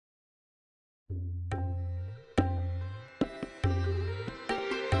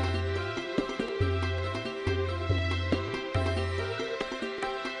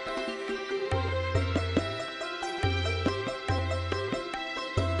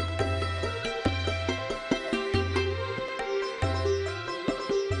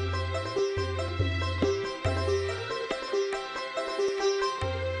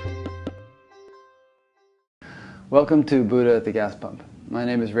Welcome to Buddha at the Gas Pump. My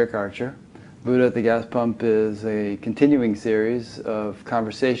name is Rick Archer. Buddha at the Gas Pump is a continuing series of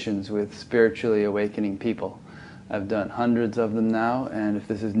conversations with spiritually awakening people. I've done hundreds of them now, and if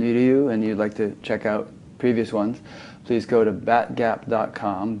this is new to you and you'd like to check out previous ones, please go to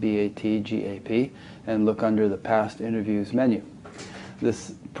batgap.com, B-A-T-G-A-P, and look under the Past Interviews menu.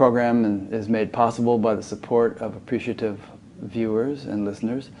 This program is made possible by the support of appreciative viewers and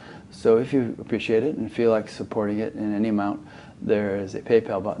listeners. So if you appreciate it and feel like supporting it in any amount, there is a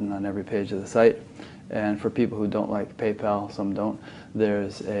PayPal button on every page of the site. And for people who don't like PayPal, some don't,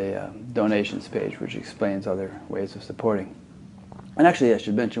 there's a donations page which explains other ways of supporting. And actually, I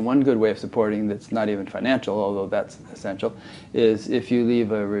should mention one good way of supporting that's not even financial, although that's essential, is if you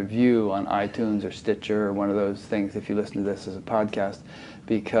leave a review on iTunes or Stitcher or one of those things, if you listen to this as a podcast,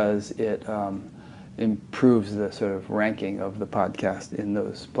 because it improves the sort of ranking of the podcast in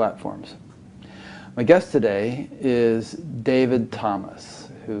those platforms. My guest today is David Thomas,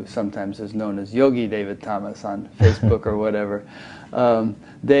 who sometimes is known as Yogi David Thomas on Facebook or whatever.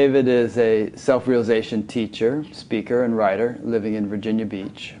 David is a self-realization teacher, speaker, and writer living in Virginia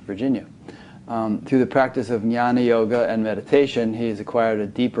Beach, Virginia. Through the practice of jnana yoga and meditation, he has acquired a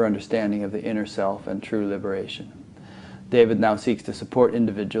deeper understanding of the inner self and true liberation. David now seeks to support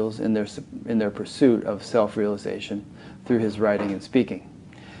individuals in their pursuit of self-realization through his writing and speaking.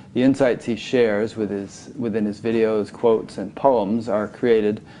 The insights he shares within his videos, quotes, and poems are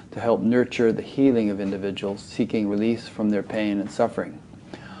created to help nurture the healing of individuals seeking release from their pain and suffering.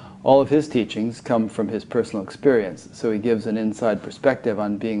 All of his teachings come from his personal experience, so he gives an inside perspective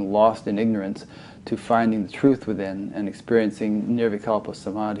on being lost in ignorance to finding the truth within and experiencing nirvikalpa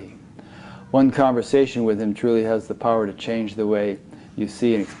samadhi. One conversation with him truly has the power to change the way you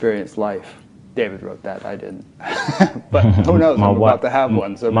see and experience life. David wrote that, I didn't. But who knows, I'm about to have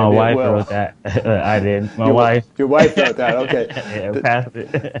one, so my maybe wife it will. wrote that. I did. My wife. Your wife wrote that, okay. Yeah, passed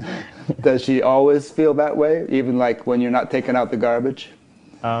it. Does she always feel that way, even like when you're not taking out the garbage?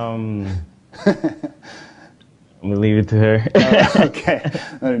 I'm gonna leave it to her. Okay,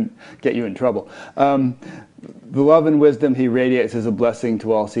 I'll get you in trouble. The love and wisdom he radiates is a blessing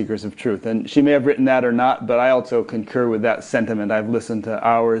to all seekers of truth. And she may have written that or not, but I also concur with that sentiment. I've listened to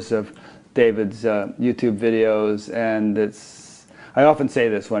hours of David's YouTube videos, and I often say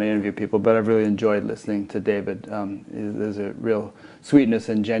this when I interview people, but I've really enjoyed listening to David. There's a real sweetness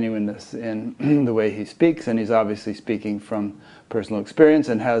and genuineness in the way he speaks, and he's obviously speaking from personal experience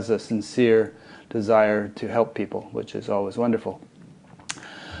and has a sincere desire to help people, which is always wonderful.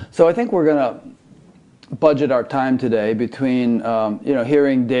 So I think we're going to budget our time today between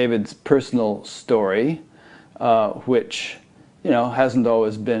hearing David's personal story, which hasn't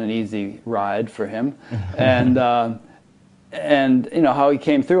always been an easy ride for him, and how he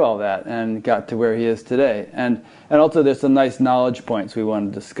came through all that and got to where he is today, and also there's some nice knowledge points we want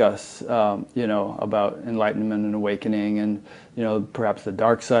to discuss, about enlightenment and awakening, and perhaps the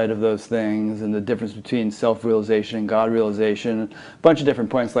dark side of those things, and the difference between self-realization and God realization, a bunch of different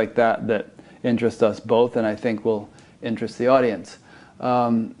points like that interest us both, and I think will interest the audience.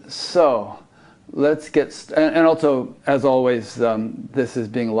 So let's get and also, as always, this is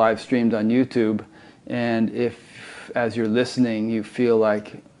being live streamed on YouTube, and if as you're listening you feel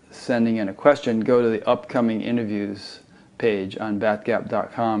like sending in a question, go to the upcoming interviews page on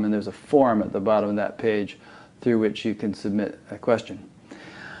batgap.com, and there's a form at the bottom of that page through which you can submit a question.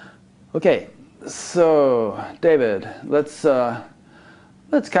 Okay, so David, let's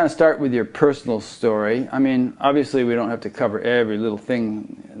kind of start with your personal story. I mean, obviously we don't have to cover every little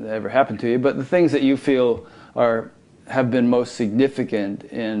thing that ever happened to you, but the things that you feel have been most significant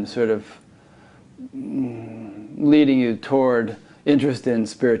in sort of leading you toward interest in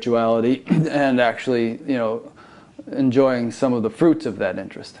spirituality and actually, enjoying some of the fruits of that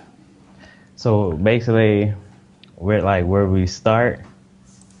interest. So basically, where we start?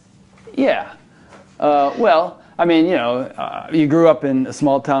 Yeah. Well, I mean, you grew up in a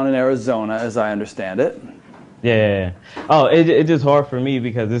small town in Arizona, as I understand it. Yeah. Oh, it's just hard for me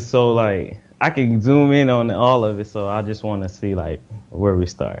because it's so I can zoom in on all of it, so I just want to see where we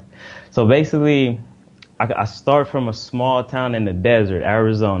start. So basically, I start from a small town in the desert,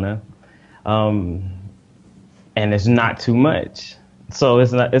 Arizona, and it's not too much. So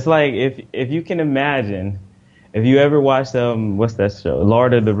it's like if you can imagine. If you ever watched what's that show?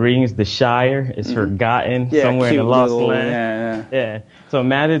 Lord of the Rings, The Shire is forgotten somewhere in the Lost Land. Yeah. So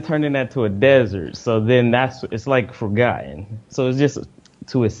imagine turning that to a desert. So then it's like forgotten. So it's just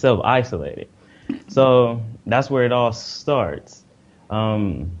to itself isolated. So that's where it all starts.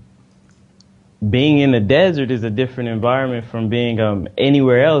 Being in the desert is a different environment from being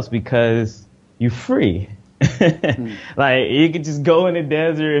anywhere else because you're free. Like you could just go in the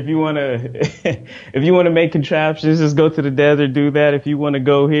desert if you want to, if you want to make contraptions, just go to the desert, do that. If you want to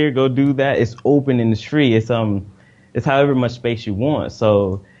go here, go do that. It's open and it's free. It's however much space you want.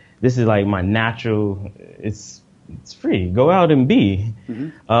 So this is like my natural, it's free. Go out and be.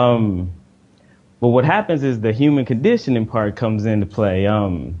 But what happens is the human conditioning part comes into play.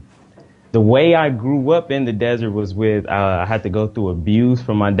 The way I grew up in the desert was with, I had to go through abuse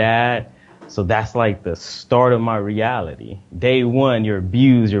from my dad. So that's like the start of my reality. Day one, you're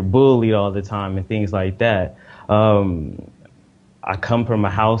abused, you're bullied all the time and things like that. I come from a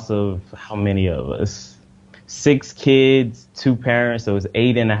house of how many of us? 6 kids, 2 parents. So it's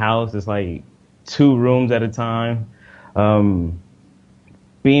 8 in the house. It's like 2 rooms at a time.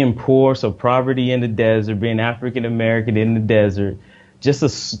 Being poor, so poverty in the desert, being African American in the desert. Just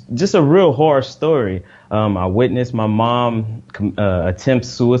a real horror story. I witnessed my mom attempt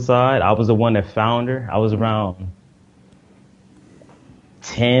suicide. I was the one that found her. I was around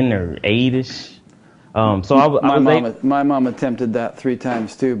 10 or 8ish. My mom attempted that 3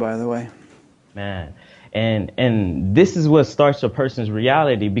 times too, by the way. Man, and this is what starts a person's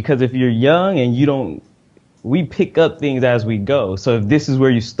reality, because if you're young and we pick up things as we go. So if this is where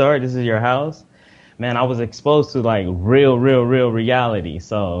you start, this is your house. Man, I was exposed to like real reality.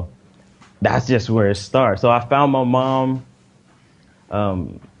 So that's just where it starts. So I found my mom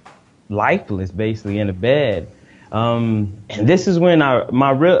lifeless, basically in the bed. And this is when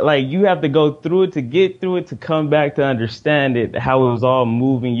you have to go through it to get through it, to come back to understand it, how it was all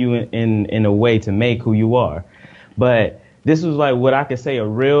moving you in a way to make who you are. But this was like what I could say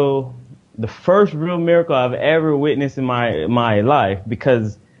the first real miracle I've ever witnessed in my life,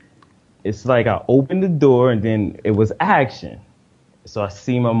 because it's like I opened the door and then it was action. So I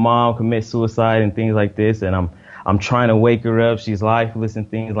see my mom commit suicide and things like this, and I'm trying to wake her up. She's lifeless and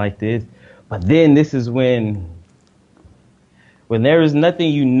things like this. But then this is when there is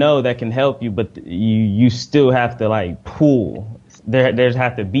nothing that can help you, but you still have to like pull. There's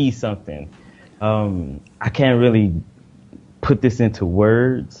have to be something. I can't really put this into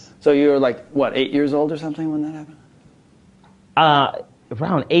words. So you were like, what, 8 years old or something when that happened?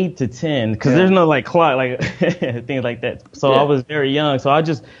 Around 8 to 10, because there's no like clock, like things like that. So I was very young. So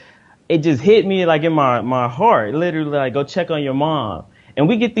it just hit me like in my heart, literally like, go check on your mom. And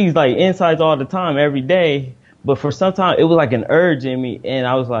we get these like insights all the time, every day. But for some time, it was like an urge in me, and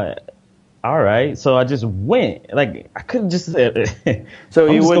I was like, all right. So I just went. Like I couldn't just say. So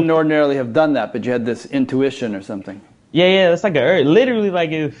you wouldn't ordinarily have done that, but you had this intuition or something. Yeah, it's like an urge. Literally,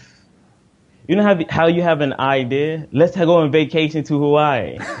 like if. You know how you have an idea? Let's go on vacation to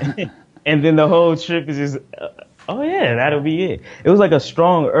Hawaii. And then the whole trip is just, oh yeah, that'll be it. It was like a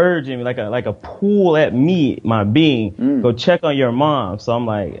strong urge in me, like a pull at me, my being, go check on your mom. So I'm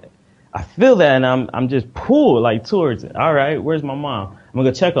like, I feel that, and I'm just pulled like towards it. All right, where's my mom? I'm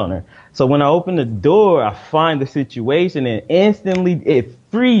gonna go check on her. So when I open the door, I find the situation, and instantly it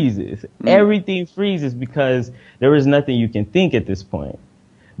freezes. Everything freezes, because there is nothing you can think at this point.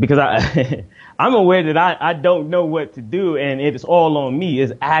 Because I'm aware that I don't know what to do, and it's all on me.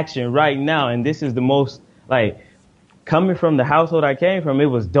 It's action right now. And this is the most, like, coming from the household I came from, it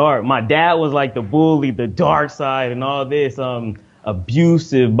was dark. My dad was like the bully, the dark side and all this,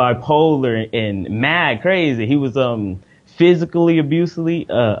 abusive, bipolar, and mad crazy. He was physically abusive,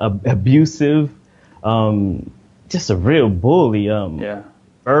 just a real bully.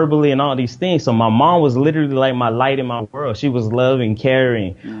 Verbally and all these things. So my mom was literally like my light in my world. She was loving,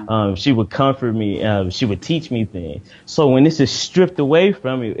 caring. She would comfort me. She would teach me things. So when this is stripped away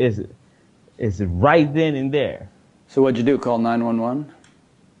from me, it's right then and there. So what'd you do? Call 911?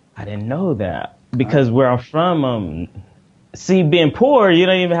 I didn't know that, because where I'm from, being poor, you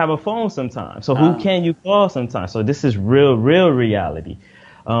don't even have a phone sometimes. So who can you call sometimes? So this is real reality.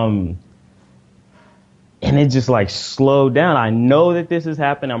 And it just like slowed down. I know that this has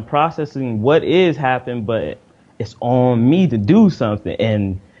happened. I'm processing what is happening, but it's on me to do something.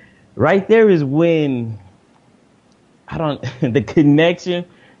 And right there is when the connection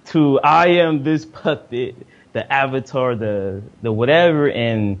to I am this puppet, the avatar, the whatever,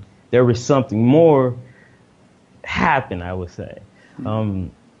 and there was something more happen, I would say.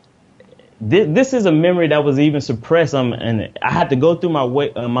 This is a memory that was even suppressed, and I had to go through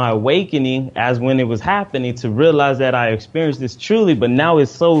my awakening as when it was happening to realize that I experienced this truly. But now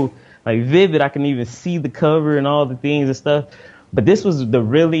it's so like vivid. I can even see the cover and all the things and stuff. But this was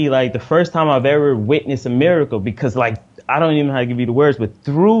the first time I've ever witnessed a miracle, because like I don't even know how to give you the words, but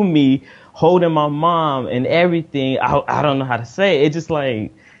through me holding my mom and everything, I don't know how to say it. It's just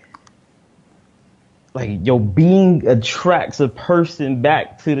like your being attracts a person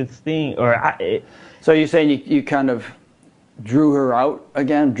back to this thing, or So you're saying you kind of drew her out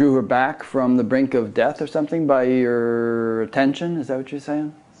again, drew her back from the brink of death or something by your attention? Is that what you're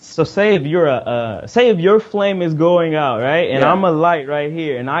saying? So say if you're say if your flame is going out, right, and Yeah. I'm a light right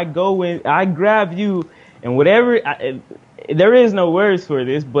here, and I go in, I grab you, and whatever, there is no words for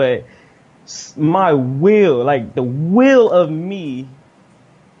this, but my will, like the will of me,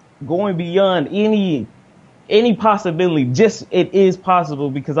 going beyond any possibility, just it is possible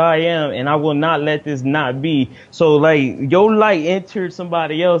because I am, and I will not let this not be. So like your light entered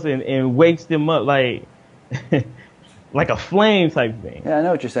somebody else and wakes them up like like a flame type thing. Yeah, I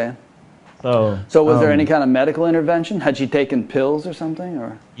know what you're saying. So was there any kind of medical intervention? Had she taken pills or something?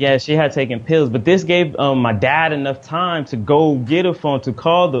 Or yeah, she had taken pills, but this gave my dad enough time to go get a phone to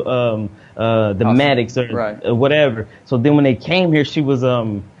call the medics or whatever. So then when they came here, she was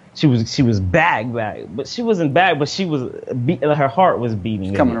back, but she wasn't back, but she was her heart was beating.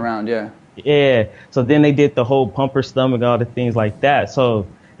 She's coming around, yeah. Yeah. So then they did the whole pump her stomach, all the things like that. So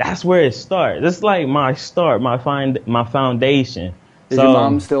that's where it starts. It's like my start, my foundation. Is your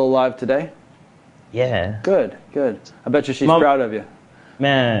mom still alive today? Yeah. Good. I bet you she's proud of you.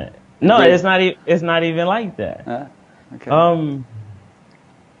 Man, no, Great. it's not even like that. Okay.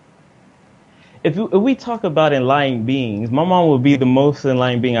 If we talk about enlightened beings, my mom would be the most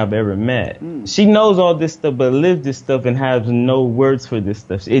enlightened being I've ever met. She knows all this stuff, but lives this stuff and has no words for this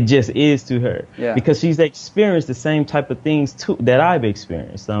stuff. It just is to her. Yeah. Because she's experienced the same type of things too that I've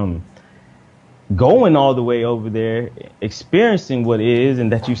experienced. Going all the way over there, experiencing what is and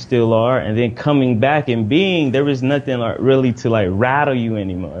that you still are, and then coming back and being, there is nothing really to like rattle you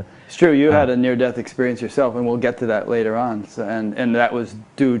anymore. It's true. You had a near-death experience yourself, and we'll get to that later on. So, and that was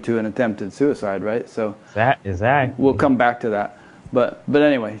due to an attempted suicide, right? So exactly. We'll come back to that. But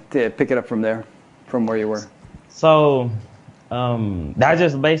anyway, pick it up from there, from where you were. So that's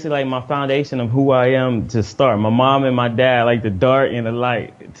just basically like my foundation of who I am to start. My mom and my dad, like the dark and the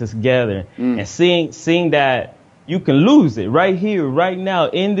light together, and seeing that you can lose it right here, right now,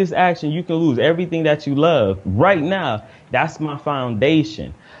 in this action. You can lose everything that you love right now. That's my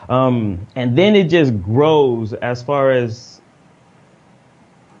foundation. And then it just grows as far as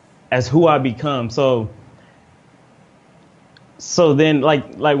who I become. So then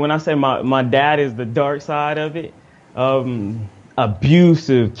like when I say my dad is the dark side of it,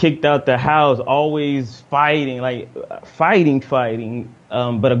 abusive, kicked out the house, always fighting,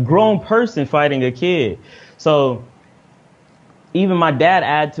 but a grown person fighting a kid. So even my dad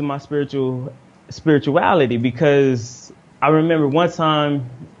added to my spirituality, because I remember one time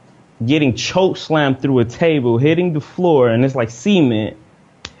getting choke slammed through a table, hitting the floor, and it's like cement,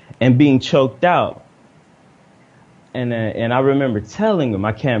 and being choked out. And I remember telling him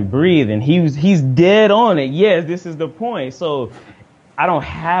I can't breathe, and he's dead on it. Yes, this is the point. So I don't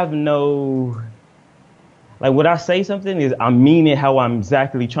have no, like, when I say something is I mean it how I'm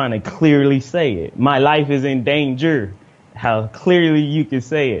exactly trying to clearly say it. My life is in danger. How clearly you can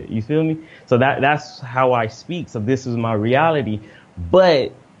say it. You feel me? So that's how I speak. So this is my reality.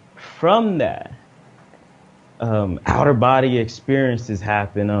 But from that, outer body experiences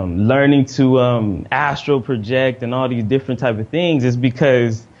happen. Learning to astral project and all these different type of things is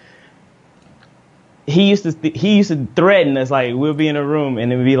because he used to threaten us, like we'll be in a room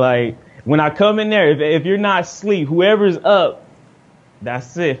and it'd be like, when I come in there, if you're not asleep, whoever's up,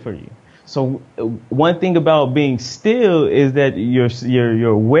 that's it for you. So one thing about being still is that your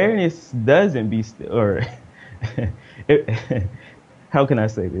awareness doesn't be still, or how can I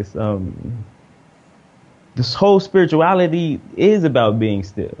say this? This whole spirituality is about being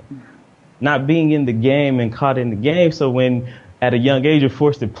still, not being in the game and caught in the game. So when at a young age you're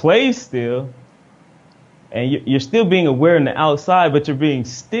forced to play still, and you're still being aware in the outside, but you're being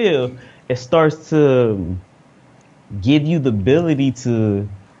still, it starts to give you the ability to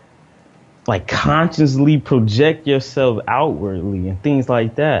like consciously project yourself outwardly and things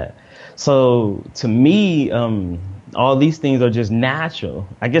like that. So to me, all these things are just natural.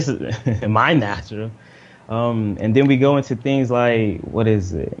 I guess am I natural? And then we go into things like, what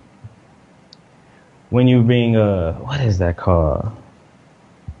is it? When you're being, what is that called?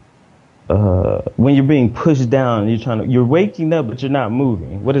 When you're being pushed down, you're waking up, but you're not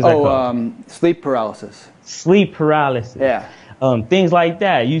moving. What is that called? Sleep paralysis. Sleep paralysis. Yeah. Things like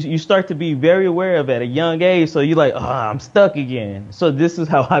that. You start to be very aware of it at a young age. So you're like, I'm stuck again. So this is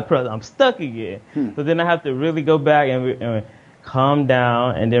how I'm stuck again. So then I have to really go back and calm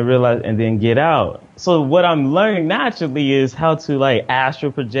down and then realize and then get out. So what I'm learning naturally is how to like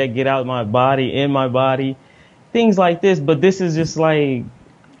astral project, get out my body, in my body, things like this. But this is just like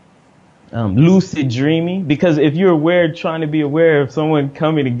lucid dreaming, because if you're aware, trying to be aware of someone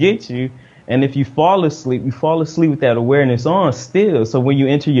coming to get you, And if you fall asleep with that awareness on still. So when you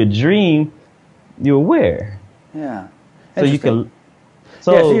enter your dream, you're aware. Yeah. So you can.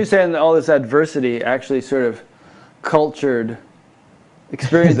 So you're saying that all this adversity actually sort of cultured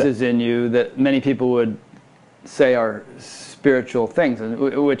experiences in you that many people would say are spiritual things, and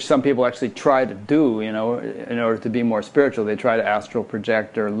which some people actually try to do, you know, in order to be more spiritual. They try to astral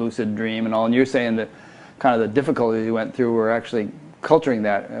project or lucid dream and all. And you're saying that kind of the difficulties you went through were actually culturing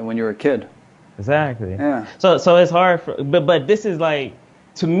that when you were a kid. Exactly. Yeah. So it's hard but this is like,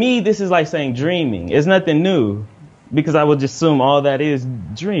 to me, this is like saying dreaming. It's nothing new, because I would just assume all that is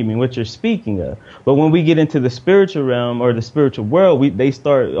dreaming, what you're speaking of. But when we get into the spiritual realm or the spiritual world, they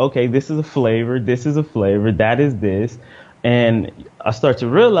start, okay, this is a flavor, that is this. And I start to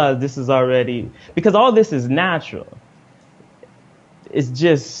realize this is already, because all this is natural. It's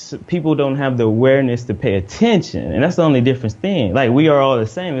just people don't have the awareness to pay attention. And that's the only difference thing. Like, we are all the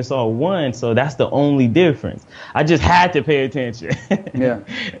same. It's all one. So that's the only difference. I just had to pay attention. Yeah.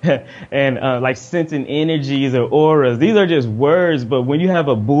 And like sensing energies or auras, these are just words. But when you have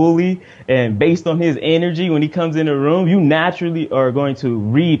a bully, and based on his energy, when he comes in the room, you naturally are going to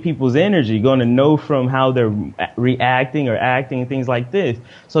read people's energy, going to know from how they're reacting or acting, things like this.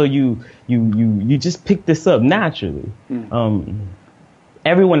 So you just pick this up naturally.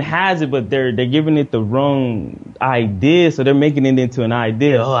 Everyone has it, but they're giving it the wrong idea. So they're making it into an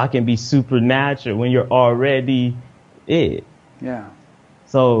idea. Oh, I can be supernatural when you're already it. Yeah.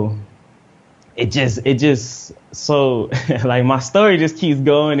 So it just so like my story just keeps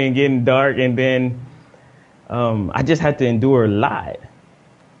going and getting dark, and then I just had to endure a lot.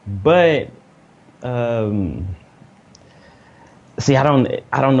 But see, I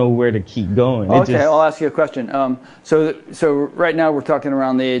don't know where to keep going. Okay, I'll ask you a question. So right now we're talking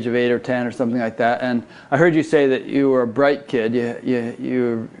around the age of 8 or 10 or something like that, and I heard you say that you were a bright kid. You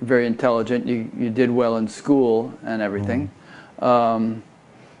were very intelligent. You did well in school and everything.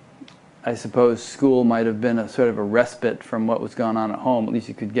 I suppose school might have been a sort of a respite from what was going on at home. At least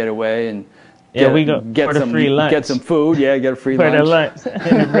you could get away and get some free lunch. Get some food. Yeah, get a free lunch. For the lunch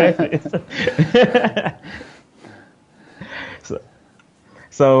and the breakfast.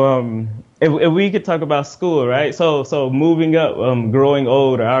 So if we could talk about school, right? So moving up, growing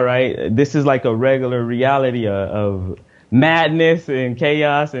older, all right? This is like a regular reality of madness and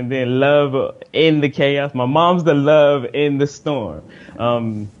chaos, and then love in the chaos. My mom's the love in the storm.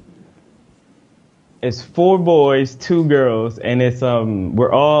 It's 4 boys, 2 girls, and it's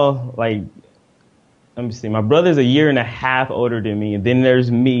we're all like, let me see, my brother's a year and a half older than me, and then there's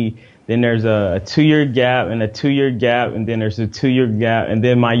me. Then there's a 2-year gap and a 2-year gap, and then there's a 2-year gap, and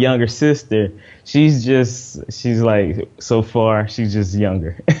then my younger sister, she's like, so far she's just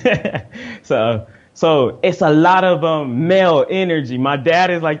younger. So it's a lot of male energy. My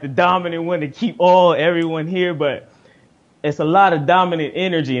dad is like the dominant one to keep everyone here, but it's a lot of dominant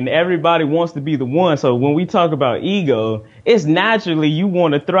energy, and everybody wants to be the one. So when we talk about ego, it's naturally you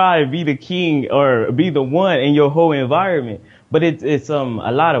want to thrive, be the king, or be the one in your whole environment. But it's a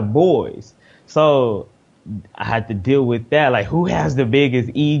lot of boys. So I had to deal with that. Like, who has the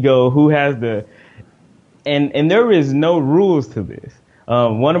biggest ego? Who has and there is no rules to this.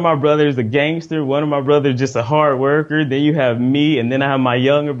 One of my brothers a gangster. One of my brothers just a hard worker. Then you have me, and then I have my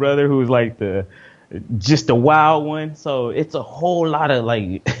younger brother who's like just a wild one. So it's a whole lot of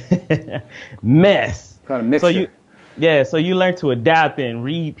like mess. Kind of mixture. So you learn to adapt and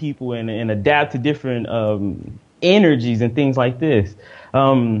read people and adapt to different energies and things like this.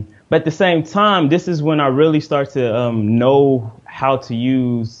 But at the same time, this is when I really start to know how to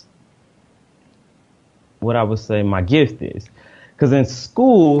use what I would say my gift is. Because in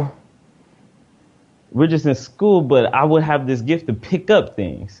school, we're just in school, but I would have this gift to pick up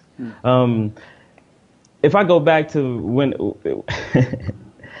things. If I go back to when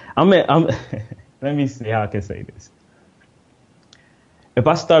let me see how I can say this. If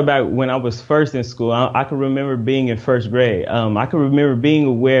I start back when I was first in school, I can remember being in first grade. I can remember being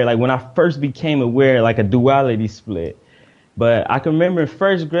aware, like when I first became aware, like a duality split. But I can remember in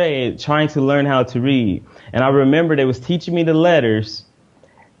first grade trying to learn how to read. And I remember they was teaching me the letters.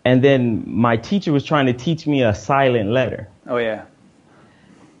 And then my teacher was trying to teach me a silent letter. Oh, yeah.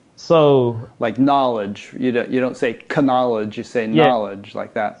 So like knowledge. You don't say knowledge, you say knowledge,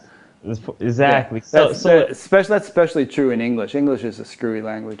 like that. Exactly. Yeah. That's especially true in English. English is a screwy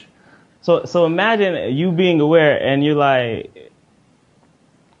language. So imagine you being aware and you're like,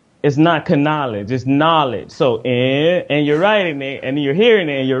 it's not knowledge, it's knowledge. So and you're writing it, and you're hearing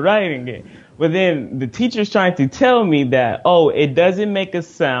it, and you're writing it. But then the teacher's trying to tell me that, it doesn't make a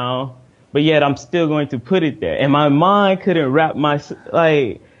sound, but yet I'm still going to put it there. And my mind couldn't wrap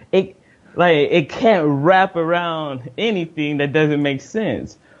Like, it can't wrap around anything that doesn't make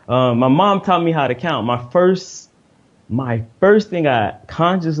sense. My mom taught me how to count. My first thing I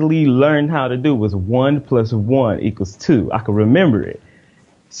consciously learned how to do was 1 + 1 = 2. I could remember it.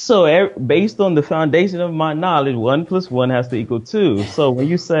 So based on the foundation of my knowledge, 1 + 1 has to equal 2. So when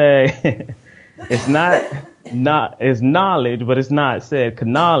you say it's it's knowledge, but it's not said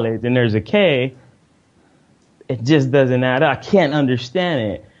knowledge, and there's a K, it just doesn't add up. I can't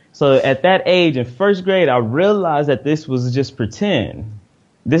understand it. So at that age, in first grade, I realized that this was just pretend.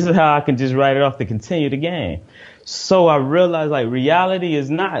 This is how I can just write it off to continue the game. So I realized, like, reality is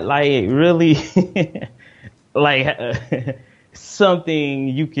not, like, really like something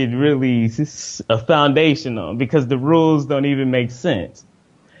you could really a foundation on, because the rules don't even make sense.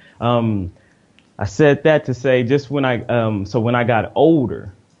 I said that to say, just when I got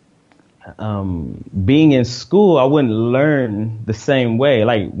older, being in school, I wouldn't learn the same way.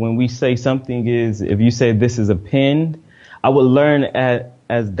 Like, when we say something if you say this is a pen, I would learn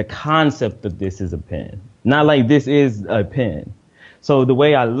as the concept of this is a pen, not like this is a pen. So the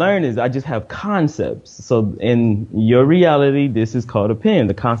way I learn is I just have concepts. So in your reality, this is called a pen,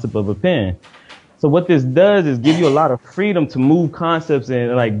 the concept of a pen. So what this does is give you a lot of freedom to move concepts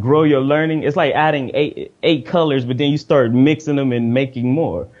and, like, grow your learning. It's like adding eight colors, but then you start mixing them and making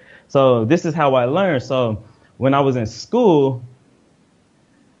more. So this is how I learned. So when I was in school,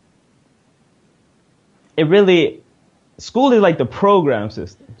 school is like the program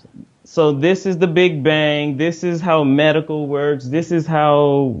system. So this is the Big Bang. This is how medical works. This is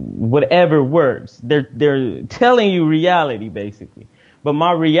how whatever works. They're telling you reality, basically. But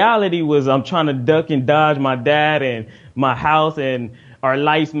my reality was, I'm trying to duck and dodge my dad and my house, and our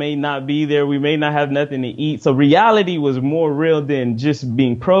lights may not be there. We may not have nothing to eat. So reality was more real than just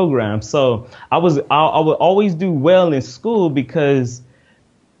being programmed. So I would always do well in school because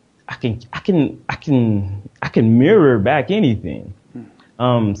I can mirror back anything.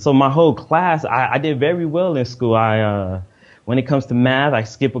 So my whole class, I did very well in school. When it comes to math, I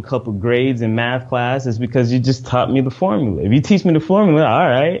skip a couple grades in math class. It's because you just taught me the formula. If you teach me the formula, all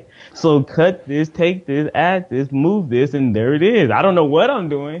right. So cut this, take this, add this, move this, and there it is. I don't know what I'm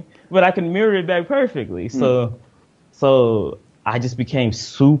doing, but I can mirror it back perfectly. So I just became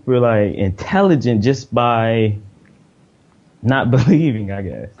super, like, intelligent just by not believing, I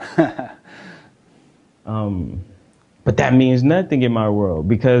guess. But that means nothing in my world,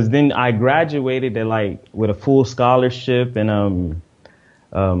 because then I graduated with a full scholarship and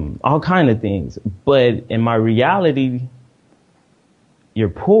all kind of things. But in my reality, you're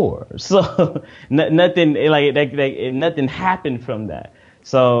poor. So nothing nothing happened from that.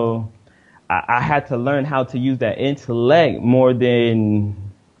 So I had to learn how to use that intellect more than,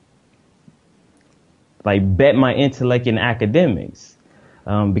 like, bet my intellect in academics.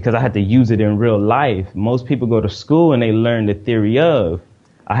 Because I had to use it in real life. Most people go to school and they learn the theory of.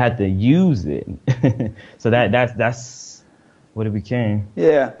 I had to use it. So that's what it became.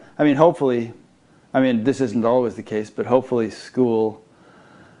 Yeah. I mean, hopefully, this isn't always the case, but hopefully school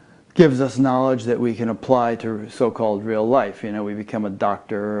gives us knowledge that we can apply to so-called real life. You know, we become a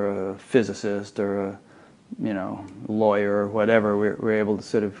doctor or a physicist or a, lawyer or whatever. We're able to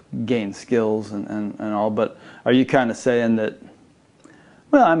sort of gain skills and all. But are you kind of saying that,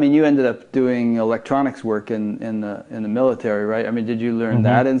 well, I mean, you ended up doing electronics work in the military, right? I mean, did you learn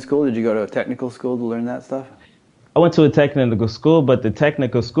that in school? Did you go to a technical school to learn that stuff? I went to a technical school, but the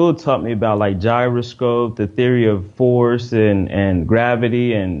technical school taught me about, like, gyroscope, the theory of force and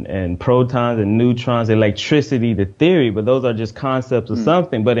gravity and protons and neutrons, electricity, the theory. But those are just concepts of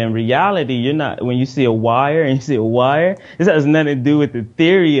something. But in reality, you're not. When you see a wire this has nothing to do with the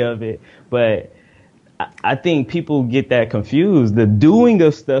theory of it. But I think people get that confused. The doing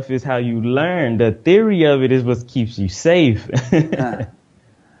of stuff is how you learn. The theory of it is what keeps you safe.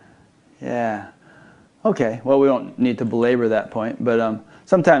 Yeah. Okay. Well, we don't need to belabor that point, but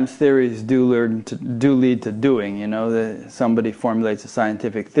sometimes theories do lead to doing. Somebody formulates a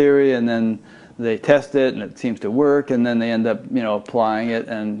scientific theory and then they test it and it seems to work, and then they end up applying it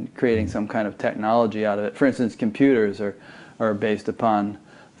and creating some kind of technology out of it. For instance, computers are based upon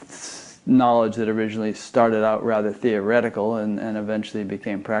knowledge that originally started out rather theoretical and eventually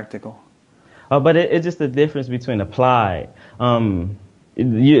became practical. But it's just the difference between applied.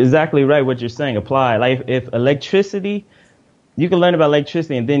 You're exactly right what you're saying, applied. Like, if electricity, you can learn about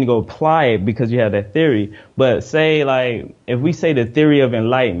electricity and then you go apply it because you have that theory. But say, like, if we say the theory of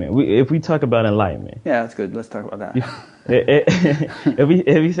enlightenment, if we talk about enlightenment. Yeah, that's good. Let's talk about that. If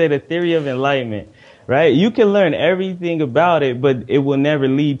we say the theory of enlightenment, right? You can learn everything about it, but it will never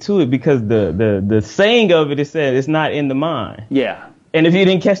lead to it because the saying of it is said it's not in the mind. Yeah. And if you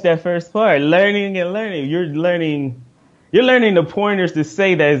didn't catch that first part, learning and learning, you're learning the pointers to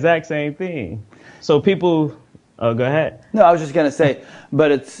say the exact same thing. So people, oh, go ahead. No, I was just going to say,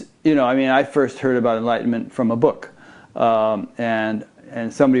 but it's, I mean, I first heard about enlightenment from a book. And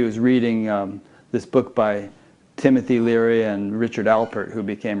somebody was reading this book by Timothy Leary and Richard Alpert, who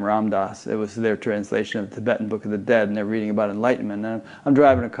became Ram Dass. It was their translation of the Tibetan Book of the Dead, and they're reading about enlightenment. And I'm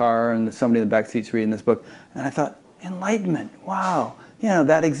driving a car, and somebody in the back seat's reading this book, and I thought, enlightenment, wow,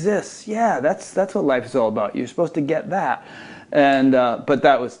 that exists. Yeah, that's what life is all about. You're supposed to get that. And but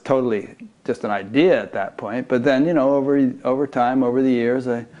that was totally just an idea at that point. But then, over time, over the years,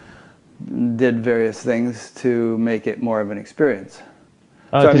 I did various things to make it more of an experience.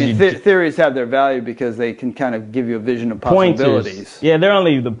 So I mean, theories have their value because they can kind of give you a vision of possibilities. Pointers. Yeah, they're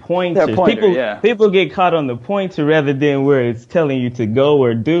only the pointers. People get caught on the pointer rather than where it's telling you to go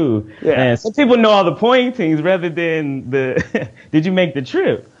or do. Yeah. And some people know all the pointings rather than the did you make the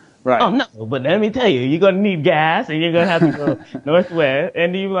trip? Right. Oh no, but let me tell you, you're gonna need gas and you're gonna have to go northwest.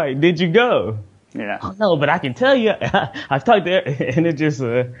 And you're like, did you go? Yeah. Oh no, but I can tell you, I've talked there, and it's just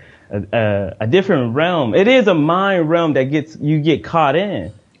a different realm. It is a mind realm that you get caught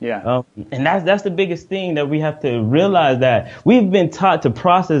in. Yeah. And that's the biggest thing that we have to realize, that we've been taught to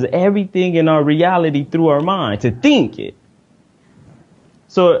process everything in our reality through our mind, to think it.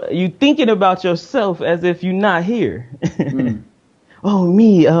 So you thinking about yourself as if you're not here. Oh,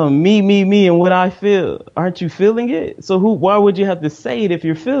 me, and what I feel. Aren't you feeling it? So why would you have to say it if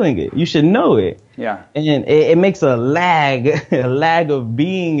you're feeling it? You should know it. Yeah. And it makes a lag of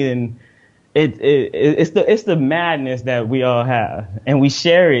being, and it's the madness that we all have, and we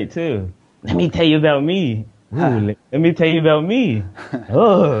share it too. Let me tell you about me. Ooh, let me tell you about me.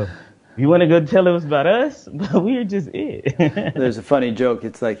 Oh, you want to go tell us about us? But we're just it. There's a funny joke.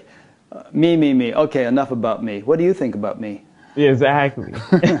 It's like, me. Okay, enough about me. What do you think about me? Exactly.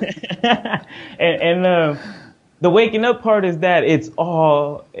 and the waking up part is that it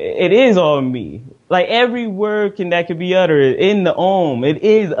is all me. Like every word that could be uttered in the Om, it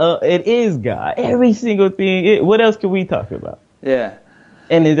is God. Every single thing. What else can we talk about? Yeah.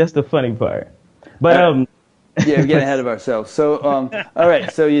 And that's the funny part. But yeah, we're getting ahead of ourselves. So all right,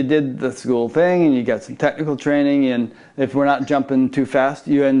 so you did the school thing and you got some technical training, and if we're not jumping too fast,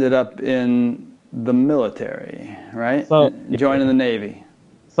 you ended up in the military, right? So joining the Navy.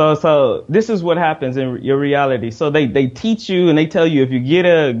 So this is what happens in your reality. So they teach you and they tell you, if you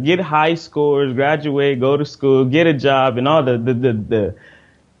get high scores, graduate, go to school, get a job, and all the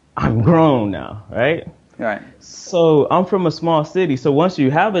I'm grown now, right? Right. So I'm from a small city. So once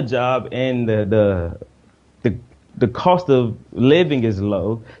you have a job and the cost of living is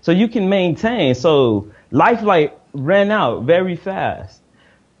low, so you can maintain. So life ran out very fast.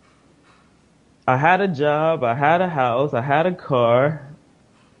 I had a job, I had a house, I had a car.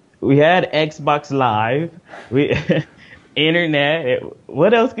 We had Xbox Live, internet.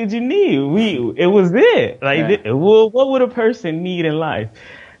 What else could you need? It was it. What would a person need in life?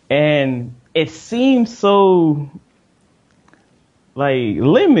 And it seems so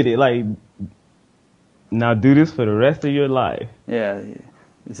limited. Now do this for the rest of your life. Yeah.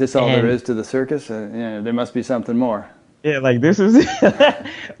 Is this all there is to the circus? There must be something more. Yeah, this is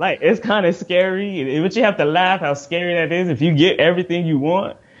it's kind of scary, but you have to laugh how scary that is. If you get everything you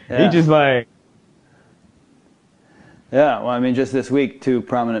want, you just Yeah, well, I mean, just this week, 2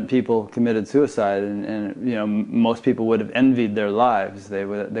 prominent people committed suicide, and most people would have envied their lives. They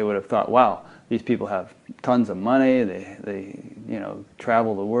would have thought, wow, these people have tons of money. They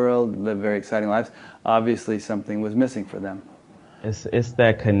travel the world, live very exciting lives. Obviously, something was missing for them. It's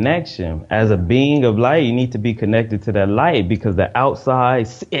that connection. As a being of light, you need to be connected to that light, because the outside,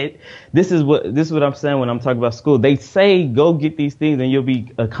 this is what I'm saying when I'm talking about school. They say go get these things and you'll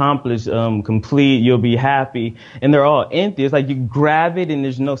be accomplished, complete, you'll be happy, and they're all empty. It's like you grab it and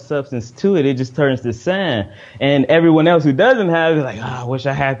there's no substance to it. It just turns to sand. And everyone else who doesn't have it is like, I wish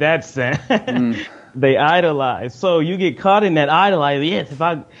I had that sand. They idolize. So you get caught in that idolize. Yes,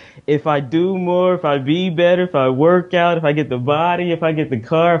 if I do more, if I be better, if I work out, if I get the body, if I get the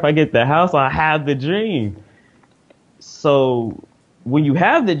car, if I get the house, I have the dream. So when you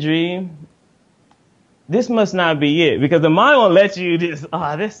have the dream, this must not be it, because the mind won't let you just,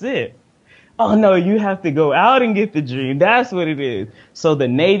 that's it. Oh no, you have to go out and get the dream. That's what it is. So the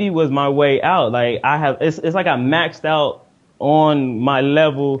Navy was my way out. It's like I maxed out on my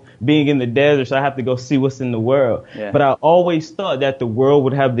level being in the desert, so I have to go see what's in the world. Yeah. But I always thought that the world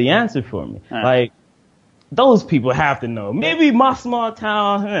would have the answer for me. Those people have to know. Maybe my small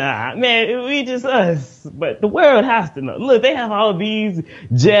town, man, we just us. But the world has to know. Look, they have all these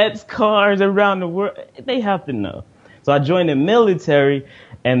jets, cars around the world. They have to know. So I joined the military,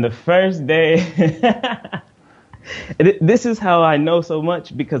 and the first day, this is how I know so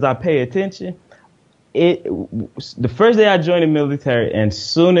much, because I pay attention. The first day I joined the military, and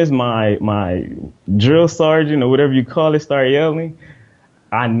soon as my drill sergeant or whatever you call it started yelling,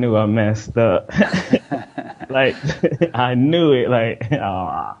 I knew I messed up. Like, I knew it. Like,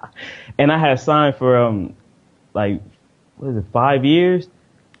 and I had signed for like, what is it, 5 years?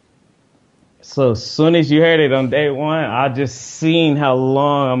 So as soon as you heard it on day one, I just seen how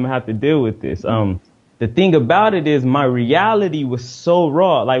long I'm gonna have to deal with this. The thing about it is my reality was so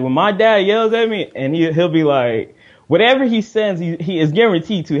raw. Like when my dad yells at me, and he'll be like, whatever he says, he is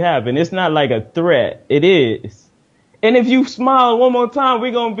guaranteed to happen. It's not like a threat. It is. And if you smile one more time,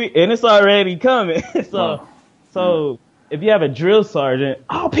 we're gonna be, and it's already coming. So if you have a drill sergeant,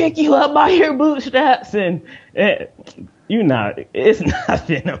 I'll pick you up by your bootstraps, and it's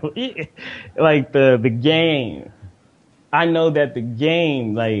nothing. Like the game. I know that the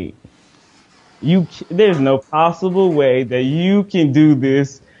game, like, there's no possible way that you can do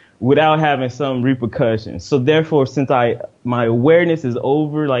this without having some repercussions. So therefore, since my awareness is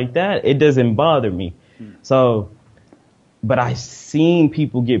over like that, it doesn't bother me. So, but I've seen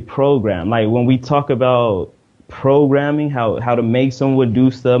people get programmed. Like when we talk about programming, how to make someone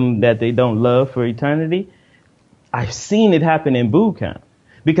do something that they don't love for eternity, I've seen it happen in boot camp,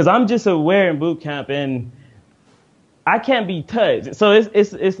 because I'm just aware in boot camp and I can't be touched. So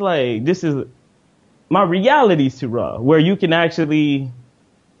it's like, this is my reality's too raw, where you can actually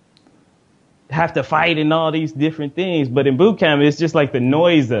have to fight and all these different things. But in boot camp, it's just like the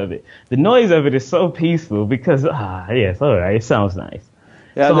noise of it. The noise of it is so peaceful because, yes, all right, it sounds nice.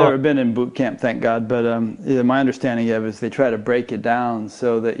 Yeah, I've never been in boot camp, thank God, but my understanding of it is they try to break it down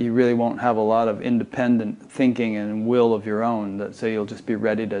so that you really won't have a lot of independent thinking and will of your own, so you'll just be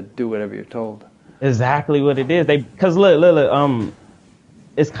ready to do whatever you're told. Exactly what it is. Because look,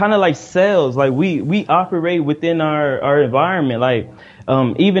 it's kind of like cells. Like we operate within our environment. Like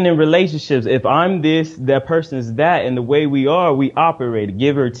even in relationships, if I'm this, that person is that, and the way we operate,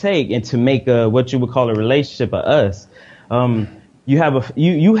 give or take, and to make what you would call a relationship of us. You have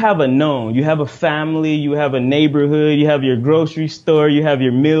a known, you have a family, you have a neighborhood, you have your grocery store, you have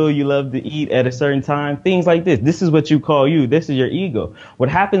your meal you love to eat at a certain time, things like this. This is what you call you. This is your ego. What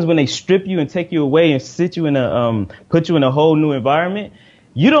happens when they strip you and take you away and sit you in put you in a whole new environment?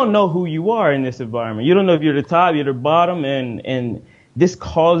 You don't know who you are in this environment. You don't know if you're the top, you're the bottom, and this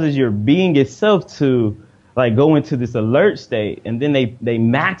causes your being itself to like go into this alert state, and then they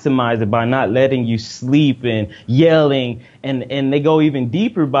maximize it by not letting you sleep and yelling, and they go even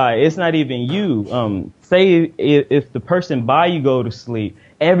deeper by it. It's not even you. Say if the person by you go to sleep,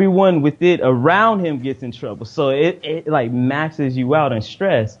 everyone with it around him gets in trouble. So it like maxes you out in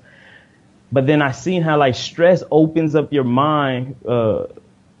stress. But then I seen how like stress opens up your mind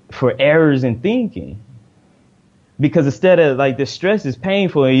for errors in thinking. Because instead of like the stress is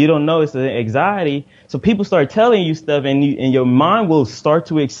painful and you don't know it's an anxiety, so people start telling you stuff, and your mind will start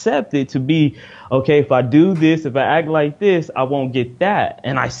to accept it to be, okay, if I do this, if I act like this, I won't get that.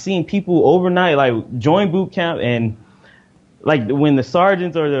 And I seen people overnight like join boot camp, and like when the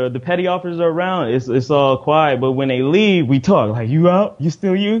sergeants or the petty officers are around, it's all quiet. But when they leave, we talk like, you out? You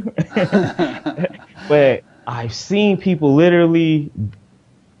still you? But I've seen people literally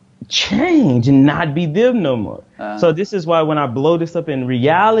change and not be them no more. So this is why when I blow this up in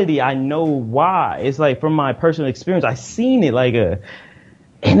reality, I know why. It's like from my personal experience, I seen it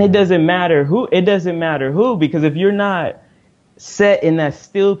and it doesn't matter who, because if you're not set in that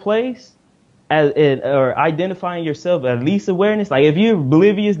still place or identifying yourself, at least awareness, like if you're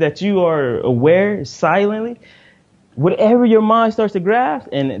oblivious that you are aware silently, whatever your mind starts to grasp,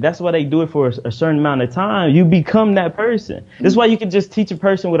 and that's why they do it for a certain amount of time, you become that person. This is why you can just teach a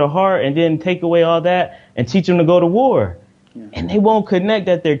person with a heart and then take away all that and teach them to go to war. Yeah. And they won't connect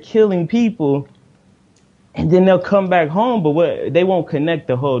that they're killing people, and then they'll come back home, but they won't connect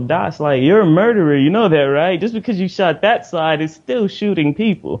the whole dots. Like, you're a murderer, you know that, right? Just because you shot that side, it's still shooting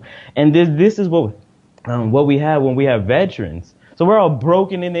people. And this is what we have when we have veterans. So we're all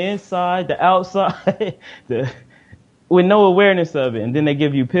broken in the inside, the outside, with no awareness of it, and then they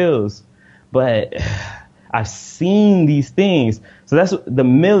give you pills. But I've seen these things. So that's the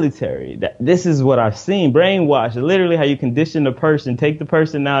military. This is what I've seen. Brainwash, literally how you condition a person, take the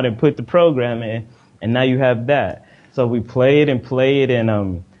person out and put the program in, and now you have that. So we play it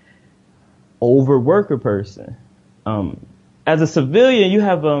and overwork a person. As a civilian, you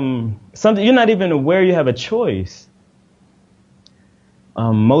have something you're not even aware you have a choice.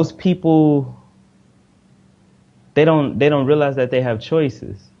 Most people, they don't realize that they have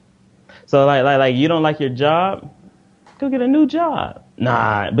choices. So like you don't like your job, Go get a new job.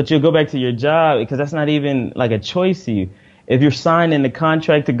 Nah, but you'll go back to your job because that's not even like a choice to you. If you're signing the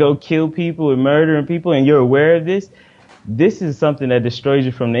contract to go kill people and murdering people and you're aware of this, this is something that destroys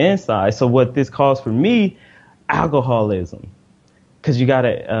you from the inside. So what this calls for me, alcoholism. Because you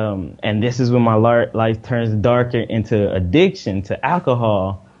gotta, and this is when my life turns darker into addiction to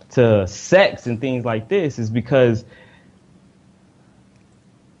alcohol, to sex and things like this, is because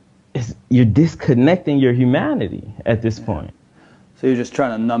you're disconnecting your humanity at this point. So you're just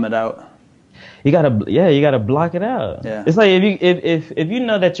trying to numb it out. You gotta block it out. Yeah. It's like if you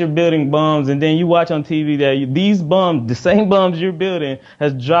know that you're building bombs and then you watch on TV that these bombs, the same bombs you're building,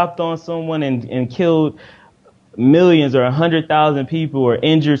 has dropped on someone and killed millions or 100,000 people or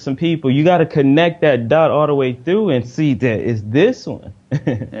injured some people. You got to connect that dot all the way through and see that it's this one.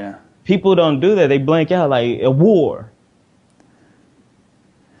 Yeah. People don't do that. They blank out like a war.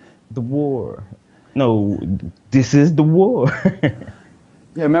 The war. No, this is the war.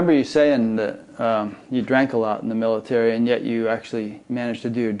 Yeah, I remember you saying that you drank a lot in the military, and yet you actually managed to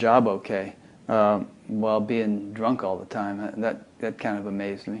do your job okay while being drunk all the time. That kind of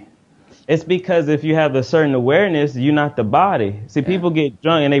amazed me. It's because if you have a certain awareness, you're not the body. See, people get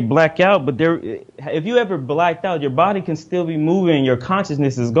drunk and they black out, but if you ever blacked out, your body can still be moving, your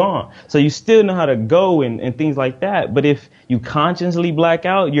consciousness is gone. So you still know how to go and things like that. But if you consciously black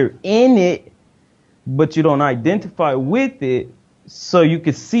out, you're in it, but you don't identify with it. So you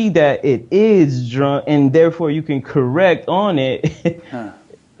can see that it is drunk, and therefore you can correct on it.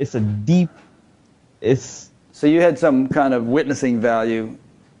 It's a deep, So you had some kind of witnessing value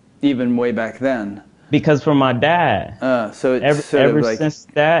even way back then. Because from my dad. So it's ever like since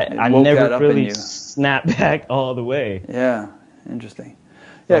that, I never really snapped back all the way. Yeah, interesting.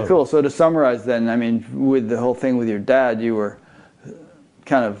 Yeah, cool. So to summarize then, I mean, with the whole thing with your dad, you were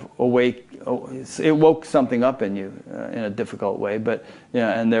kind of awake. It woke something up in you in a difficult way, but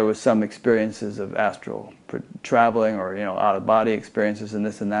and there was some experiences of astral traveling or out of body experiences and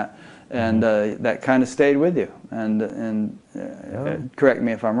this and that, and that kind of stayed with you. And correct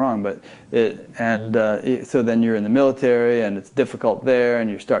me if I'm wrong, but so then you're in the military and it's difficult there, and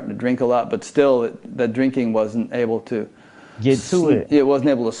you're starting to drink a lot, but still that drinking wasn't able to get to it. It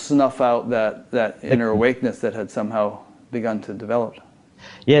wasn't able to snuff out that inner awakeness that had somehow begun to develop.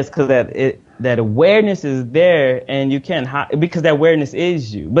 Yes, because that awareness is there, and you can't hide, because that awareness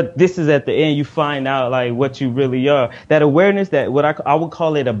is you. But this is at the end, you find out like what you really are. That awareness, that what I would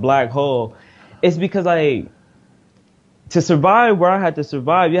call it a black hole, is because to survive where I had to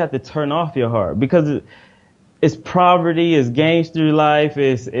survive, you have to turn off your heart, because it's poverty, it's gangster life,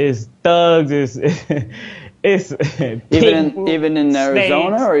 it's thugs, it's even in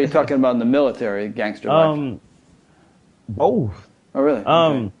Arizona, or are you talking about in the military gangster life? Both. Oh, really?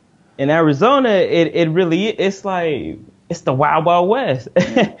 Okay. In Arizona, it really, it's like, it's the Wild Wild West.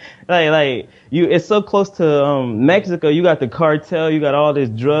 like it's so close to Mexico. You got the cartel, you got all these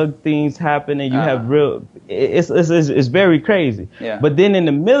drug things happening. You have it's very crazy. Yeah. But then in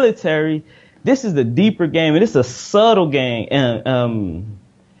the military, this is the deeper game, and it's a subtle game. And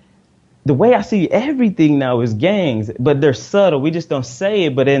the way I see everything now is gangs, but they're subtle. We just don't say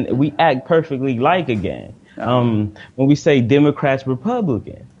it, but then we act perfectly like a gang. When we say Democrats,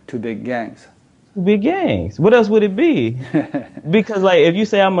 Republicans. Two big gangs. Two big gangs. What else would it be? Because like if you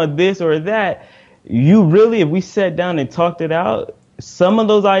say I'm a this or that, you really, if we sat down and talked it out, some of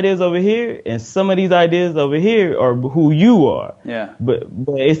those ideas over here and some of these ideas over here are who you are. Yeah. But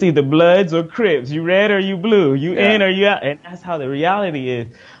it's either Bloods or Crips. You red or you blue. You in or you out. And that's how the reality is.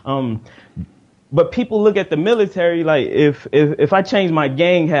 But people look at the military like if I change my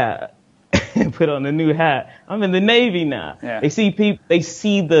gang hat and put on a new hat, I'm in the Navy now. Yeah. They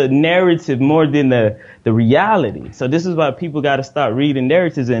see the narrative more than the reality. So this is why people got to start reading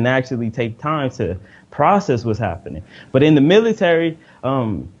narratives and actually take time to process what's happening. But in the military,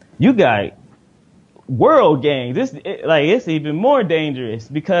 you got world gangs. It's even more dangerous,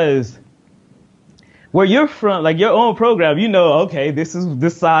 because where you're from, like your own program, okay, this is the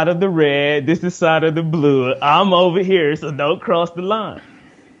side of the red, this is the side of the blue. I'm over here, so don't cross the line.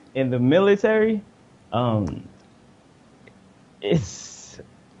 In the military,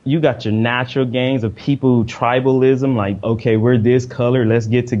 you got your natural gangs of people, tribalism, like, okay, we're this color, let's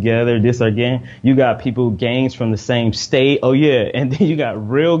get together, this our gang. You got people, gangs from the same state, oh yeah, and then you got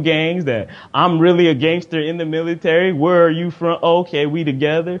real gangs that I'm really a gangster in the military, where are you from? Okay, we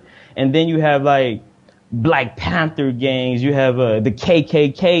together. And then you have like Black Panther gangs, you have the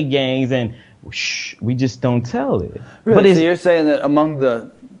KKK gangs, and we just don't tell it. Really? But so you're saying that among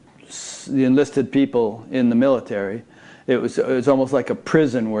the enlisted people in the military, it was almost like a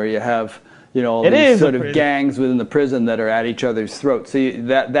prison where you have you know, all It these is a sort of prison. gangs within the prison that are at each other's throats. So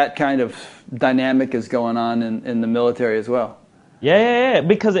that kind of dynamic is going on in the military as well. Yeah,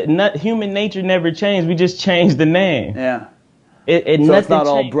 because human nature never changed. We just changed the name. Yeah. It So it's nothing not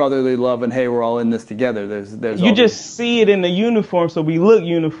all changed. brotherly love and hey, we're all in this together. There's You all these. just see it in the uniform, so we look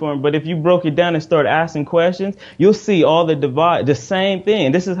uniform. But if you broke it down and start asking questions, you'll see all the divide, the same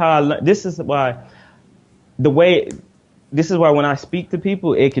thing. This is how I learn. This is why when I speak to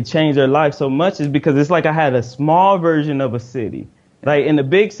people, it could change their life so much, is because it's like I had a small version of a city. Like in the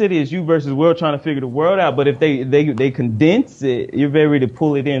big city, it's you versus world trying to figure the world out. But if they condense it, you're very to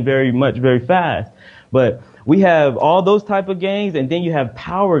pull it in very fast. But we have all those type of gangs, and then you have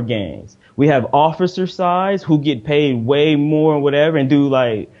power gangs. We have officer sides who get paid way more or whatever, and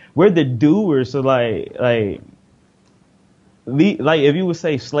we're the doers. So if you would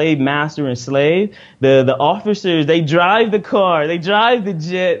say slave master and slave, the officers, they drive the car, they drive the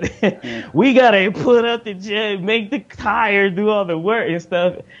jet. Yeah. We gotta put up the jet, make the tires, do all the work and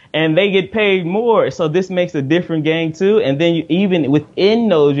stuff, and they get paid more. So this makes a different gang too. And then even within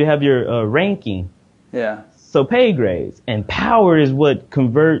those, you have your ranking. Yeah. So pay grades and power is what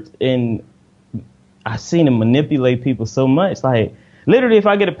converts. And I've seen them manipulate people so much. Like literally, if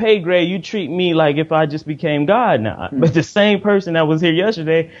I get a pay grade, you treat me like if I just became God now. But the same person that was here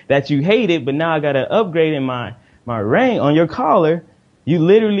yesterday that you hated, but now I got to upgrade in my rank on your collar, you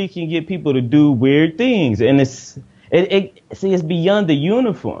literally can get people to do weird things. And it's beyond the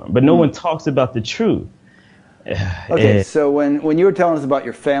uniform, but no one talks about the truth. Okay, so when you were telling us about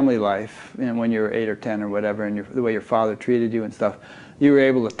your family life, and when you were 8 or 10 or whatever, and the way your father treated you and stuff, you were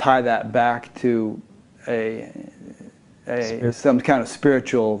able to tie that back to some kind of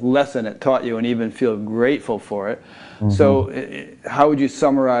spiritual lesson it taught you, and even feel grateful for it. Mm-hmm. So how would you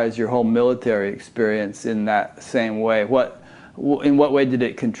summarize your whole military experience in that same way? In what way did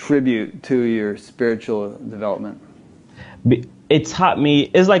it contribute to your spiritual development? It taught me,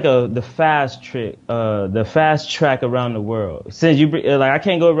 it's like the fast track around the world. Since I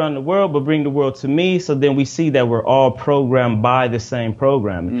can't go around the world, but bring the world to me. So then we see that we're all programmed by the same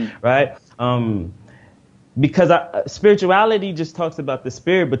programming, right? Because spirituality just talks about the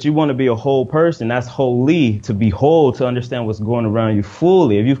spirit, but you want to be a whole person. That's holy, to be whole, to understand what's going around you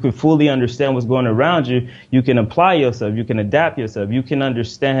fully. If you can fully understand what's going around you, you can apply yourself, you can adapt yourself, you can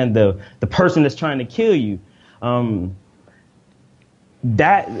understand the person that's trying to kill you.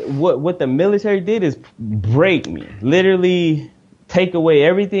 What the military did is break me, literally take away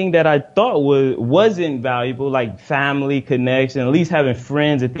everything that I thought wasn't valuable, like family connection, at least having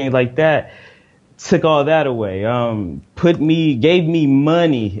friends and things like that. Took all that away. Gave me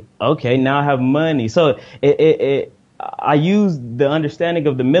money. Okay, now I have money. So I use the understanding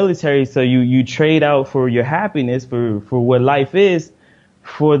of the military. So you trade out for your happiness, for what life is,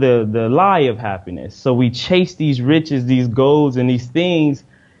 for the lie of happiness. So we chase these riches, these goals, and these things,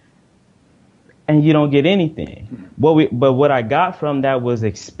 and you don't get anything. But what I got from that was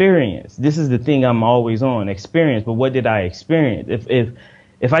experience. This is the thing I'm always on, experience. But what did I experience?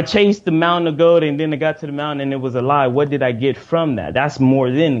 If I chased the mountain of gold and then I got to the mountain and it was a lie, what did I get from that? That's more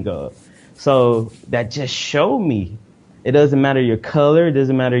than gold. So that just showed me. It doesn't matter your color, it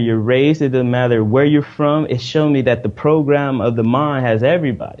doesn't matter your race, it doesn't matter where you're from. It showed me that the program of the mind has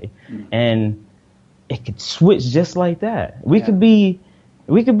everybody. And it could switch just like that. We could be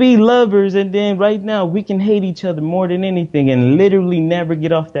lovers, and then right now we can hate each other more than anything and literally never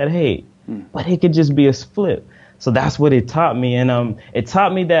get off that hate. But it could just be a split. So that's what it taught me. And it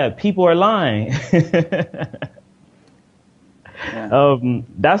taught me that people are lying.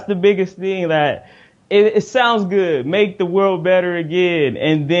 That's the biggest thing, that it sounds good, make the world better again.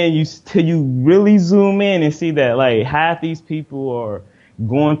 And then till you really zoom in and see that like half these people are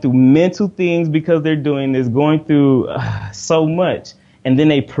going through mental things because they're doing this, going through so much. And then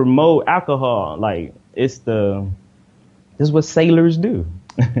they promote alcohol. Like this is what sailors do.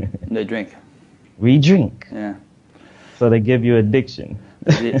 They drink. We drink. Yeah. So they give you addiction.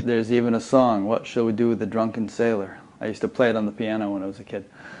 There's even a song, "What Shall We Do with the Drunken Sailor?" I used to play it on the piano when I was a kid.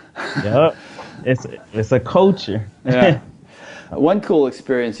 Yep. It's a culture. Yeah. One cool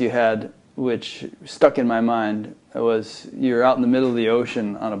experience you had, which stuck in my mind, was you're out in the middle of the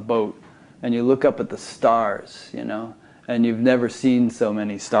ocean on a boat, and you look up at the stars, and you've never seen so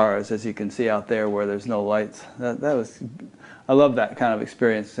many stars as you can see out there where there's no lights. I love that kind of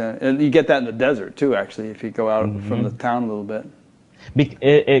experience. And you get that in the desert too, actually, if you go out from the town a little bit.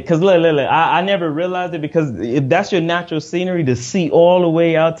 Because look, I never realized it, because if that's your natural scenery to see all the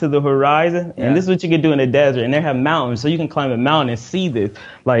way out to the horizon, and this is what you can do in the desert, and they have mountains, so you can climb a mountain and see this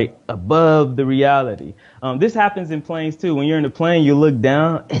like above the reality. This happens in planes too. When you're in the plane, you look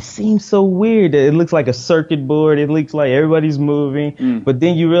down, it seems so weird. It looks like a circuit board. It looks like everybody's moving, but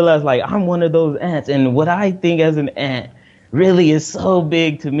then you realize like I'm one of those ants, and what I think as an ant really is so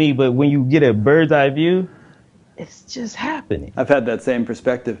big to me. But when you get a bird's eye view, it's just happening. I've had that same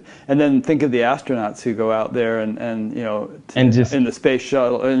perspective. And then think of the astronauts who go out there and you know, and just in the space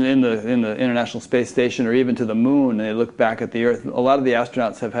shuttle, in the International Space Station, or even to the moon, and they look back at the Earth. A lot of the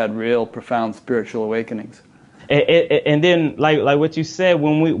astronauts have had real profound spiritual awakenings. And then like what you said,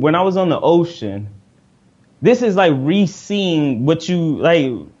 when I was on the ocean, this is like re-seeing what you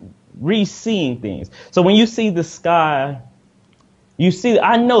like, re-seeing things. So when you see the sky, you see,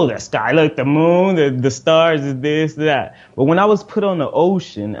 I know that sky, look, the moon, the stars, is this, that. But when I was put on the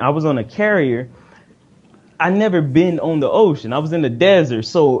ocean, I was on a carrier. I never been on the ocean. I was in the desert.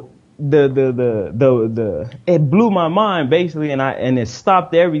 So it blew my mind basically, and it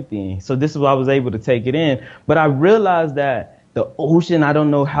stopped everything. So this is why I was able to take it in. But I realized that the ocean, I don't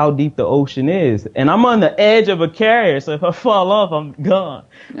know how deep the ocean is. And I'm on the edge of a carrier, so if I fall off, I'm gone.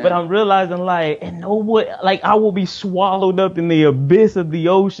 Yeah. But I'm realizing like, I will be swallowed up in the abyss of the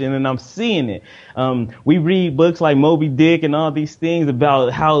ocean, and I'm seeing it. We read books like Moby Dick and all these things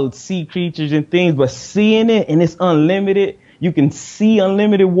about how sea creatures and things, but seeing it, and it's unlimited. You can see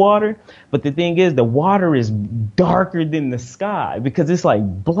unlimited water, but the thing is, the water is darker than the sky because it's like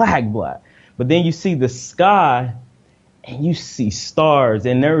black. But then you see the sky, and you see stars,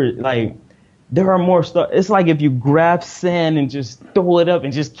 and there are more stars. It's like if you grab sand and just throw it up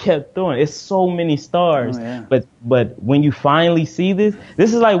and just kept throwing. It's so many stars. Oh, yeah. But when you finally see this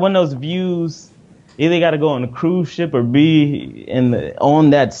is like one of those views. Either you got to go on a cruise ship or be on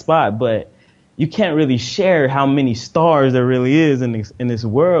that spot. But you can't really share how many stars there really is in this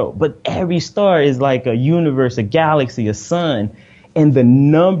world. But every star is like a universe, a galaxy, a sun. And the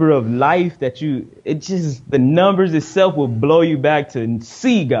number of life that the numbers itself will blow you back to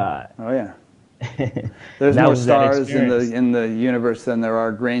see God. Oh yeah. There's more stars in the universe than there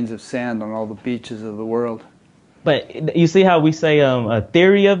are grains of sand on all the beaches of the world. But you see how we say a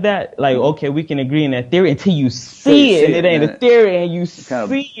theory of that? Like, okay, we can agree in that theory until you see it, and it ain't a theory, and you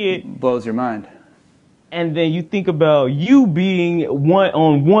see it. Blows your mind. And then you think about you being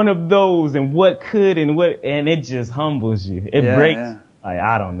one of those, and what could and it just humbles you. It breaks. Yeah. Like,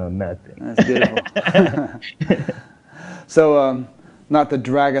 I don't know nothing. That's beautiful. So, not to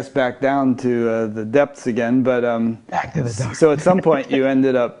drag us back down to the depths again, but back to the dark. So at some point you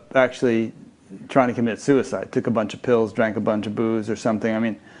ended up actually trying to commit suicide. Took a bunch of pills, drank a bunch of booze or something. I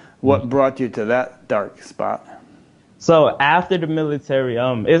mean, what brought you to that dark spot? So after the military,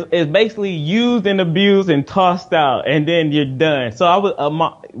 it's basically used and abused and tossed out, and then you're done. So I was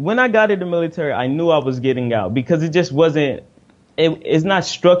when I got into the military, I knew I was getting out because it just wasn't. It's not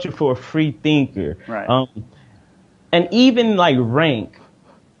structured for a free thinker. Right. And even like rank,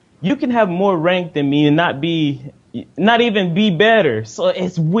 you can have more rank than me and not even be better. So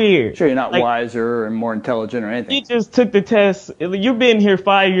it's weird. Sure, you're not wiser or more intelligent or anything. You just took the test. You've been here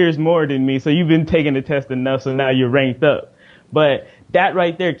 5 years more than me, so you've been taking the test enough, so now you're ranked up. But that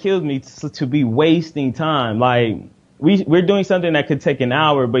right there kills me to be wasting time. Like, we're doing something that could take an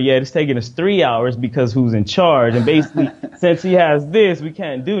hour, but yet it's taking us 3 hours because who's in charge? And basically, since he has this, we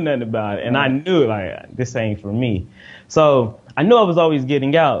can't do nothing about it. And I knew, like, this ain't for me. So I knew I was always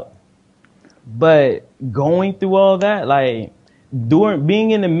getting out. But going through all that, like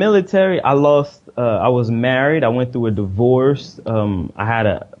being in the military, I was married. I went through a divorce. I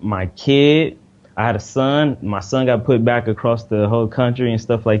had my kid. I had a son. My son got put back across the whole country and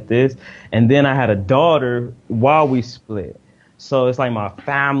stuff like this. And then I had a daughter while we split. So it's like my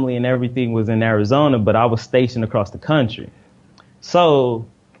family and everything was in Arizona, but I was stationed across the country. So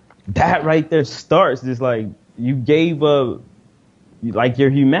that right there starts just like you gave up like your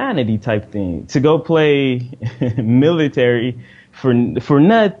humanity type thing to go play military for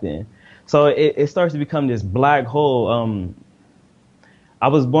nothing. So it starts to become this black hole. I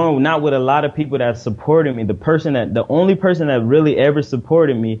was born not with a lot of people that supported me. The only person that really ever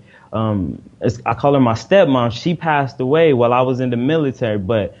supported me, I call her my stepmom. She passed away while I was in the military,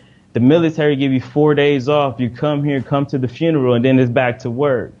 but the military give you 4 days off. You come here, come to the funeral, and then it's back to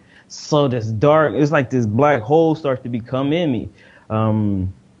work. So this dark, it's like this black hole starts to become in me.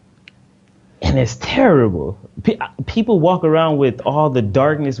 And it's terrible. People walk around with all the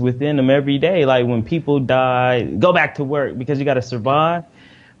darkness within them every day. Like when people die, go back to work because you got to survive.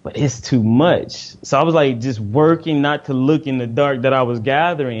 but it's too much. So I was like just working not to look in the dark that I was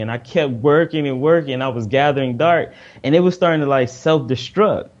gathering. And I kept working and working. And I was gathering dark. And it was starting to like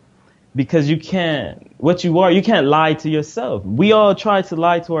self-destruct. Because you can't, what you are, you can't lie to yourself. We all try to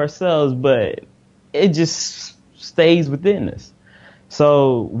lie to ourselves, but it just stays within us.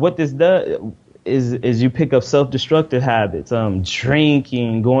 So what this does is you pick up self-destructive habits,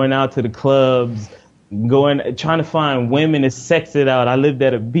 drinking, going out to the clubs, trying to find women to sex it out. I lived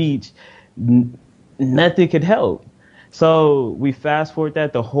at a beach. Nothing could help. So we fast forward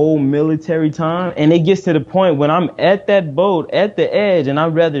that the whole military time, and it gets to the point when I'm at that boat at the edge and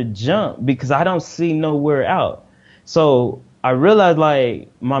I'd rather jump because I don't see nowhere out. So I realized like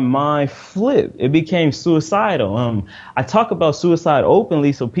my mind flipped. It became suicidal. I talk about suicide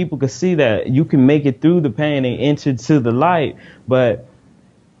openly so people can see that you can make it through the pain and enter to the light. But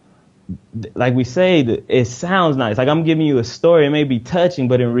like we say, it sounds nice. Like I'm giving you a story. It may be touching,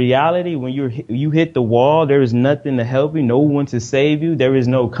 but in reality, when you hit the wall, there is nothing to help you, no one to save you. There is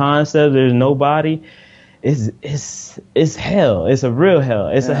no concept. There's nobody. It's hell. It's a real hell.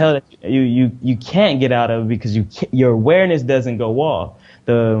 It's a hell that you can't get out of because your awareness doesn't go off.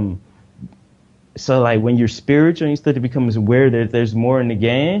 So like when you're spiritual and you start to become aware that there's more in the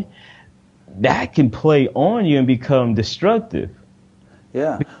game, that can play on you and become destructive.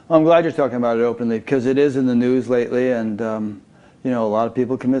 Yeah, well, I'm glad you're talking about it openly because it is in the news lately, and you know, a lot of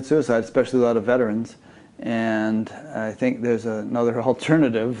people commit suicide, especially a lot of veterans. And I think there's another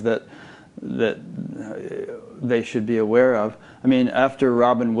alternative that they should be aware of. I mean, after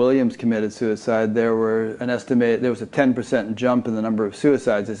Robin Williams committed suicide, there was a 10% jump in the number of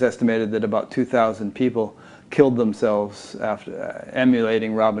suicides. It's estimated that about 2,000 people killed themselves after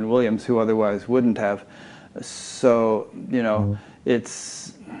emulating Robin Williams, who otherwise wouldn't have. So, you know,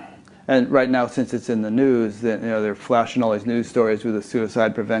 and right now, since it's in the news, that, you know, they're flashing all these news stories with a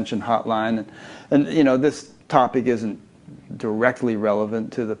suicide prevention hotline, and you know, this topic isn't directly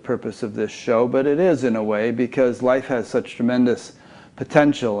relevant to the purpose of this show, but it is in a way because life has such tremendous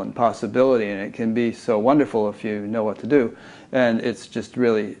potential and possibility, and it can be so wonderful if you know what to do. And it's just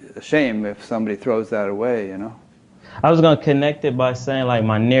really a shame if somebody throws that away, you know. I was going to connect it by saying like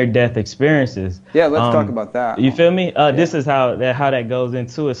my near-death experiences. Yeah, let's talk about that. You feel me? This is how that goes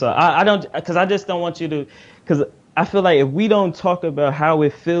into it. So I just don't want you to, because I feel like if we don't talk about how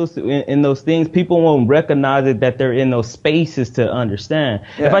it feels in those things, people won't recognize it, that they're in those spaces to understand.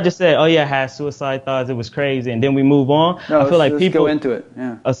 Yeah. If I just say, oh yeah, I had suicide thoughts, it was crazy, and then we move on, I feel like people go into it.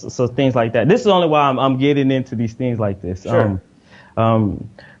 Yeah. So things like that. This is only why I'm getting into these things like this. Sure.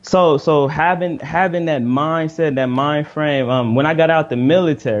 So having that mindset, that mind frame, when I got out the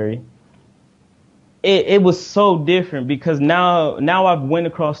military, it was so different because now I've went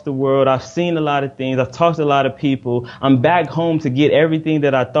across the world. I've seen a lot of things. I've talked to a lot of people. I'm back home to get everything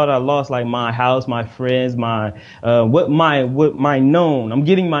that I thought I lost, like my house, my friends, my known. I'm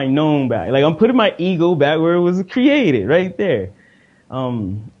getting my known back. Like I'm putting my ego back where it was created, right there.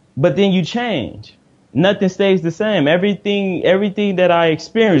 But then you change. Nothing stays the same. Everything that I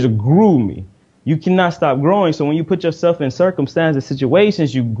experienced grew me. You cannot stop growing. So when you put yourself in circumstances,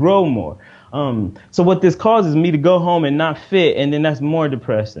 situations, you grow more. So what this causes me to go home and not fit, and then that's more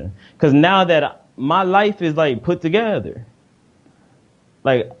depressing. Because now that my life is like put together.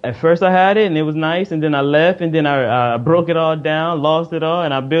 Like at first I had it and it was nice, and then I left, and then I broke it all down, lost it all,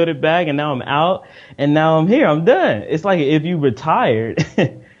 and I built it back, and now I'm out, and now I'm here. I'm done. It's like if you retired.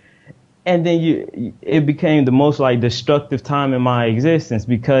 And then it became the most like destructive time in my existence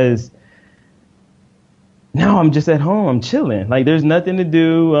because now I'm just at home. I'm chilling. Like there's nothing to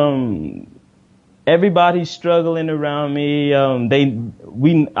do. Everybody's struggling around me. I'm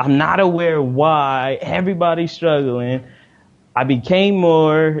not aware why everybody's struggling. I became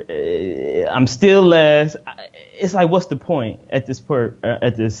more. I'm still less. It's like, what's the point at this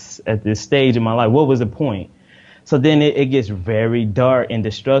stage in my life? What was the point? So then it gets very dark and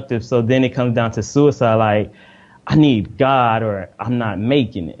destructive. So then it comes down to suicide. Like, I need God or I'm not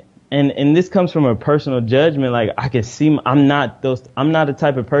making it. And this comes from a personal judgment. Like I can see I'm not the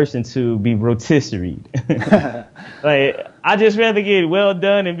type of person to be rotisserie. Like I just rather get well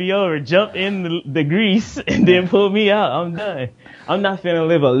done and be over, jump in the grease and then pull me out. I'm done. I'm not finna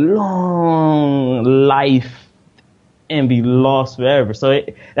live a long life and be lost forever. So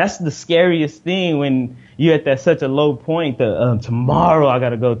that's the scariest thing when you're at such a low point that tomorrow I got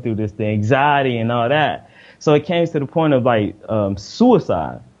to go through this, the anxiety and all that. So it came to the point of like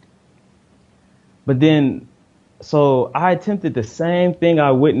suicide. But then, so I attempted the same thing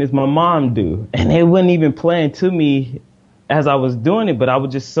I witnessed my mom do, and it wasn't even playing to me as I was doing it, but I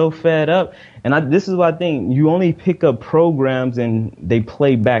was just so fed up. And this is what I think, you only pick up programs and they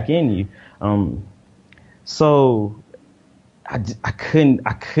play back in you. So I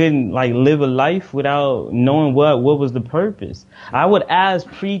couldn't like live a life without knowing what was the purpose. I would ask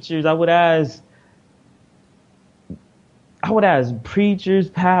preachers, I would ask preachers,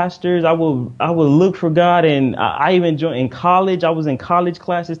 pastors. I would look for God, and I even joined in college. I was in college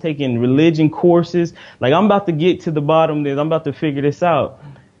classes taking religion courses. Like, I'm about to get to the bottom of this. I'm about to figure this out.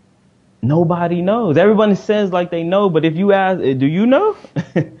 Nobody knows. Everyone says like they know, but if you ask, do you know?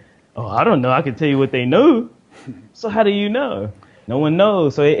 Oh, I don't know. I can tell you what they know. So how do you know? No one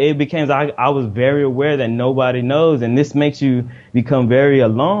knows. So it became, I was very aware that nobody knows, and this makes you become very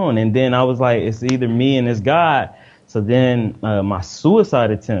alone. And then I was like, it's either me and this God. So then my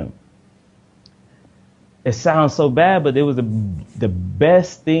suicide attempt, it sounds so bad, but it was the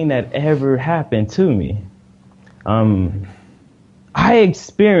best thing that ever happened to me. I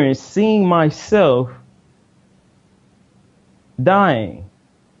experienced seeing myself dying.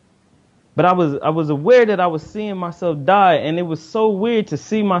 But I was aware that I was seeing myself die, and it was so weird to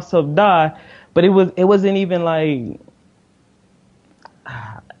see myself die, but it wasn't even like,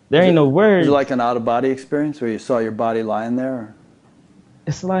 there ain't no words. Was it like an out-of-body experience where you saw your body lying there? Or?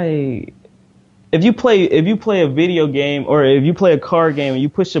 It's like, if you play a video game, or if you play a car game and you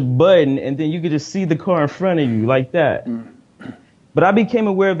push a button and then you could just see the car in front of you like that. But I became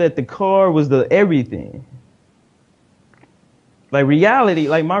aware that the car was the everything. Like reality,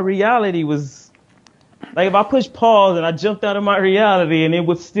 like my reality was, like if I pushed pause and I jumped out of my reality and it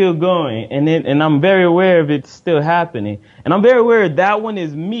was still going, and I'm very aware of it still happening, and I'm very aware that one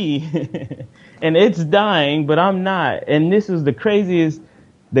is me, and it's dying, but I'm not. And this is the craziest,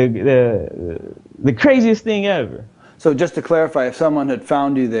 the craziest thing ever. So just to clarify, if someone had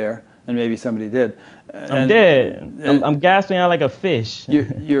found you there, and maybe somebody did, I'm dead. I'm gasping out like a fish.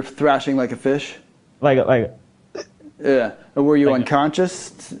 You're thrashing like a fish. Like. Yeah. And were you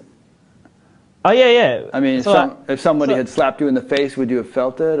unconscious? Oh, yeah. I mean, if somebody had slapped you in the face, would you have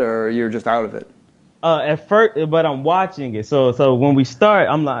felt it, or you're just out of it? At first, but I'm watching it. So when we start,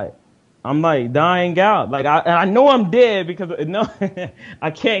 I'm like dying out. Like I know I'm dead because no,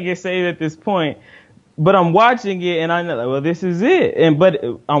 I can't get saved at this point. But I'm watching it, and I know, like, well, this is it. But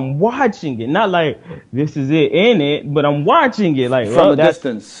I'm watching it, not like this is it in it, but I'm watching it like from a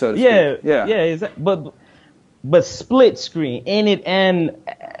distance, so to speak. Yeah. Exactly. But split screen in it and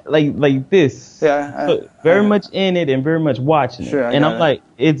like this. Yeah. So very much in it and very much watching it. And I'm like,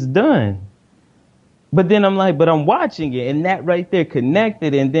 it's done. But then I'm like, but I'm watching it, and that right there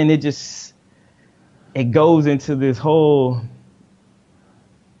connected, and then it goes into this whole,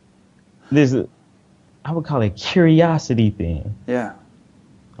 I would call it curiosity thing. Yeah.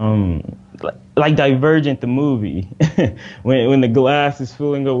 Like Divergent, the movie, when the glass is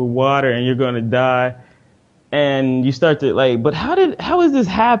filling up with water and you're going to die. And you start to like, but how is this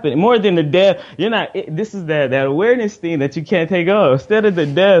happening? More than the death, this is that awareness thing that you can't take off. Instead of the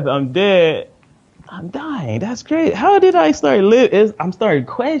death, I'm dead, I'm dying. That's great. How did I start live? I'm starting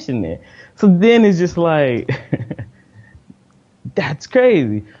questioning it. So then it's just like, that's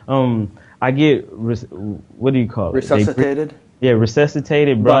crazy. I get, what do you call it? Resuscitated?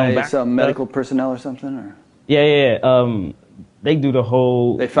 Resuscitated. By some medical personnel or something? Or? Yeah. They do the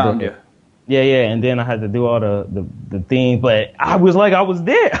whole. They found you. Yeah, and then I had to do all the things, but I was like, I was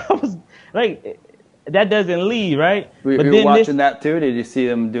there. I was like, that doesn't leave, right? But you were watching that too? Did you see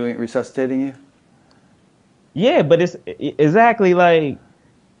them resuscitating you? Yeah, but it's exactly like,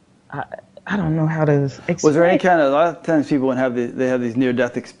 I don't know how to explain. Was there any kind of, a lot of times people when they have these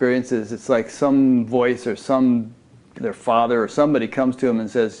near-death experiences, it's like some voice or their father or somebody comes to them and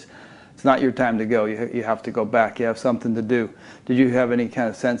says, it's not your time to go. You have to go back. You have something to do. Did you have any kind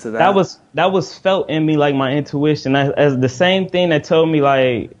of sense of that? That was felt in me, like my intuition. As the same thing that told me,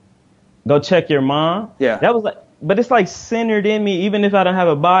 like, go check your mom. Yeah. That was like, but it's like centered in me. Even if I don't have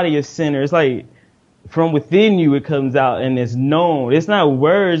a body, it's centered. It's like from within you, it comes out and it's known. It's not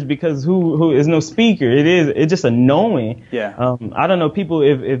words because who is no speaker. It's just a knowing. Yeah. I don't know, people,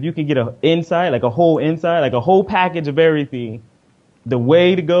 if you could get an insight, like a whole package of everything. The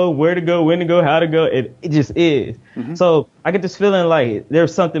way to go, where to go, when to go, how to go, it just is. Mm-hmm. So I get this feeling like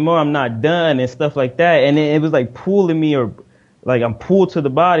there's something more I'm not done and stuff like that. And it was like pulling me, or like I'm pulled to the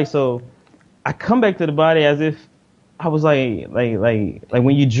body. So I come back to the body as if I was like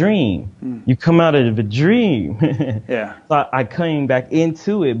when you dream, you come out of a dream. Yeah. So I came back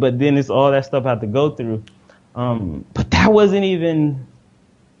into it, but then it's all that stuff I had to go through. But that wasn't even,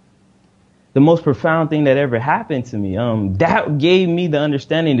 the most profound thing that ever happened to me. That gave me the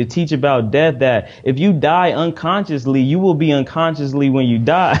understanding to teach about death, that if you die unconsciously, you will be unconsciously when you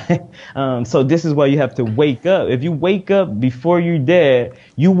die. So this is why you have to wake up. If you wake up before you're dead,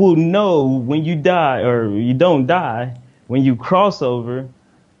 you will know when you die, or you don't die, when you cross over,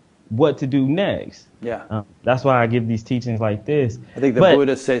 what to do next. Yeah. That's why I give these teachings like this. I think the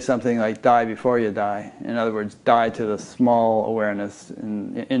Buddhists say something like die before you die. In other words, die to the small awareness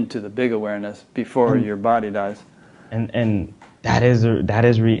and into the big awareness before your body dies. And that's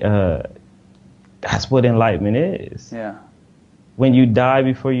what enlightenment is. Yeah. When you die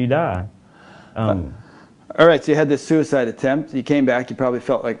before you die. All right, so you had this suicide attempt. You came back. You probably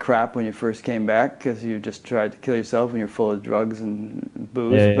felt like crap when you first came back because you just tried to kill yourself when you're full of drugs and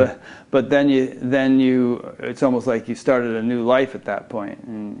booze. Yeah. But then you it's almost like you started a new life at that point.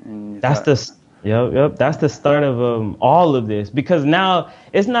 And that's that's the start of all of this, because now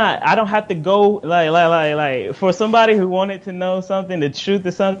it's not, I don't have to go like for somebody who wanted to know something, the truth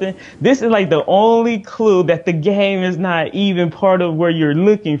of something. This is like the only clue that the game is not even part of where you're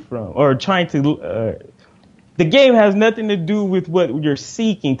looking from or trying to. The game has nothing to do with what you're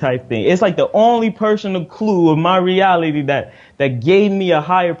seeking type thing. It's like the only personal clue of my reality that gave me a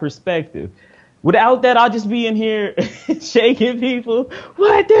higher perspective. Without that, I'll just be in here shaking people.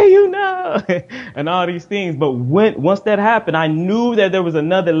 What do you know? And all these things. But once that happened, I knew that there was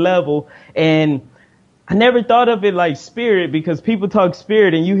another level. And I never thought of it like spirit, because people talk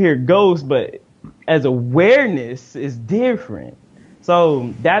spirit and you hear ghost, but as awareness is different.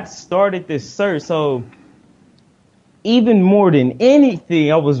 So that started this search. So even more than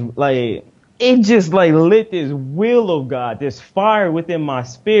anything, I was like, it just like lit this will of God, this fire within my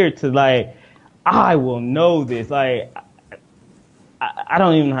spirit to like, I will know this. Like, I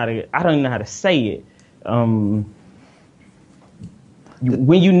don't even know how to say it. When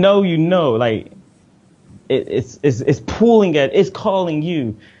you know, like it's pulling at, it's calling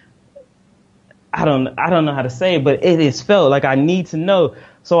you. I don't know how to say it, but it is felt like I need to know.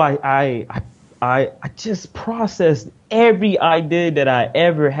 So I just processed every idea that I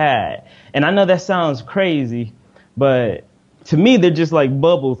ever had. And I know that sounds crazy, but to me, they're just like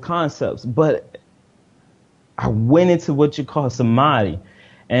bubble concepts. But I went into what you call samadhi.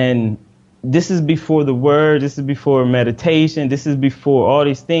 And this is before the word. This is before meditation. This is before all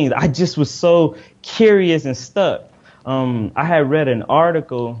these things. I just was so curious and stuck. I had read an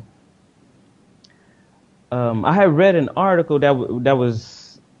article. That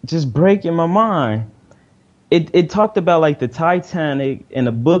was just breaking my mind. It talked about like the Titanic and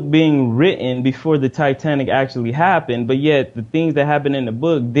a book being written before the Titanic actually happened, but yet the things that happened in the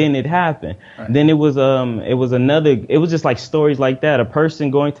book, then it happened. Right. Then it was just like stories like that. A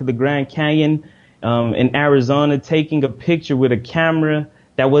person going to the Grand Canyon in Arizona, taking a picture with a camera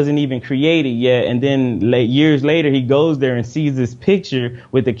that wasn't even created yet, and then years later he goes there and sees this picture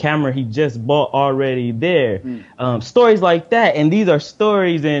with the camera he just bought already there. Stories like that, and these are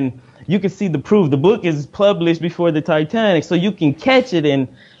stories, and you can see the proof. The book is published before the Titanic, so you can catch it, and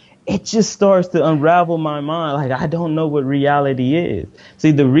it just starts to unravel my mind. Like, I don't know what reality is.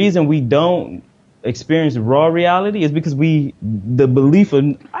 See, the reason we don't experience raw reality is because the belief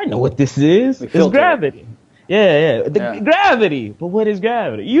of, I know what this is. It's gravity. Yeah. Gravity. But what is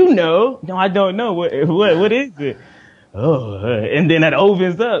gravity? You know. No, I don't know. What is it? Oh, and then that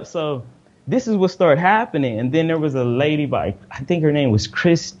opens up. So this is what started happening. And then there was a lady I think her name was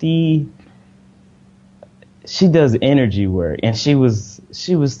Christy. She does energy work, and she was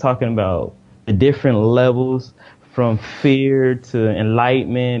talking about the different levels from fear to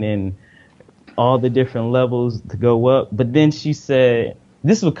enlightenment and all the different levels to go up. But then she said,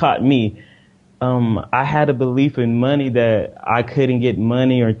 this is what caught me. I had a belief in money that I couldn't get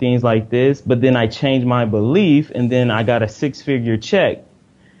money or things like this, but then I changed my belief, and then I got a 6-figure check.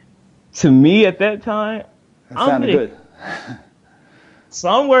 To me at that time, that sounded good. So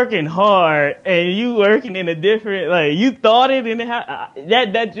I'm working hard, and you working in a different, like, you thought it, and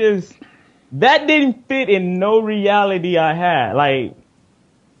that didn't fit in no reality I had. Like,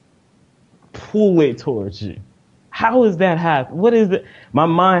 pull it towards you. How is that happen? What is it? My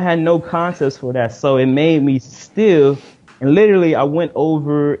mind had no concepts for that, so it made me still. And literally, I went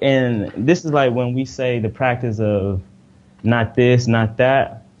over, and this is like when we say the practice of not this, not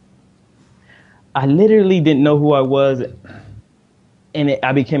that. I literally didn't know who I was, and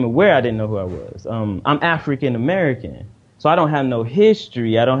I became aware I didn't know who I was. I'm African American, so I don't have no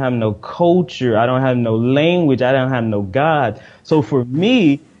history. I don't have no culture. I don't have no language. I don't have no God. So for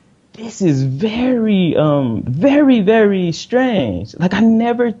me, this is very, very, very strange. Like, I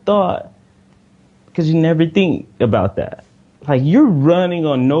never thought, because you never think about that. like you're running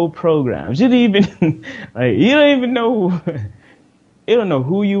on no programs. You didn't even like you don't even know. You don't know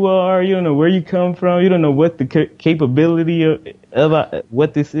who you are. You don't know where you come from. You don't know what the capability of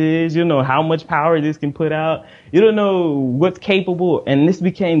what this is. You don't know how much power this can put out. You don't know what's capable. And this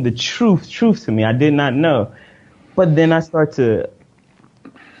became the truth to me. I did not know. But then I start to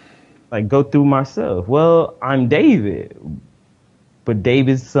like go through myself. Well, I'm David, but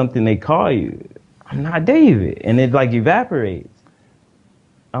David's something they call you. I'm not David. And it like evaporates.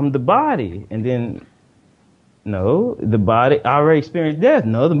 I'm the body. And then no, the body, I already experienced death.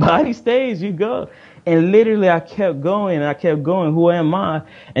 No, the body stays, you go. And literally I kept going and I kept going. Who am I?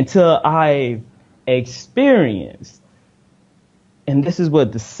 Until I experienced. And this is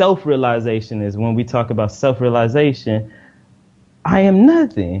what the self-realization is. When we talk about self-realization, I am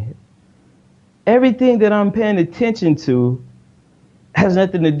nothing. Everything that I'm paying attention to has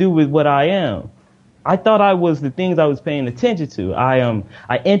nothing to do with what I am. I thought I was the things I was paying attention to.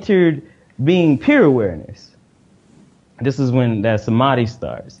 I entered being pure awareness. This is when that samadhi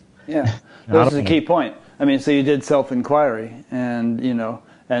starts. Yeah, this is a key point. I mean, so you did self-inquiry, and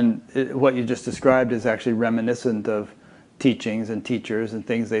what you just described is actually reminiscent of teachings and teachers and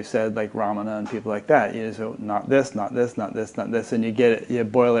things they've said, like Ramana and people like that. You know, not this, not this, not this, not this, and you get it. You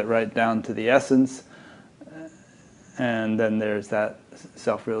boil it right down to the essence, and then there's that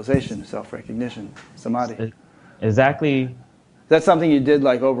self-realization, self-recognition, samadhi. Exactly. That's something you did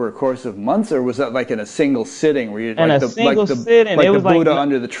like over a course of months, or was that like in a single sitting where you like the Buddha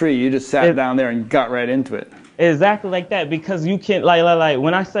under the tree? You just sat down there and got right into it. Exactly like that, because you can like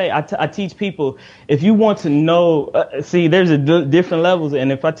when I say I teach people, if you want to know, see, there's different levels,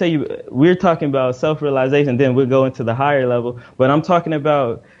 and if I tell you we're talking about self-realization, then we'll go into the higher level. But I'm talking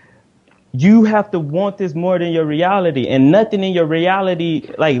about you have to want this more than your reality, and nothing in your reality,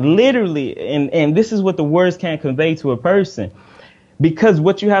 like literally, and this is what the words can't convey to a person. Because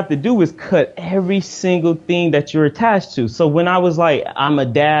what you have to do is cut every single thing that you're attached to. So when I was like, I'm a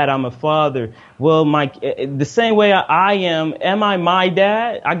dad, I'm a father, well, the same way I am I my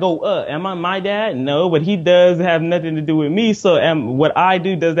dad? I go, am I my dad? No, but he does have nothing to do with me. So what I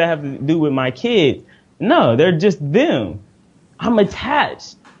do, does that have to do with my kids? No, they're just them. I'm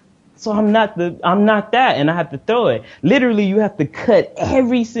attached. So I'm not that, and I have to throw it. Literally, you have to cut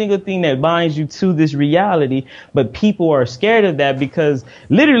every single thing that binds you to this reality. But people are scared of that because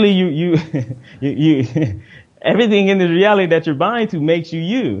literally you everything in this reality that you're buying to makes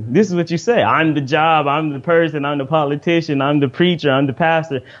you. This is what you say. I'm the job. I'm the person. I'm the politician. I'm the preacher. I'm the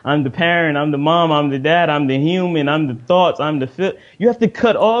pastor. I'm the parent. I'm the mom. I'm the dad. I'm the human. I'm the thoughts. I'm the feel. You have to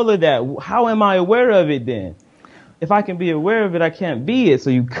cut all of that. How am I aware of it then? If I can be aware of it, I can't be it.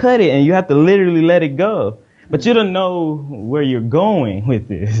 So you cut it and you have to literally let it go. But you don't know where you're going with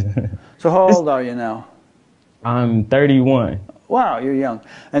this. So how old are you now? I'm 31. Wow, you're young.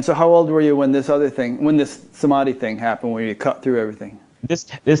 And so how old were you when this samadhi thing happened, where you cut through everything?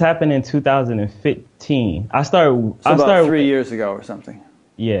 This happened in 2015. I started about 3 years ago or something.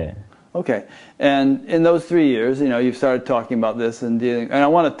 Yeah. Okay, and in those 3 years, you've started talking about this and dealing, and I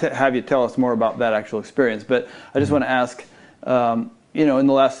want to have you tell us more about that actual experience, but I just want to ask, in the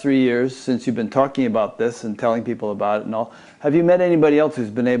last 3 years, since you've been talking about this and telling people about it and all, have you met anybody else who's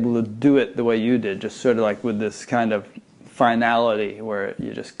been able to do it the way you did, just sort of like with this kind of finality where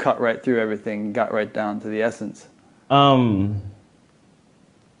you just cut right through everything, got right down to the essence?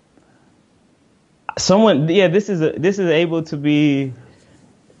 This is able to be...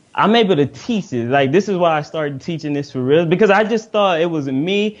 I'm able to teach it. Like, this is why I started teaching this for real, because I just thought it was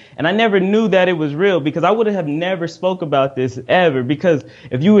me, and I never knew that it was real, because I would have never spoke about this ever, because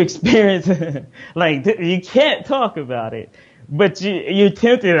if you experience, you can't talk about it, but you're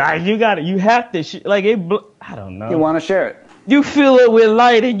tempted, you have to, I don't know. You want to share it. You feel it with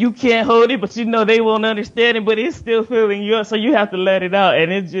light, and you can't hold it, but they won't understand it, but it's still filling you up, so you have to let it out,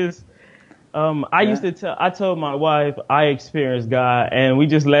 and it's just... I told my wife I experienced God, and we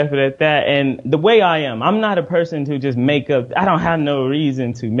just left it at that. And the way I am, I'm not a person to just make up. I don't have no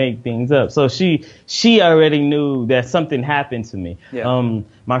reason to make things up. So she already knew that something happened to me. Yeah.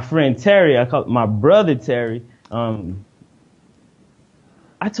 My friend Terry, I call my brother Terry. I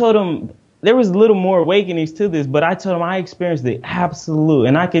told him there was a little more awakenings to this, but I told him I experienced the absolute,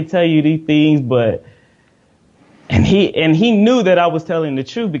 and I could tell you these things, but. And he knew that I was telling the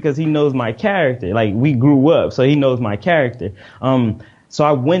truth because he knows my character. Like, we grew up, so he knows my character. So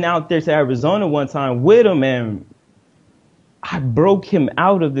I went out there to Arizona one time with him, and I broke him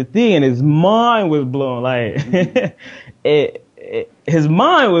out of the thing, and his mind was blown. Like, his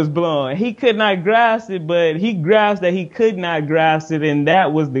mind was blown. He could not grasp it, but he grasped that he could not grasp it, and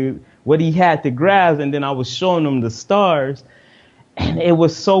that was what he had to grasp. And then I was showing him the stars. And it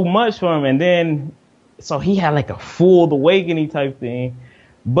was so much for him. And then, so he had like a full awakening type thing,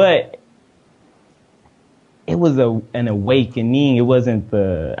 but it was an awakening. It wasn't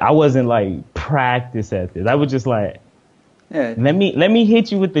I wasn't like practice at this. I was just like, Yeah. let me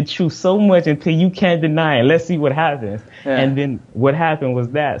hit you with the truth so much until you can't deny it. Let's see what happens. Yeah. And then what happened was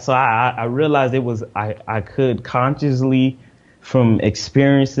that. So I realized it was, I could consciously, from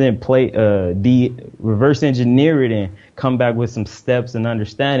experiencing reverse engineer it and come back with some steps and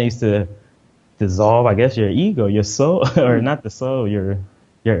understandings to dissolve, I guess, your ego, your soul, or not the soul, your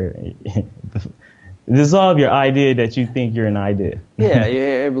dissolve your idea that you think you're an idea. Yeah,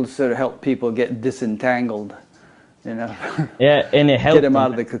 you're able to sort of help people get disentangled, you know. Yeah, and it helped get him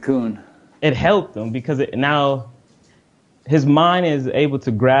out of the cocoon. It helped him because now his mind is able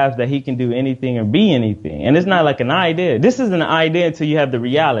to grasp that he can do anything or be anything. And it's not like an idea. This is an idea until you have the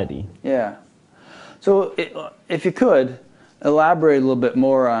reality. Yeah. So if you could, elaborate a little bit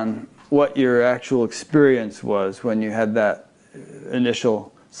more on what your actual experience was when you had that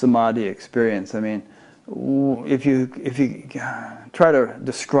initial samadhi experience. I mean, if you try to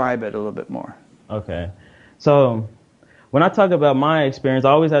describe it a little bit more. Okay. So when I talk about my experience,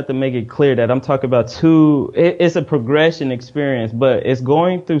 I always have to make it clear that I'm talking about it's a progression experience, but it's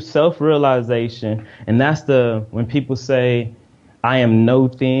going through self-realization. And that's when people say, I am no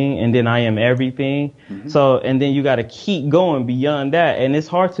thing, and then I am everything. Mm-hmm. So, and then you got to keep going beyond that. And it's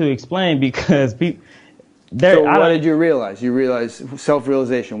hard to explain because people. So what did you realize? You realized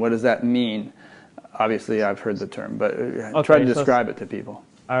self-realization. What does that mean? Obviously, I've heard the term, but try to describe it to people.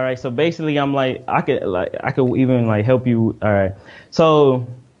 All right. So basically, I'm like, I could even like help you. All right. So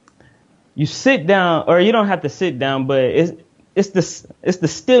you sit down, or you don't have to sit down, but it's the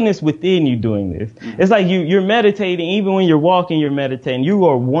stillness within you doing this. Mm-hmm. It's like you're meditating. Even when you're walking, you're meditating. You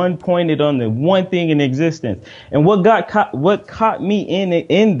are one pointed on the one thing in existence. And what caught me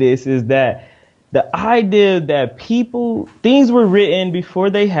in this is that the idea that things were written before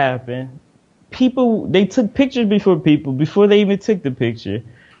they happened. They took pictures before they even took the picture.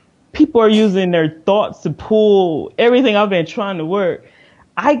 People are using their thoughts to pull everything I've been trying to work.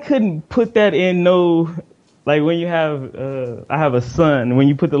 I couldn't put that in like when you have, I have a son, when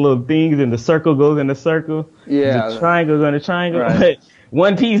you put the little things and the circle goes in the circle. Yeah. The triangle goes in the triangle. Right. But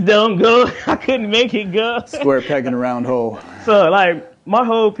one piece don't go. I couldn't make it go. Square peg in a round hole. So like my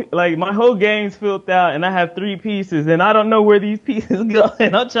whole game's filled out and I have 3 pieces and I don't know where these pieces go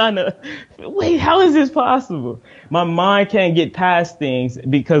and I'm trying to wait, how is this possible? My mind can't get past things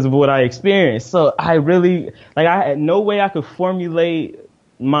because of what I experienced. So I had no way I could formulate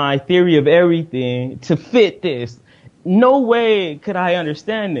my theory of everything to fit this. No way could I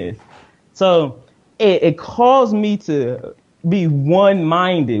understand this. So it caused me to be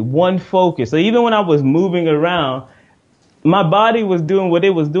one-minded, one focus. So even when I was moving around, my body was doing what it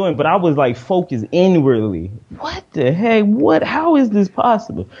was doing, but I was like focused inwardly. What the heck? How is this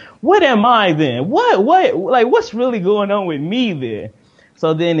possible? What am I then? What's really going on with me then?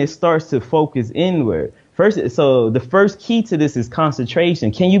 So then it starts to focus inward. So the first key to this is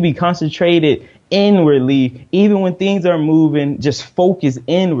concentration. Can you be concentrated inwardly, even when things are moving? Just focus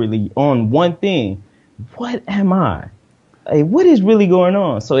inwardly on one thing. What am I? Like, what is really going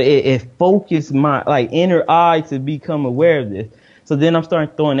on? So it focused my inner eye to become aware of this. So then I'm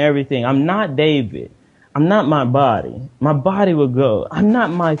starting throwing everything. I'm not David. I'm not my body. My body will go. I'm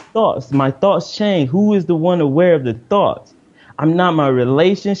not my thoughts. My thoughts change. Who is the one aware of the thoughts? I'm not my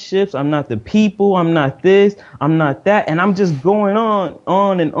relationships. I'm not the people. I'm not this. I'm not that. And I'm just going on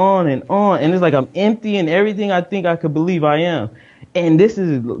and on and on. And it's like I'm emptying everything I think I could believe I am. And this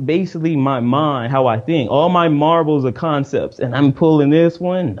is basically my mind, how I think. All my marbles are concepts. And I'm pulling this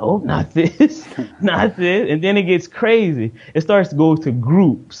one. No, not this. Not this. And then it gets crazy. It starts to go to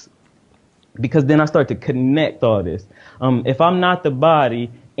groups. Because then I start to connect all this. If I'm not the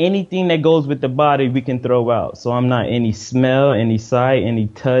body, anything that goes with the body we can throw out. So I'm not any smell, any sight, any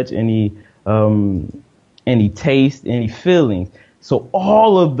touch, any taste, any feelings. So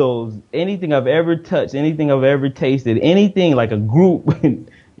all of those, anything I've ever touched, anything I've ever tasted, anything like a group,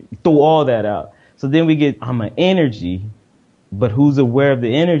 throw all that out. So then I'm an energy, but who's aware of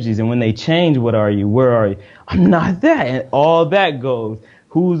the energies? And when they change, what are you? Where are you? I'm not that. And all that goes.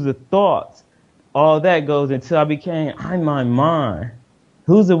 Who's the thoughts? All that goes until I'm my mind.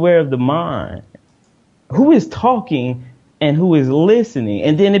 Who's aware of the mind? Who is talking and who is listening?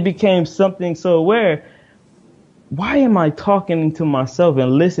 And then it became something so aware. Why am I talking to myself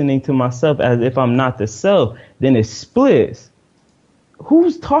and listening to myself as if I'm not the self? Then it splits.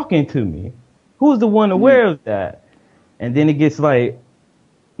 Who's talking to me? Who's the one aware of that? And then it gets like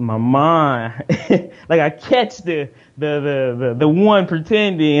my mind, like I catch the one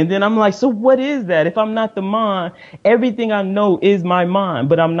pretending, and then I'm like, so what is that? If I'm not the mind, everything I know is my mind,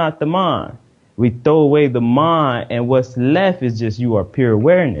 but I'm not the mind. We throw away the mind, and what's left is just you are pure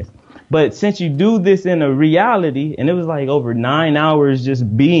awareness. But since you do this in a reality, and it was like over 9 hours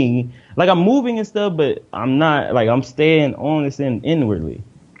just being, like I'm moving and stuff, but I'm not, like I'm staying honest and inwardly.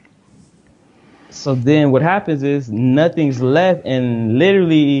 So then what happens is nothing's left, and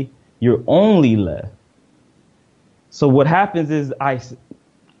literally you're only left. So what happens is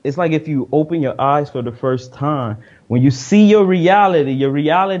it's like if you open your eyes for the first time, when you see your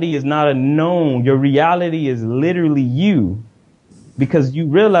reality is not a known. Your reality is literally you, because you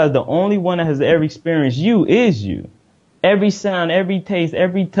realize the only one that has ever experienced you is you. Every sound, every taste,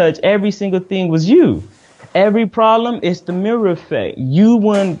 every touch, every single thing was you. Every problem is the mirror effect. You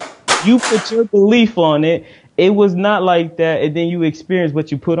put your belief on it. It was not like that, and then you experience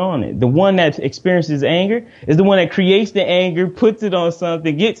what you put on it. The one that experiences anger is the one that creates the anger, puts it on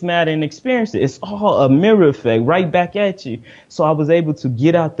something, gets mad, and experiences it. It's all a mirror effect right back at you. So I was able to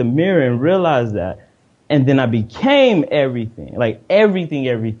get out the mirror and realize that. And then I became everything, like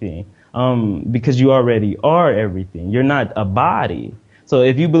everything, because you already are everything. You're not a body. So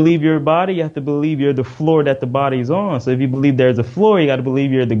if you believe you're a body, you have to believe you're the floor that the body's on. So if you believe there's a floor, you got to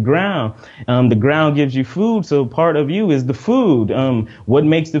believe you're the ground. The ground gives you food, so part of you is the food. What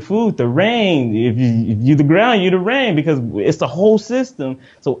makes the food? The rain. If you're the ground, you're the rain, because it's the whole system.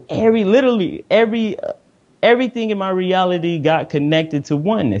 So everything in my reality got connected to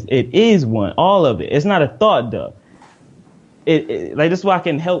oneness. It is one, all of it. It's not a thought, though. Like that's why I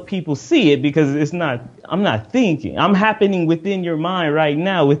can help people see it, because I'm not thinking. I'm happening within your mind right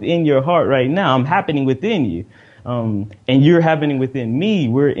now, within your heart right now. I'm happening within you. And you're happening within me.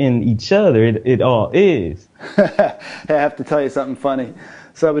 We're in each other. It all is. I have to tell you something funny.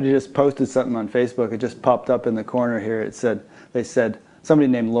 Somebody just posted something on Facebook. It just popped up in the corner here. They said, somebody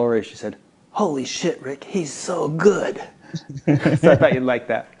named Lori, she said, "Holy shit, Rick, he's so good." So I thought you'd like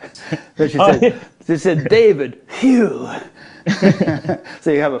that. So she said, "David, phew."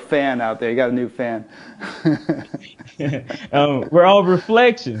 So you have a fan out there. You got a new fan. We're all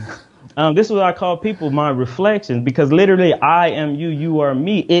reflections. This is what I call people my reflections, because literally I am you, you are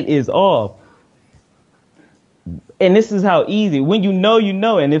me. It is all. And this is how easy. When you know, you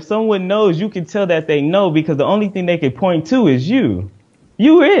know. And if someone knows, you can tell that they know, because the only thing they can point to is you.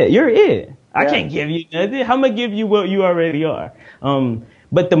 You're it. You're it. I can't give you nothing. How am I give you what you already are?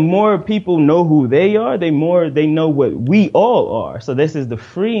 But the more people know who they are, the more they know what we all are. So this is the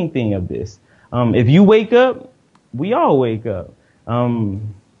freeing thing of this. If you wake up, we all wake up.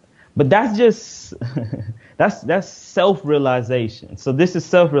 But that's just that's self-realization. So this is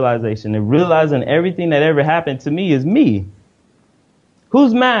self-realization, and realizing everything that ever happened to me is me.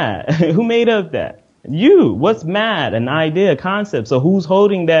 Who's mad? Who made up that? You. What's mad? An idea, a concept. So who's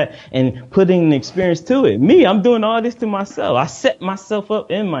holding that and putting an experience to it? Me. I'm doing all this to myself. I set myself up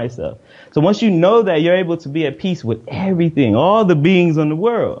in myself. So once you know that, you're able to be at peace with everything, all the beings in the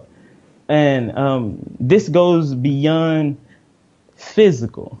world. And this goes beyond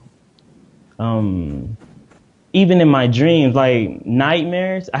physical. Even in my dreams, like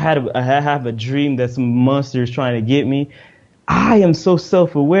nightmares, I have a dream that some monster is trying to get me. I am so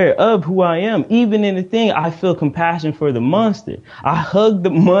self-aware of who I am. Even in the thing, I feel compassion for the monster. I hug the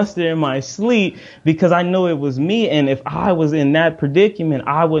monster in my sleep because I know it was me. And if I was in that predicament,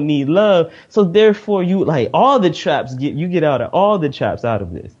 I would need love. So therefore, you like all the traps you get out of all the traps out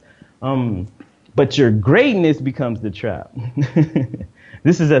of this. But your greatness becomes the trap.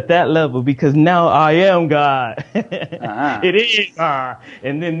 This is at that level, because now I am God. It is God.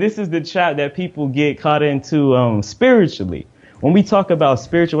 And then this is the trap that people get caught into spiritually. When we talk about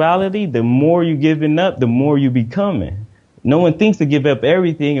spirituality, the more you're giving up, the more you becoming. No one thinks to give up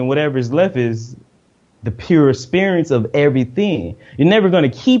everything, and whatever is left is the pure experience of everything. You're never going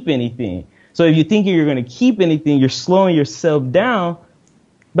to keep anything. So if you're thinking you're going to keep anything, you're slowing yourself down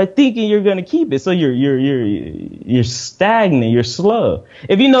by thinking you're going to keep it. So you're stagnant, you're slow.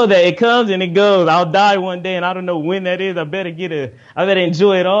 If you know that it comes and it goes, I'll die one day and I don't know when that is, I better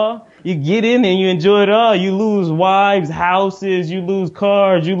enjoy it all. You get in and you enjoy it all. You lose wives, houses, you lose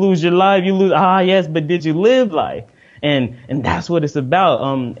cars, you lose your life, yes, but did you live life? And that's what it's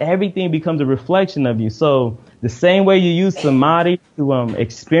about. Everything becomes a reflection of you. So the same way you use samadhi to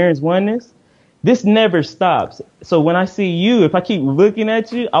experience oneness, this never stops. So when I see you, if I keep looking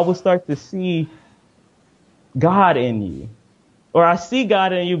at you, I will start to see God in you. Or I see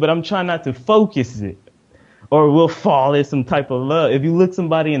God in you, but I'm trying not to focus it. Or we'll fall in some type of love. If you look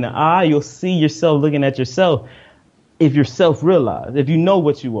somebody in the eye, you'll see yourself looking at yourself. if you're self-realized, if you know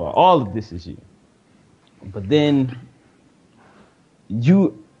what you are, all of this is you. But then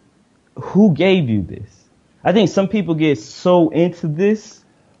who gave you this? I think some people get so into this.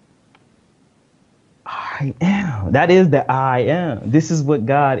 I am. That is the I am. This is what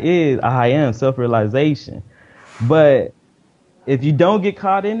God is. I am, self-realization. But if you don't get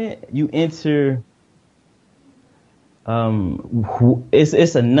caught in it, you enter,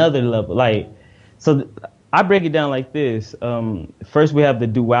 it's another level. Like, so I break it down like this. First we have the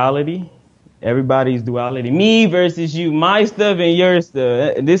duality. Everybody's duality. Me versus you, my stuff and your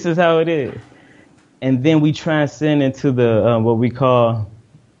stuff. This is how it is. And then we transcend into the what we call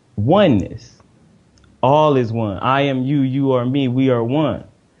oneness. All is one. I am you, you are me, we are one.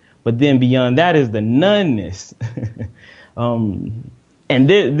 But then beyond that is the noneness. And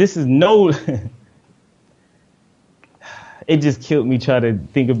this is no... It just killed me trying to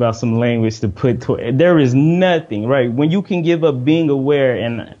think about some language to put to it. There is nothing, right? When you can give up being aware,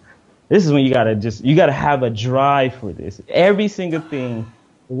 and this is when you gotta have a drive for this. Every single thing,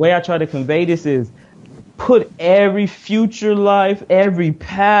 the way I try to convey this is put every future life, every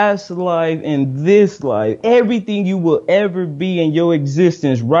past life, and this life, everything you will ever be in your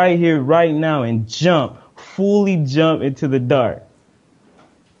existence right here, right now, and fully jump into the dark.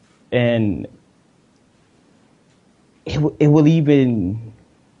 And it will even,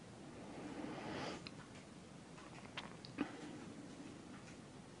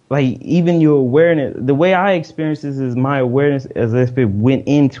 like, even your awareness, the way I experience this is my awareness as if it went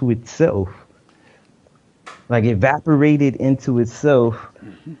into itself. Like, evaporated into itself.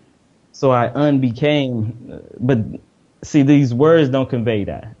 So I unbecame. But see, these words don't convey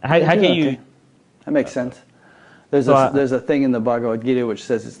that. How can you? That makes sense. There's a thing in the Bhagavad Gita which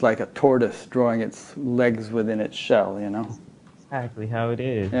says it's like a tortoise drawing its legs within its shell, you know? Exactly how it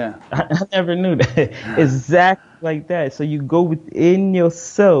is. Yeah. I never knew that. Exactly like that. So you go within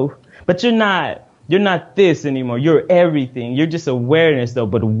yourself, but you're not this anymore. You're everything. You're just awareness, though.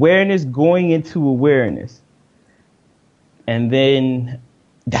 But awareness going into awareness. And then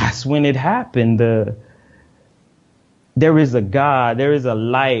that's when it happened. There is a God. There is a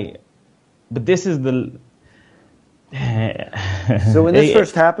light. But this is the... So when this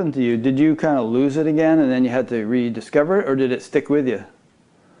first happened to you, did you kind of lose it again and then you had to rediscover it, or did it stick with you?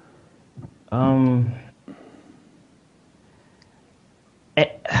 When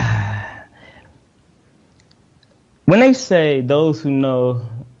they say those who know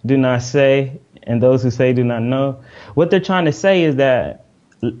do not say, and those who say do not know, what they're trying to say is that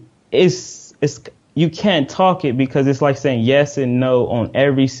it's you can't talk it, because it's like saying yes and no on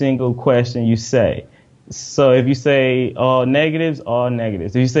every single question you say. So if you say all negatives, all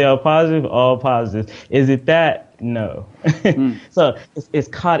negatives. If you say all positive, all positives. Is it that? No. So it's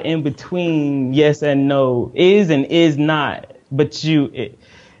caught in between yes and no, is and is not. But you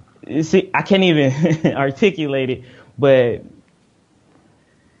see, I can't even articulate it, but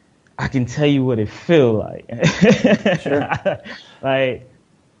I can tell you what it feels like. Sure. Like,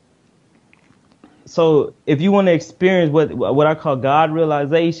 so if you want to experience what I call God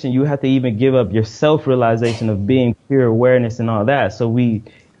realization, you have to even give up your self-realization of being pure awareness and all that. So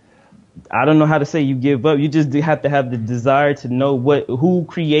I don't know how to say you give up. You just have to have the desire to know who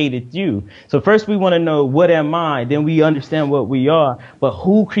created you. So first we want to know, what am I? Then we understand what we are. But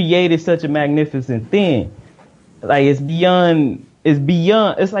who created such a magnificent thing? Like, it's beyond.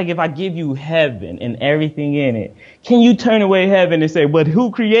 It's like if I give you heaven and everything in it, can you turn away heaven and say, but who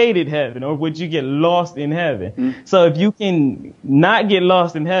created heaven? Or would you get lost in heaven? So if you can not get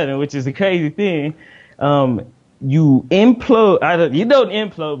lost in heaven, which is a crazy thing, you implode. You don't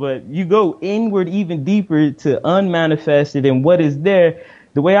implode, but you go inward even deeper to unmanifested, and what is there.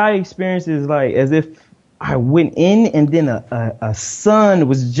 The way I experience it is like as if I went in and then a sun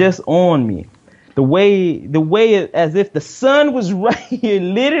was just on me. The way as if the sun was right here,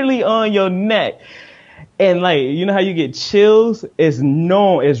 literally on your neck. And like, you know how you get chills? It's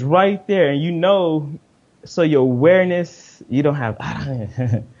right there. And you know, so your awareness, you don't have,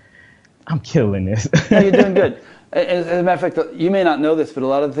 I'm killing this. No, you're doing good. As a matter of fact, you may not know this, but a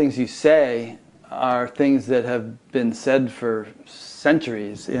lot of the things you say are things that have been said for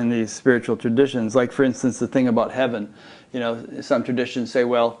centuries in these spiritual traditions. Like, for instance, the thing about heaven. You know, some traditions say,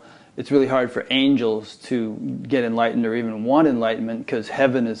 well, it's really hard for angels to get enlightened or even want enlightenment because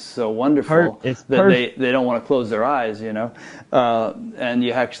heaven is so wonderful that they don't want to close their eyes, you know. And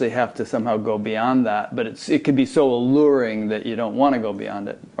you actually have to somehow go beyond that. But it can be so alluring that you don't want to go beyond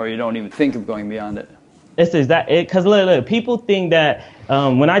it, or you don't even think of going beyond it. It's exactly, because look, people think that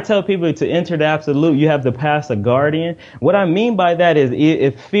when I tell people to enter the absolute, you have to pass a guardian. What I mean by that is,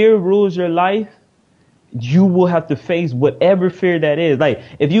 if fear rules your life, you will have to face whatever fear that is. Like,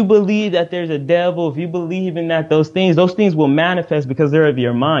 if you believe that there's a devil, if you believe in that, those things will manifest because they're of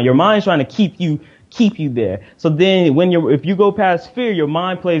your mind. Your mind's trying to keep you there. So then if you go past fear, your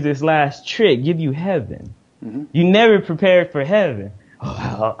mind plays this last trick, give you heaven. Mm-hmm. You never prepared for heaven.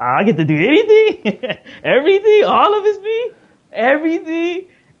 Oh, I get to do anything, everything, all of it's me, everything.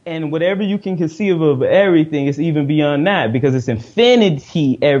 And whatever you can conceive of everything is even beyond that, because it's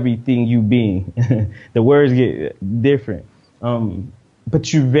infinity, everything you being. The words get different.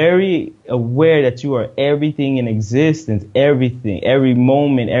 But you're very aware that you are everything in existence, everything, every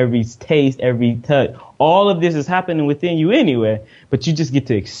moment, every taste, every touch. All of this is happening within you anyway, but you just get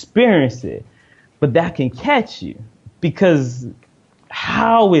to experience it. But that can catch you, because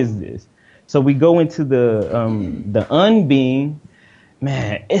how is this? So we go into the unbeing.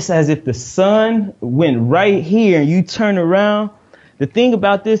 Man, it's as if the sun went right here and you turn around. The thing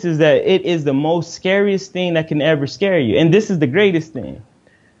about this is that it is the most scariest thing that can ever scare you. And this is the greatest thing.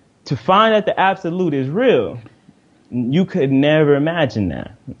 To find that the absolute is real, you could never imagine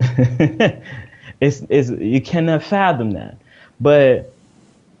that. You cannot fathom that. But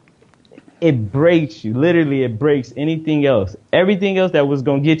it breaks you. Literally, it breaks anything else. Everything else that was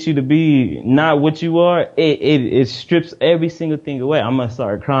going to get you to be not what you are, it strips every single thing away. I'm going to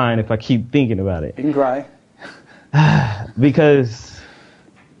start crying if I keep thinking about it. You can cry. Because,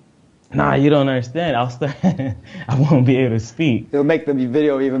 you don't understand. I won't be able to speak. It'll make the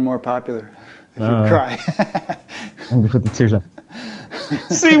video even more popular if you cry. Let me put the tears on.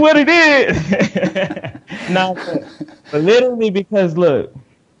 See what it is. But literally, because look,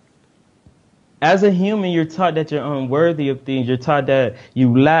 as a human, you're taught that you're unworthy of things. You're taught that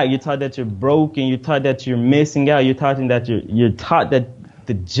you lack. You're taught that you're broken. You're taught that you're missing out. You're taught that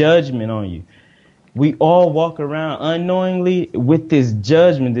the judgment on you. We all walk around unknowingly with this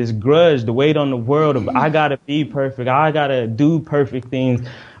judgment, this grudge, the weight on the world of I gotta be perfect. I gotta do perfect things.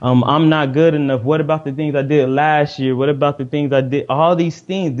 I'm not good enough. What about the things I did last year? What about the things I did? All these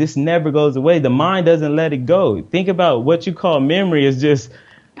things, this never goes away. The mind doesn't let it go. Think about what you call memory is just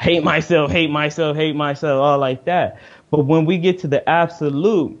hate myself, all like that. But when we get to the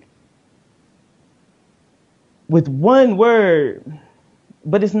absolute, with one word,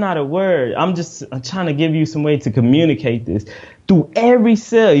 but it's not a word. I'm trying to give you some way to communicate this. Through every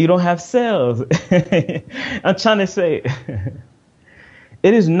cell, you don't have cells. I'm trying to say,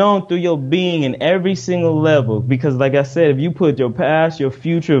 it is known through your being in every single level. Because like I said, if you put your past, your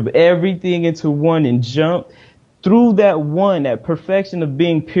future, of everything into one and jump, through that one, that perfection of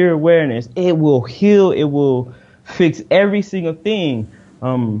being pure awareness, it will heal, it will fix every single thing.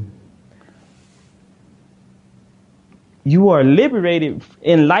 You are liberated.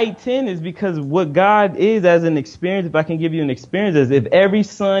 Enlightened is because what God is as an experience, if I can give you an experience, as if every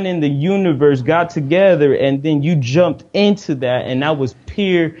sun in the universe got together and then you jumped into that, and that was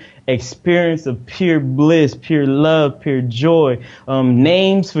pure experience of pure bliss, pure love, pure joy.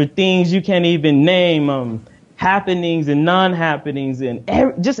 Names for things you can't even name. Happenings and non-happenings and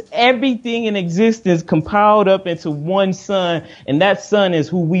just everything in existence compiled up into one sun, and that sun is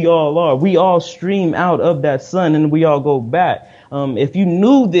who we all are. We all stream out of that sun and we all go back. If you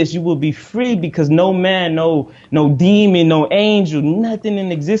knew this, you would be free, because no man, no demon, no angel, nothing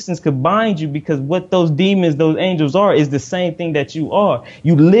in existence could bind you, because what those demons, those angels are is the same thing that you are.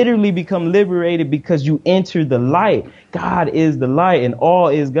 You literally become liberated because you enter the light. God is the light and all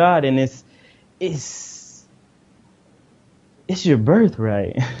is God, and it's your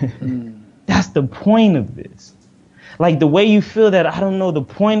birthright. That's the point of this. Like the way you feel that I don't know the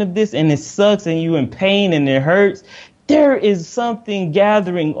point of this and it sucks and you in pain and it hurts. There is something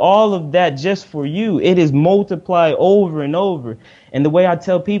gathering all of that just for you. It is multiplied over and over. And the way I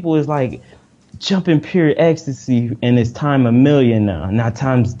tell people is like, jump in pure ecstasy, and it's time 1,000,000 now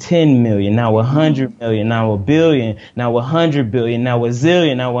times 10 million, now 100 million, now 1 billion, now 100 billion, now 1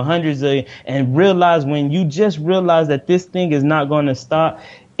 zillion, now 100 zillion, and realize when you just realize that this thing is not going to stop,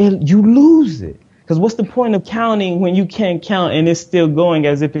 you lose it. Because what's the point of counting when you can't count and it's still going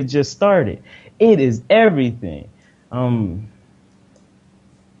as if it just started? It is everything.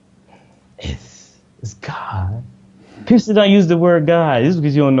 It's God. People don't use the word God. This is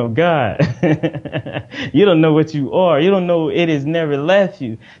because you don't know God. You don't know what you are. You don't know it has never left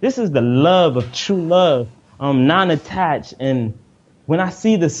you. This is the love of true love, non-attached. And when I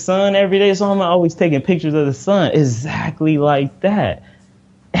see the sun every day, so I'm always taking pictures of the sun, exactly like that.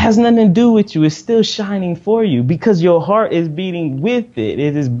 It has nothing to do with you. It's still shining for you because your heart is beating with it.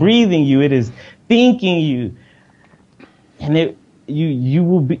 It is breathing you. It is thinking you. And you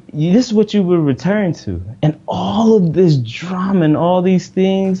will be, this is what you will return to. And all of this drama and all these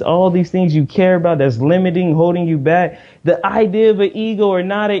things you care about that's limiting, holding you back, the idea of an ego or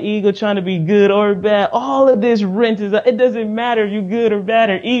not an ego, trying to be good or bad, all of this it doesn't matter if you're good or bad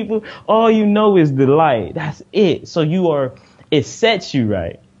or evil. All you know is the light. That's it. So it sets you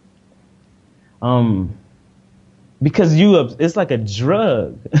right. Because it's like a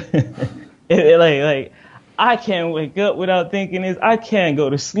drug. like I can't wake up without thinking this. I can't go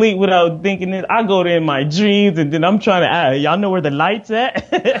to sleep without thinking this. I go there in my dreams, and then I'm trying to, y'all know where the light's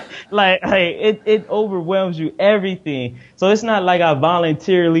at? like it overwhelms you, everything. So it's not like I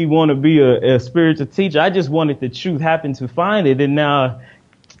voluntarily want to be a spiritual teacher. I just wanted the truth, happened to find it, and now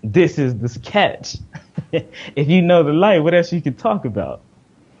this is the catch. If you know the light, what else you can talk about?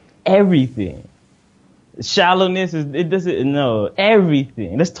 Everything. Shallowness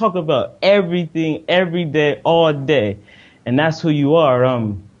everything. Let's talk about everything every day, all day. And that's who you are.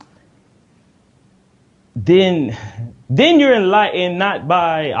 Then you're enlightened, not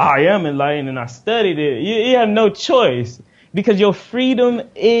by I am enlightened and I studied it. You have no choice, because your freedom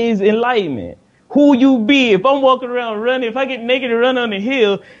is enlightenment. Who you be, if I'm walking around running, if I get naked and run on the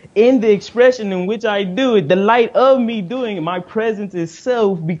hill, in the expression in which I do it, the light of me doing it, my presence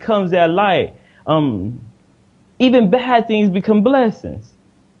itself becomes that light. Even bad things become blessings.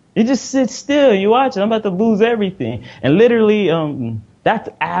 You just sit still, you watch it. I'm about to lose everything. And literally, that's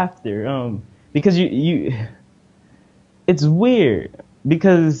after, because it's weird,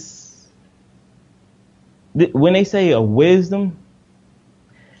 because when they say a wisdom,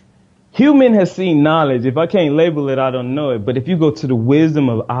 human has seen knowledge. If I can't label it, I don't know it. But if you go to the wisdom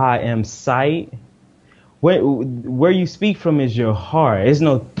of I am sight, where you speak from is your heart. There's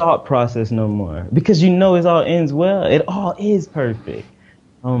no thought process no more, because you know it all ends well. It all is perfect.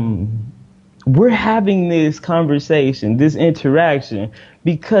 We're having this conversation, this interaction,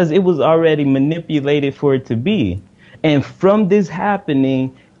 because it was already manipulated for it to be. And from this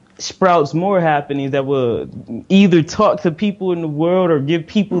happening sprouts more happenings that will either talk to people in the world or give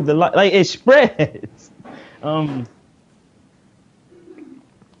people the light. Like, it spreads.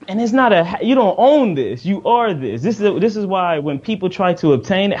 And it's not you don't own this. You are this. This is why when people try to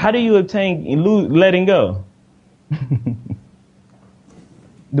obtain it, how do you obtain letting go?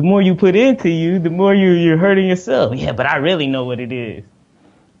 The more you put into you, the more you're hurting yourself. Yeah, but I really know what it is.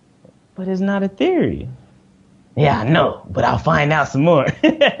 But it's not a theory. Yeah, I know, but I'll find out some more.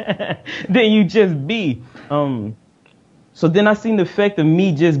 Then you just be. So then I seen the effect of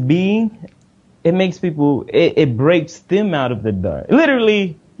me just being. It makes people, it breaks them out of the dark.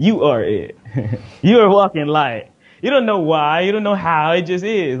 Literally, you are it. You are walking light. You don't know why. You don't know how. It just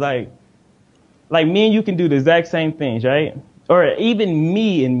is. Like me and you can do the exact same things, right? Or even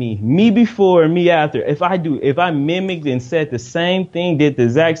me and me before and me after. If I mimicked and said the same thing, did the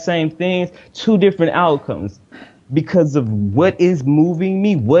exact same things, two different outcomes. Because of what is moving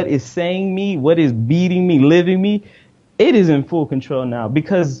me, what is saying me, what is beating me, living me, it is in full control now.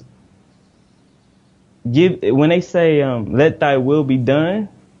 Because when they say, let thy will be done,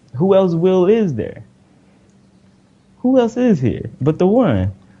 who else will is there? Who else is here but the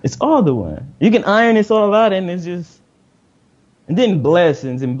one? It's all the one. You can iron this all out, and it's just, and then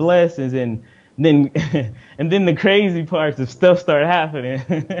blessings and blessings, and then and then the crazy parts of stuff start happening.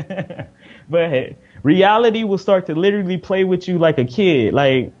 But reality will start to literally play with you like a kid,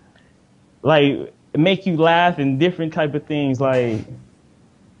 like make you laugh and different type of things. Like,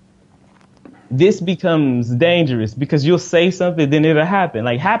 this becomes dangerous because you'll say something, then it'll happen.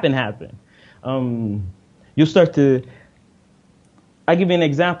 Like happen. You'll start to. I give you an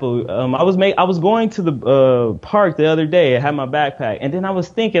example. I was going to the park the other day. I had my backpack, and then I was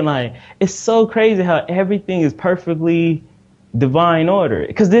thinking, like, it's so crazy how everything is perfectly divine order.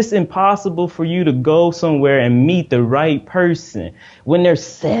 Because it's impossible for you to go somewhere and meet the right person when there's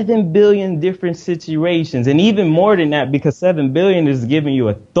 7 billion different situations, and even more than that, because 7 billion is giving you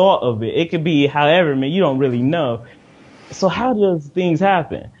a thought of it. It could be however, man, you don't really know. So how does things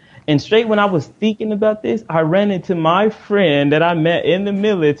happen? And straight when I was thinking about this, I ran into my friend that I met in the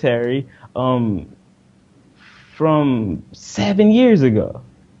military from 7 years ago.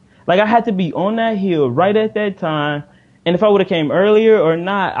 Like, I had to be on that hill right at that time. And if I would have came earlier or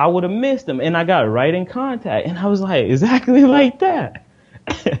not, I would have missed him. And I got right in contact. And I was like, exactly like that.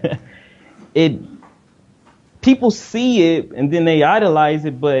 People see it and then they idolize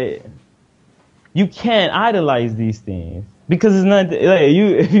it, but you can't idolize these things. Because it's not like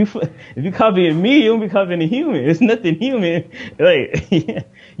if you copying me, you don't be copying a human. It's nothing human. Like,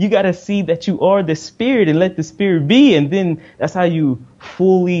 you gotta see that you are the spirit and let the spirit be, and then that's how you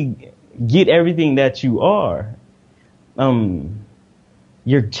fully get everything that you are.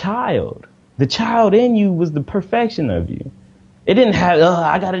 your child. The child in you was the perfection of you. It didn't have, oh,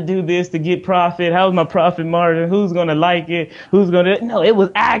 I got to do this to get profit. How's my profit margin? Who's going to like it? Who's going to? No, it was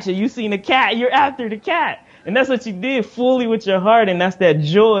action. You seen a cat. You're after the cat. And that's what you did fully with your heart. And that's that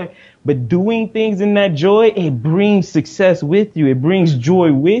joy. But doing things in that joy, it brings success with you. It brings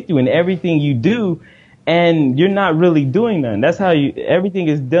joy with you in everything you do. And you're not really doing nothing. That's how everything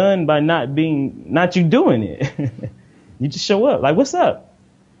is done by not you doing it. You just show up like, what's up?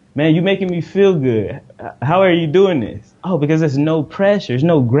 Man, you making me feel good. How are you doing this? Oh, because there's no pressure. There's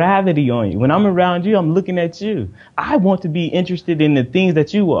no gravity on you. When I'm around you, I'm looking at you. I want to be interested in the things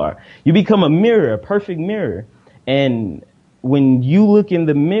that you are. You become a mirror, a perfect mirror. And when you look in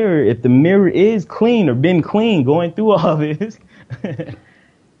the mirror, if the mirror is clean or been clean going through all this, it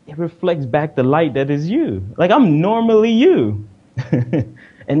reflects back the light that is you. Like, I'm normally you.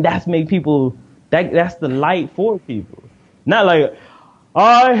 And that's that's the light for people. Not like,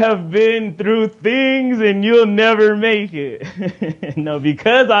 I have been through things and you'll never make it. No,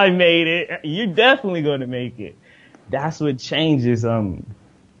 because I made it, you're definitely going to make it. That's what changes the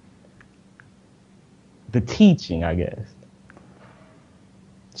teaching, I guess.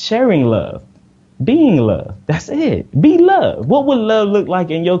 Sharing love. Being love. That's it. Be love. What would love look like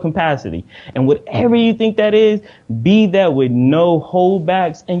in your capacity? And whatever you think that is, be that with no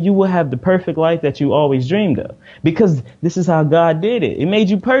holdbacks, and you will have the perfect life that you always dreamed of. Because this is how God did it. It made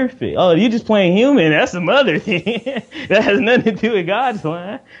you perfect. Oh, you're just playing human. That's some other thing. That has nothing to do with God's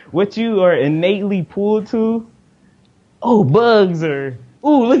plan. What you are innately pulled to, oh, bugs, or,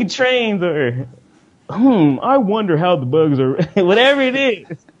 ooh, look at trains, or, I wonder how the bugs are, whatever it is.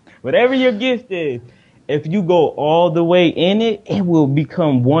 Whatever your gift is, if you go all the way in it, it will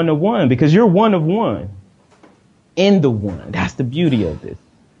become one of one, because you're one of one in the one. That's the beauty of this.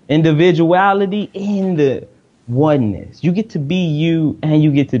 Individuality in the oneness. You get to be you and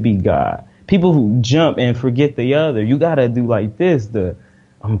you get to be God. People who jump and forget the other, you got to do like this.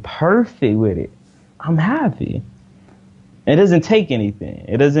 I'm perfect with it. I'm happy. It doesn't take anything.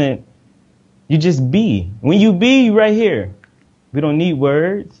 You just be. When you be right here, we don't need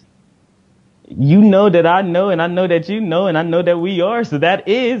words. You know that I know, and I know that you know, and I know that we are. So that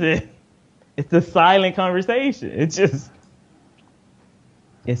is it. It's a silent conversation.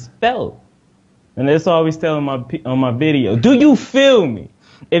 It's felt. And that's all I always tell on my video. Do you feel me?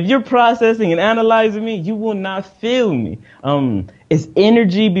 If you're processing and analyzing me, you will not feel me. It's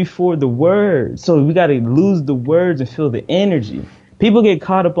energy before the words. So we got to lose the words and feel the energy. People get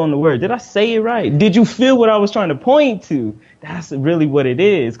caught up on the word. Did I say it right? Did you feel what I was trying to point to? That's really what it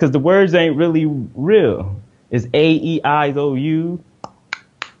is, because the words ain't really real. It's A, E, I, O, U,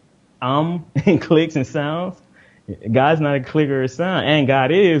 and clicks and sounds. God's not a click or a sound, and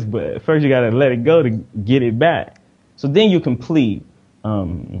God is, but first you got to let it go to get it back. So then you complete.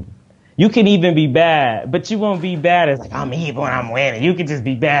 You can even be bad, but you won't be bad as like, I'm evil and I'm winning. You can just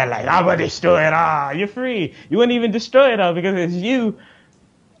be bad like, I'm going to destroy it all. You're free. You wouldn't even destroy it all because it's you,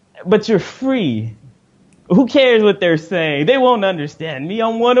 but you're free. Who cares what they're saying? They won't understand me.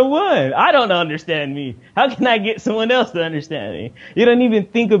 I'm one-on-one. I don't understand me. How can I get someone else to understand me? You don't even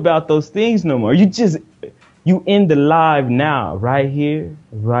think about those things no more. You in the live now, right here,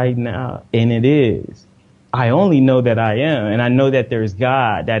 right now, and it is. I only know that I am, and I know that there's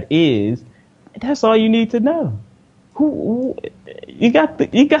God that is. And that's all you need to know. You got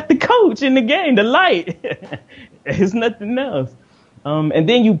the coach in the game, the light. It's nothing else. And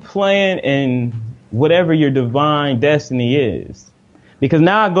then you plan in whatever your divine destiny is. Because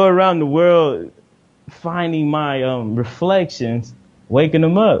now I go around the world finding my reflections, waking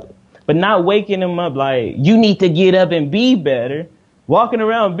them up. But not waking them up like, you need to get up and be better. Walking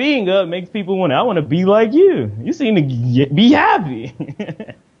around being up makes people I want to be like you. You seem to be happy.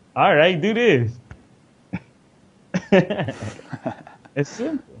 All right, do this. It's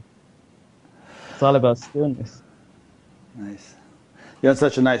simple. It's all about stillness. Nice. You had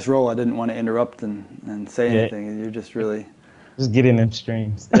such a nice role. I didn't want to interrupt and say anything. You're just really... Just get in them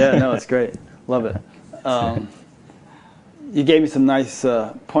streams. Yeah, no, it's great. Love it. You gave me some nice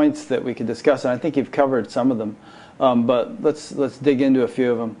points that we could discuss, and I think you've covered some of them. But let's dig into a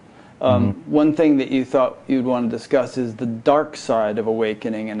few of them. One thing that you thought you'd want to discuss is the dark side of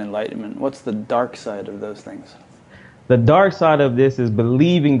awakening and enlightenment. What's the dark side of those things? The dark side of this is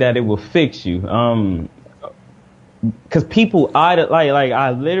believing that it will fix you. Because people, I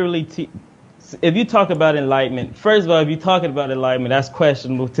literally, if you talk about enlightenment, first of all, if you're talking about enlightenment, that's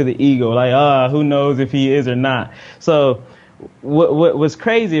questionable to the ego. Like, who knows if he is or not. So what's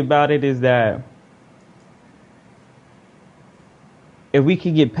crazy about it is that if we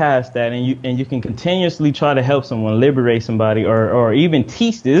could get past that, and you can continuously try to help someone, liberate somebody, or even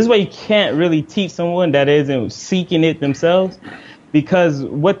teach this is why you can't really teach someone that isn't seeking it themselves, because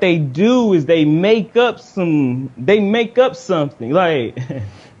what they do is they make up something like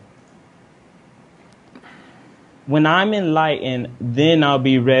when I'm enlightened, then I'll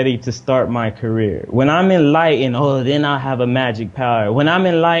be ready to start my career. When I'm enlightened, then I'll have a magic power. When I'm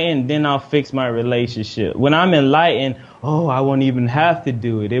enlightened, then I'll fix my relationship. When I'm enlightened, I won't even have to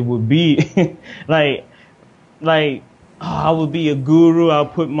do it. It would be I would be a guru. I'll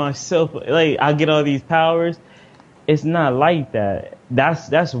put myself, I'll get all these powers. It's not like that.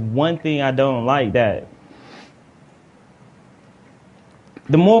 That's one thing I don't like, that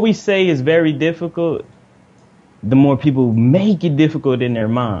the more we say is very difficult, the more people make it difficult in their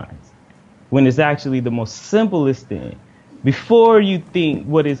minds, when it's actually the most simplest thing. Before you think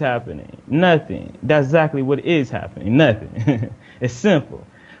what is happening, nothing. That's exactly what is happening, nothing. It's simple.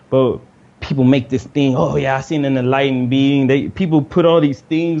 But people make this thing, I seen an enlightened being. People put all these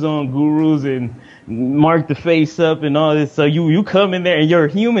things on gurus and mark the face up and all this. So you come in there and you're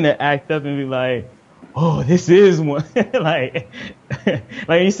human to act up and be like, this is one. like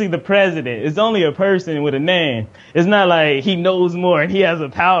you see the president, it's only a person with a name. It's not like he knows more and he has a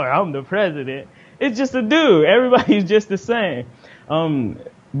power. I'm the president. It's just a dude. Everybody's just the same.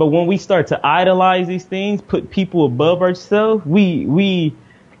 But when we start to idolize these things, put people above ourselves, we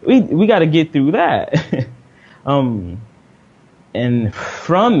got to get through that. And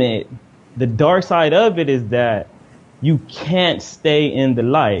from it, the dark side of it is that you can't stay in the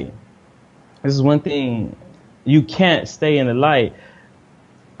light. This is one thing. You can't stay in the light.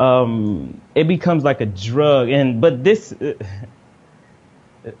 It becomes like a drug. But this,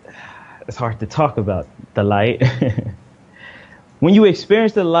 it's hard to talk about the light. When you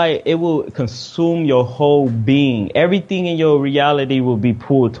experience the light, it will consume your whole being. Everything in your reality will be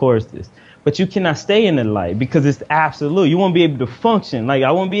pulled towards this. But you cannot stay in the light because it's absolute. You won't be able to function. Like,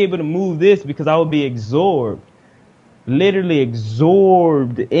 I won't be able to move this because I will be absorbed, literally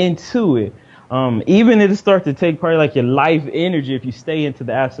absorbed into it. Even it'll start to take part of like your life energy if you stay into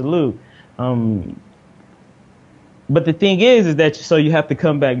the absolute. But the thing is that so you have to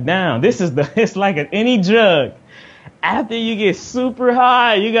come back down. It's like any drug. After you get super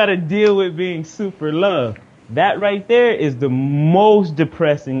high, you got to deal with being super low. That right there is the most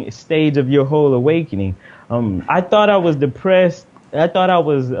depressing stage of your whole awakening. I thought I was depressed. I thought I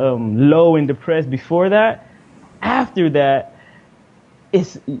was low and depressed before that. After that,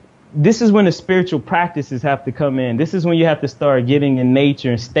 this is when the spiritual practices have to come in. This is when you have to start getting in nature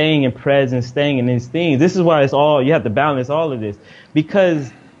and staying in presence, staying in these things. This is why you have to balance all of this,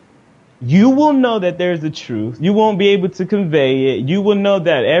 because you will know that there's the truth. You won't be able to convey it. You will know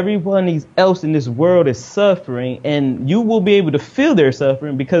that everyone else in this world is suffering, and you will be able to feel their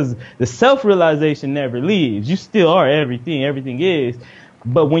suffering because the self-realization never leaves. You still are everything. Everything is.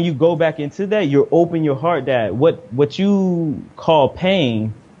 But when you go back into that, you're open your heart that what you call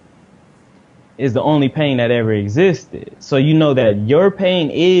pain is the only pain that ever existed. So you know that your pain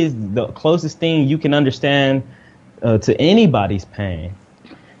is the closest thing you can understand to anybody's pain.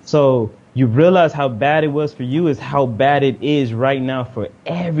 So you realize how bad it was for you is how bad it is right now for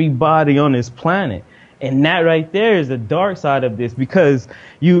everybody on this planet. And that right there is the dark side of this, because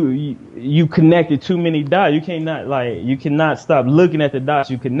you connected too many dots. You cannot stop looking at the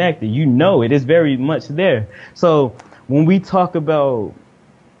dots you connected. You know it is very much there. So when we talk about,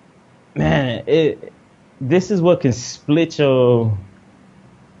 man, this is what can split your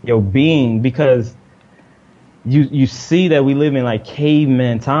being, because you see that we live in like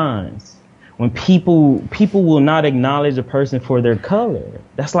caveman times when people will not acknowledge a person for their color.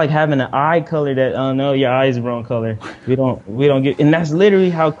 That's like having an eye color that, oh no, your eye is the wrong color. We don't get, and that's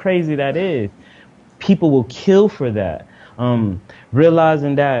literally how crazy that is. People will kill for that.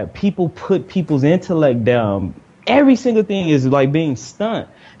 Realizing that people put people's intellect down. Every single thing is like being stunt.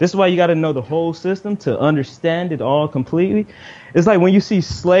 This is why you got to know the whole system to understand it all completely. It's like when you see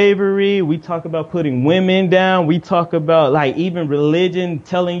slavery, we talk about putting women down. We talk about like even religion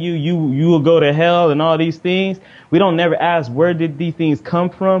telling you will go to hell and all these things. We don't never ask, where did these things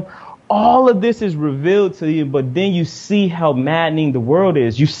come from? All of this is revealed to you, but then you see how maddening the world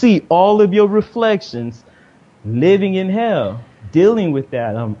is. You see all of your reflections living in hell, dealing with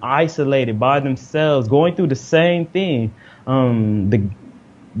that, isolated by themselves, going through the same thing.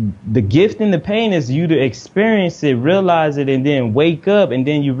 The gift and the pain is you to experience it, realize it, and then wake up, and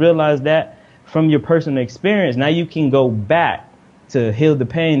then you realize that from your personal experience, now you can go back to heal the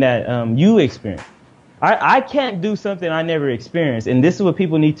pain that you experienced. I can't do something I never experienced, and this is what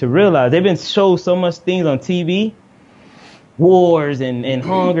people need to realize. They've been shown so much things on TV. wars and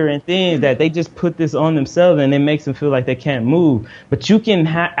hunger and things, that they just put this on themselves, and it makes them feel like they can't move. But you can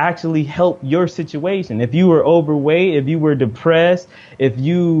actually help your situation. If you were overweight, if you were depressed, if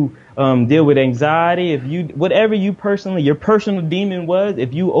you deal with anxiety, if you, whatever you personally, your personal demon was,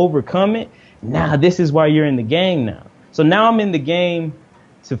 if you overcome it, now this is why you're in the game now. So now I'm in the game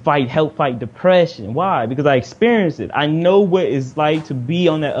to help fight depression. Why? Because I experienced it. I know what it's like to be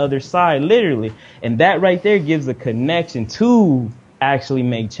on that other side, literally. And that right there gives a connection to actually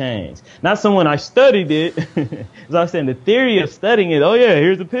make change. Not someone I studied it. As I was saying, the theory of studying it, oh yeah,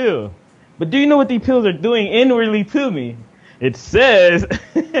 here's a pill. But do you know what these pills are doing inwardly to me? It says,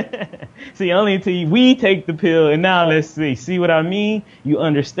 see, only until we take the pill, and now let's see what I mean? You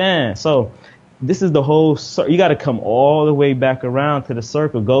understand. So this is the whole, you got to come all the way back around to the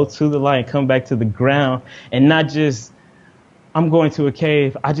circle, go to the light, come back to the ground, and not just, I'm going to a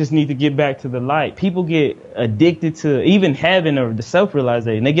cave, I just need to get back to the light. People get addicted to even heaven or the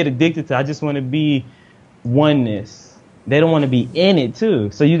self-realization. They get addicted to, I just want to be oneness. They don't want to be in it too.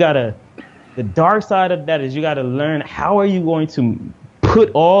 So you got to, the dark side of that is you got to learn, how are you going to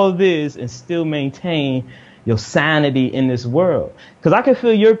put all this and still maintain your sanity in this world? Because I can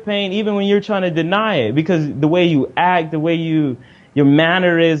feel your pain even when you're trying to deny it, because the way you act, the way your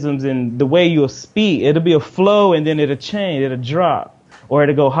mannerisms and the way you'll speak, it'll be a flow and then it'll change, it'll drop, or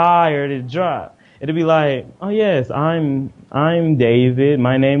it'll go high or it'll drop. It'll be like, oh yes, I'm David,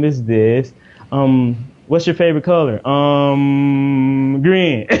 my name is this. What's your favorite color?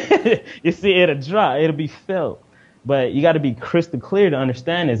 Green. You see, it'll drop, it'll be felt. But you got to be crystal clear to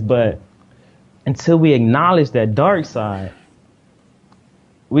understand this. But until we acknowledge that dark side,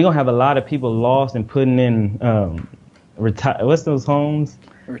 we're going to have a lot of people lost and putting in, what's those homes?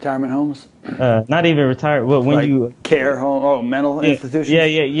 Retirement homes? Not even retired. Well, when like you care home, mental institutions?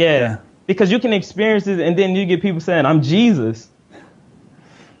 Yeah. Because you can experience it and then you get people saying, I'm Jesus.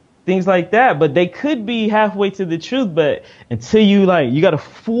 Things like that. But they could be halfway to the truth. But until you you got to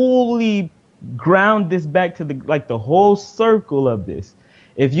fully ground this back to the whole circle of this.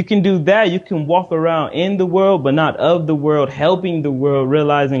 If you can do that, you can walk around in the world, but not of the world, helping the world,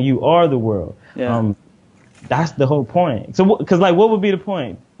 realizing you are the world. Yeah. That's the whole point. So, because what would be the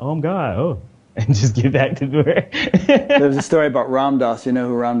point? Oh, I'm God. Oh, and just get back to where. There's a story about Ram Dass. You know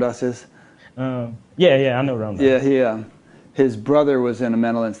who Ram Dass is? Yeah, I know Ram Dass. Yeah, his brother was in a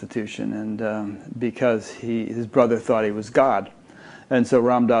mental institution, and because his brother thought he was God. And so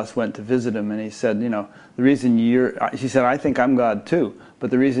Ram Dass went to visit him, and he said, the reason he said, I think I'm God too, but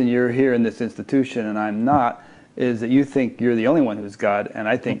the reason you're here in this institution and I'm not is that you think you're the only one who's God, and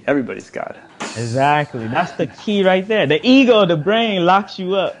I think everybody's God. Exactly. That's the key right there. The ego, the brain locks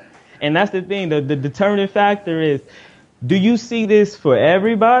you up. And that's the thing, the determining factor is, do you see this for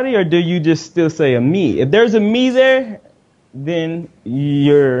everybody, or do you just still say a me? If there's a me there, then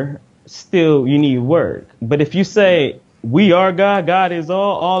you need work. But if you say, we are God, God is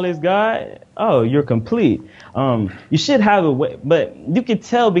all is God, oh, you're complete. You should have a way, but you can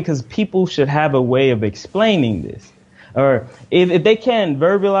tell because people should have a way of explaining this. Or if they can't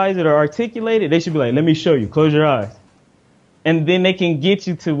verbalize it or articulate it, they should be like, let me show you, close your eyes. And then they can get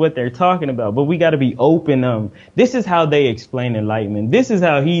you to what they're talking about. But we got to be open. This is how they explain enlightenment. This is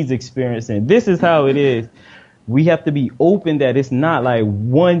how he's experiencing. This is how it is. We have to be open that it's not like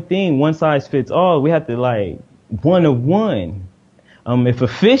one thing, one size fits all. We have to one of one. If a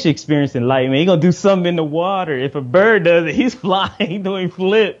fish experiences enlightenment, he's going to do something in the water. If a bird does it, he's flying, doing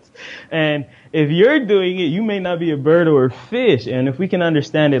flips. And if you're doing it, you may not be a bird or a fish. And if we can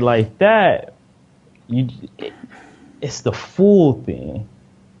understand it like that, it's the full thing.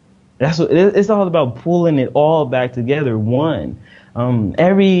 That's what it's all about, pulling it all back together, one.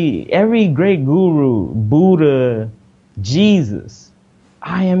 Every great guru, Buddha, Jesus,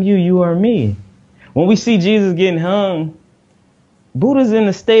 I am you, you are me. When we see Jesus getting hung, Buddha's in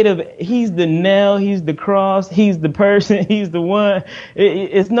the state of, he's the nail, he's the cross, he's the person, he's the one.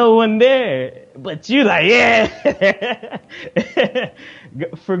 It's no one there. But you yeah.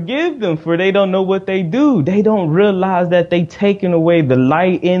 Forgive them, for they don't know what they do. They don't realize that they taken away the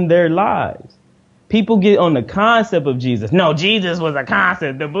light in their lives. People get on the concept of Jesus. No, Jesus was a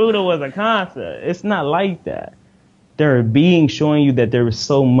concept. The Buddha was a concept. It's not like that. There are beings showing you that there is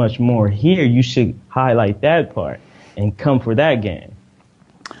so much more here. You should highlight that part and come for that game.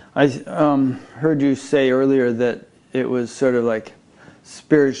 I heard you say earlier that it was sort of like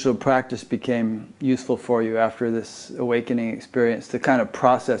spiritual practice became useful for you after this awakening experience, to kind of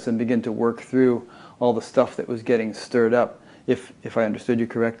process and begin to work through all the stuff that was getting stirred up, if I understood you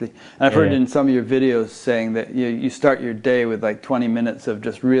correctly. And I've heard in some of your videos saying that you start your day with 20 minutes of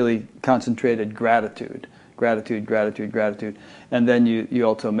just really concentrated gratitude gratitude, gratitude, gratitude, and then you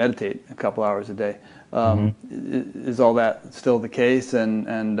also meditate a couple hours a day. Is all that still the case?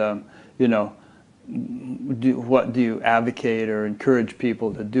 And you know, what do you advocate or encourage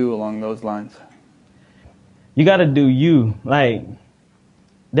people to do along those lines? You got to do you. Like,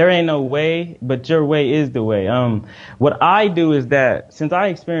 there ain't no way, but your way is the way. What I do is that since I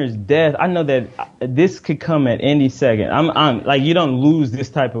experienced death, I know that this could come at any second. I'm like, you don't lose this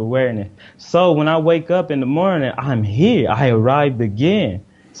type of awareness. So when I wake up in the morning, I'm here. I arrived again.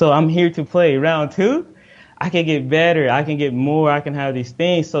 So I'm here to play round two. I can get better. I can get more. I can have these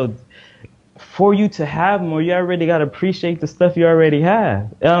things. So for you to have more, you already got to appreciate the stuff you already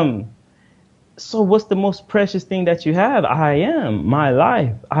have. So what's the most precious thing that you have? I am. My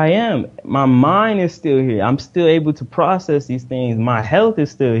life. I am. My mind is still here. I'm still able to process these things. My health is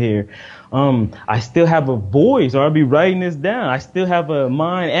still here. I still have a voice, or I'll be writing this down. I still have a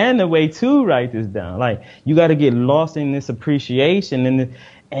mind and a way to write this down. Like, you got to get lost in this appreciation,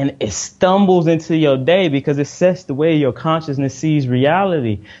 and it stumbles into your day because it sets the way your consciousness sees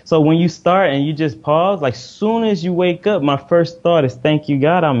reality. So when you start and you just pause, like, soon as you wake up, my first thought is, thank you,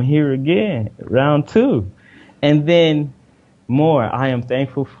 God, I'm here again, round two. And then more, I am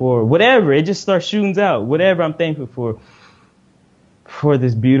thankful for whatever. It just starts shooting out, whatever I'm thankful for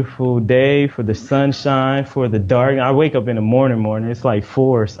this beautiful day, for the sunshine, for the dark. I wake up in the morning. It's like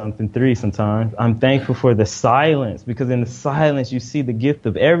 4 or something, 3 sometimes. I'm thankful for the silence, because in the silence you see the gift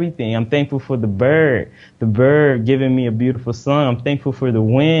of everything. I'm thankful for the bird giving me a beautiful song. I'm thankful for the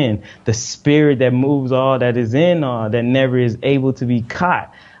wind, the spirit that moves all, that is in all, that never is able to be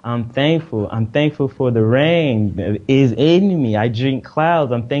caught. I'm thankful. I'm thankful for the rain that is in me. I drink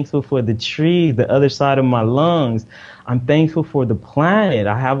clouds. I'm thankful for the trees, the other side of my lungs. I'm thankful for the planet.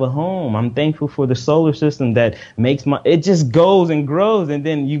 I have a home. I'm thankful for the solar system that makes it just goes and grows. And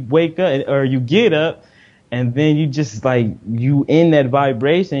then you wake up, or you get up, and then you just like, you in that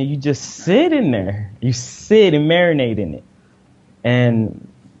vibration, you just sit in there. You sit and marinate in it. And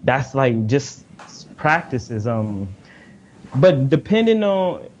that's like just practices. But depending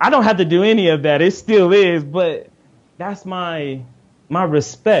on, I don't have to do any of that. It still is, but that's my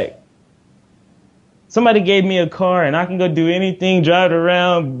respect. Somebody gave me a car and I can go do anything, drive it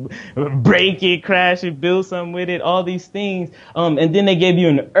around, break it, crash it, build something with it, all these things. And then they gave you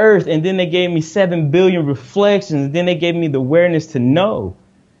an earth, and then they gave me 7 billion reflections. And then they gave me the awareness to know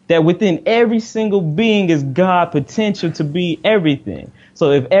that within every single being is God potential to be everything.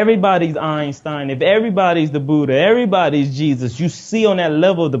 So if everybody's Einstein, if everybody's the Buddha, everybody's Jesus, you see on that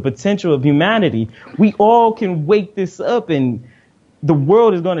level the potential of humanity. We all can wake this up, and the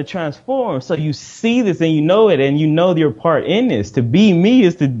world is going to transform. So you see this and you know it, and you know your part in this. To be me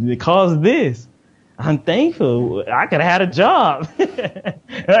is to cause this. I'm thankful. I could have had a job.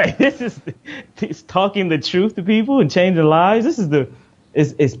 Like, it's talking the truth to people and changing lives. This is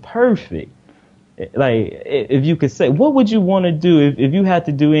it's perfect. Like, if you could say, what would you want to do if you had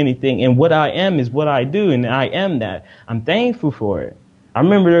to do anything? And what I am is what I do, and I am that. I'm thankful for it. I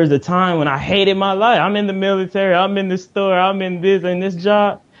remember there was a time when I hated my life. I'm in the military, I'm in the store, I'm in this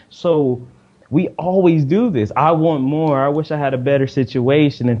job. So we always do this. I want more. I wish I had a better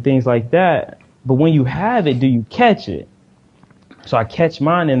situation and things like that. But when you have it, do you catch it? So I catch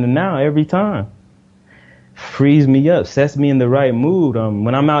mine in the now every time. Frees me up, sets me in the right mood.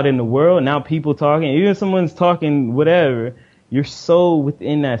 When I'm out in the world, now people talking, even someone's talking whatever, you're so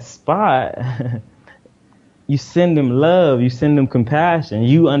within that spot. You send them love, you send them compassion.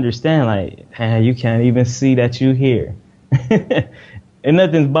 You understand, like, man, you can't even see that you here. And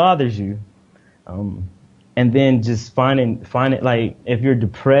nothing bothers you. And then just find it, like, if you're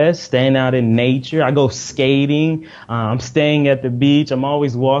depressed, staying out in nature. I go skating. I'm staying at the beach. I'm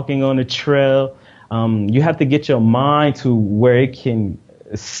always walking on the trail. You have to get your mind to where it can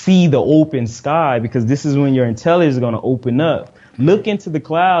see the open sky, because this is when your intelligence is going to open up. Look into the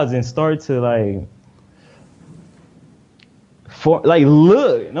clouds and start to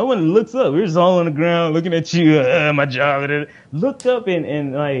look. No one looks up. We're just all on the ground looking at you. My job. Look up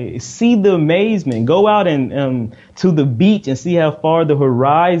and like see the amazement. Go out and to the beach and see how far the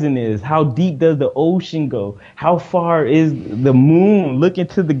horizon is. How deep does the ocean go? How far is the moon? Look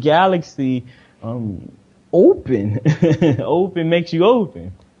into the galaxy. Open. Open makes you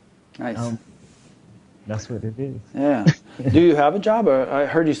open. Nice. That's what it is. Yeah. Do you have a job? Or I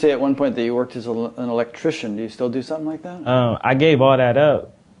heard you say at one point that you worked as an electrician. Do you still do something like that? I gave all that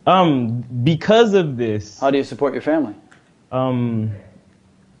up. Because of this. How do you support your family? I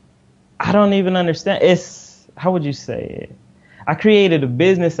don't even understand. How would you say it? I created a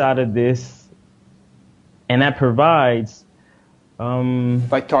business out of this, and that provides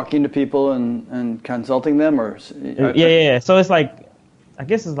Like talking to people and consulting them, or yeah. So it's like, I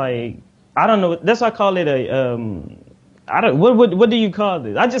guess it's like, I don't know. That's why I call it a I don't. What do you call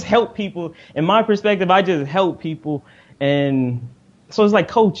this? I just help people. In my perspective, I just help people, and so it's like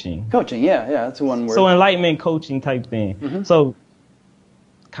coaching. Coaching, yeah, that's one word. So enlightenment coaching type thing. So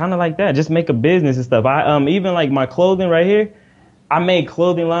kind of like that. Just make a business and stuff. I even like my clothing right here. I made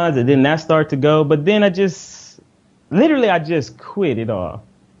clothing lines, and then that started to go. But then I just quit it all.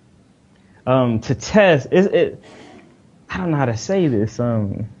 To test it. I don't know how to say this.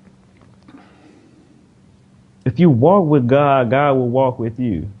 If you walk with God, God will walk with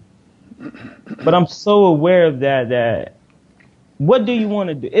you. But I'm so aware of that what do you want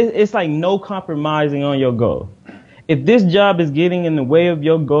to do? It's like no compromising on your goal. If this job is getting in the way of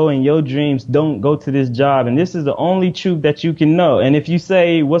your goal and your dreams, don't go to this job. And this is the only truth that you can know. And if you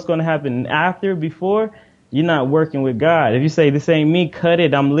say what's going to happen before, you're not working with God. If you say this ain't me, cut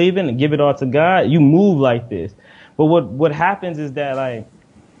it, I'm leaving, and give it all to God, you move like this. But what happens is that, like,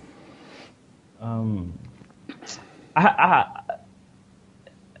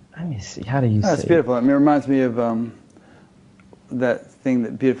 let me see. How do you say? That's beautiful. I mean, it reminds me of that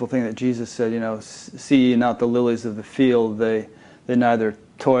beautiful thing that Jesus said. You know, see ye not the lilies of the field; they neither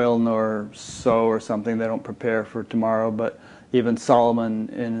toil nor sow or something. They don't prepare for tomorrow. But even Solomon,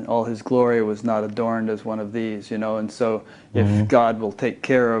 in all his glory, was not adorned as one of these. You know, and so if God will take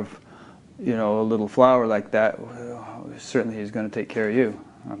care of, you know, a little flower like that, well, certainly He's going to take care of you.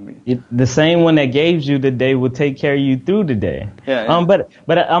 I mean, the same one that gave you the day will take care of you through the day. Yeah.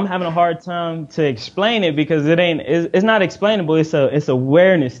 But I'm having a hard time to explain it because it's not explainable. It's a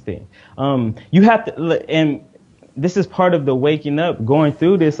awareness thing. You have to, and this is part of the waking up, going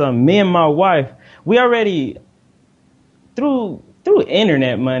through this. Me and my wife, we already through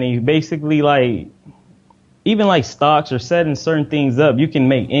internet money, basically, like, even like stocks or setting certain things up, you can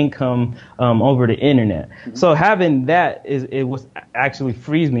make income over the internet. So having that it was actually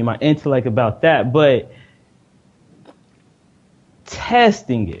frees me, my intellect about that. But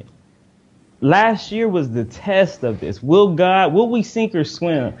testing it, last year was the test of this. Will we sink or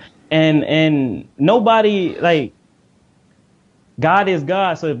swim? And nobody, like, God is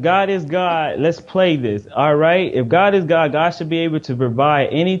God. So if God is God, let's play this. All right. If God is God, God should be able to provide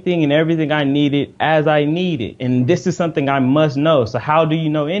anything and everything I needed as I need it. And this is something I must know. So how do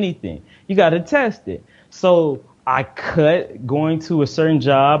you know anything? You got to test it. So I cut going to a certain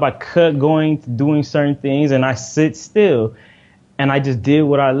job. I cut doing certain things, and I sit still. And I just did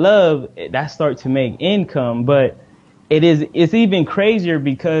what I love. That started to make income. But it's even crazier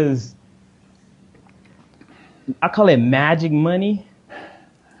because I call it magic money.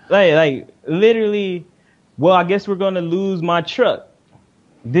 Like literally, well, I guess we're going to lose my truck.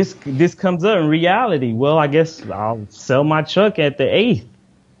 This comes up in reality. Well, I guess I'll sell my truck at the 8th.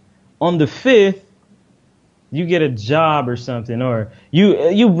 On the 5th, you get a job or something, or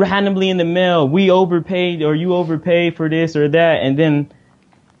you randomly in the mail, you overpaid for this or that, and then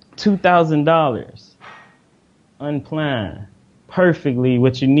 $2,000 unplanned, perfectly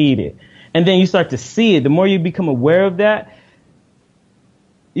what you needed. And then you start to see it. The more you become aware of that,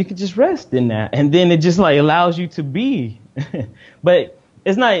 you can just rest in that. And then it just like allows you to be. But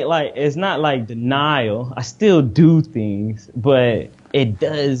it's not like denial. I still do things, but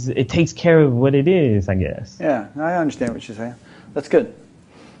it takes care of what it is, I guess. Yeah, I understand what you're saying. That's good.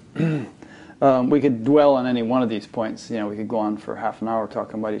 We could dwell on any one of these points. You know, we could go on for half an hour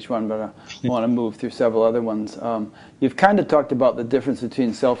talking about each one, but I want to move through several other ones. You've kind of talked about the difference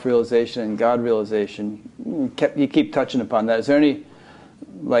between self-realization and God-realization. You keep touching upon that. Is there any,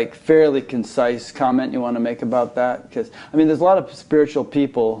 like, fairly concise comment you want to make about that? Because, I mean, there's a lot of spiritual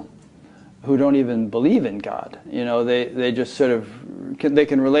people who don't even believe in God. You know, they just sort of, they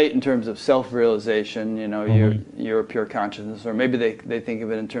can relate in terms of self-realization, you know, you're a pure consciousness, or maybe they think of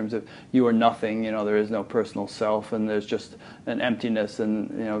it in terms of you are nothing, you know, there is no personal self, and there's just an emptiness,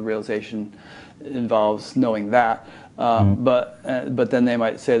 and, you know, realization involves knowing that. But then they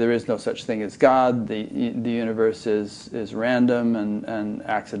might say there is no such thing as God, the universe is random and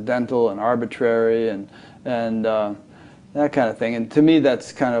accidental and arbitrary and that kind of thing. And to me,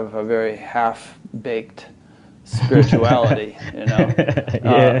 that's kind of a very half-baked spirituality. You know,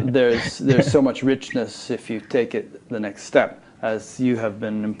 Yeah. There's so much richness if you take it the next step, as you have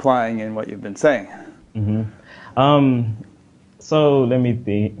been implying in what you've been saying. So let me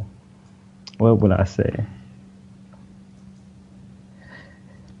think. What would I say?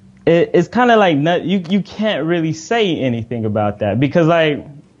 It's kind of like you can't really say anything about that, because like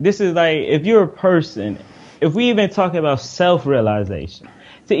this is like, if you're a person if we even talk about self-realization,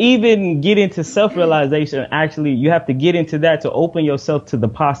 to even get into self-realization, actually, you have to get into that to open yourself to the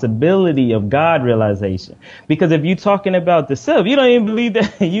possibility of God realization. Because if you're talking about the self, you don't even believe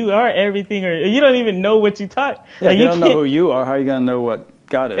that you are everything, or you don't even know what you talk. Yeah, like, you don't know who you are. How are you going to know what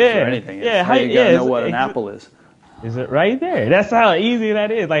God is or anything is? Yeah, how are you going to know what an apple is? Is it right there? That's how easy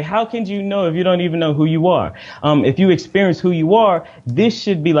that is. Like, how can you know if you don't even know who you are? If you experience who you are, this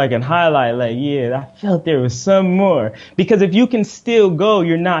should be like a highlight. Like, yeah, I felt there was some more. Because if you can still go,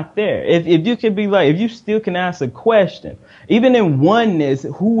 you're not there. If you can be like, if you still can ask a question, even in oneness,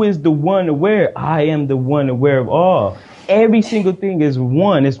 who is the one aware? I am the one aware of all. Every single thing is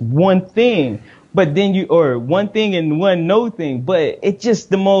one. It's one thing. But then or one thing and one no thing. But it's just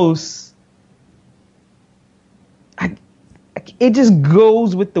the most, it just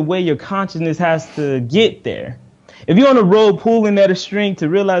goes with the way your consciousness has to get there. If you're on a road pulling at a string to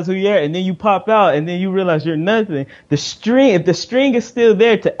realize who you are, and then you pop out and then you realize you're nothing, if the string is still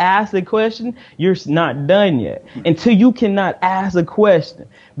there to ask the question, you're not done yet. Until you cannot ask a question,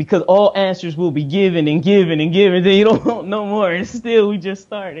 because all answers will be given and given and given, then you don't want no more. And still, we just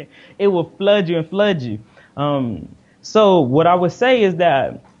started. It will flood you and flood you. So what I would say is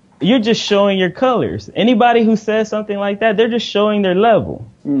that you're just showing your colors. Anybody who says something like that, they're just showing their level.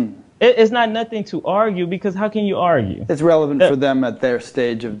 It's not nothing to argue, because how can you argue? It's relevant for them at their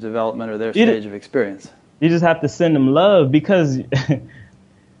stage of development or their stage of experience. You just have to send them love, because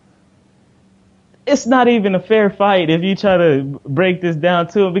it's not even a fair fight if you try to break this down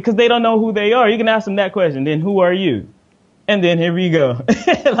to them, because they don't know who they are. You can ask them that question, then who are you? And then here we go.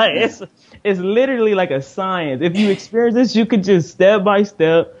 Like, it's literally like a science. If you experience this, you could just step by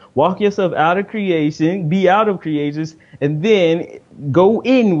step walk yourself out of creation, be out of creations, and then go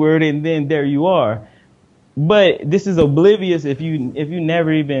inward, and then there you are. But this is oblivious if you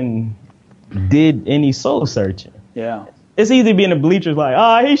never even did any soul searching. Yeah. It's easy being a bleachers like,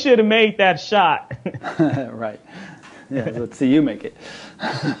 oh, he should have made that shot. Right. Yeah, let's see you make it.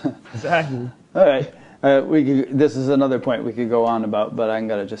 Exactly. All right. This is another point we could go on about, but I'm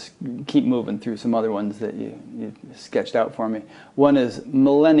going to just keep moving through some other ones that you sketched out for me. One is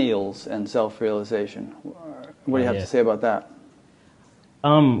millennials and self-realization. What do you have to say about that?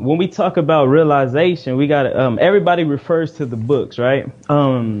 When we talk about realization, we got everybody refers to the books, right?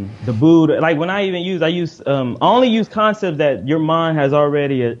 The Buddha. Like when I only use concepts that your mind has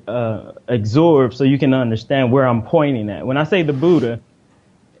already absorbed, so you can understand where I'm pointing at. When I say the Buddha,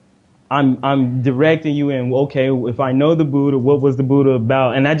 I'm directing you in, okay, if I know the Buddha, what was the Buddha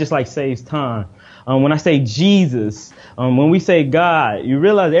about? And that just like saves time. When I say Jesus, when we say God, you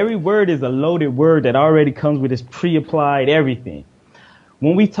realize every word is a loaded word that already comes with its pre-applied everything.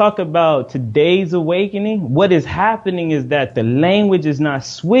 When we talk about today's awakening, what is happening is that the language is not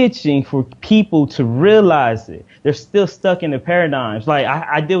switching for people to realize it. They're still stuck in the paradigms. Like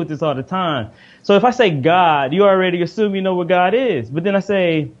I deal with this all the time. So if I say God, you already assume you know what God is. But then I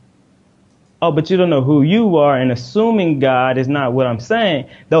say, oh, but you don't know who you are, and assuming God is not what I'm saying.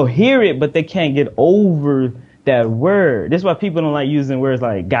 They'll hear it, but they can't get over that word. That's why people don't like using words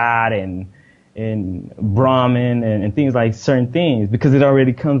like God and Brahman and things like certain things, because it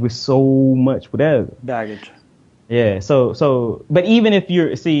already comes with so much whatever. Baggage. Yeah. So, but even if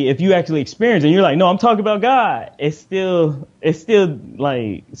if you actually experience it and you're like, no, I'm talking about God, it's still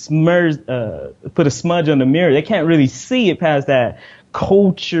like smudged, put a smudge on the mirror. They can't really see it past that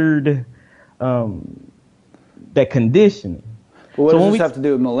cultured, that conditioning. But what does this have to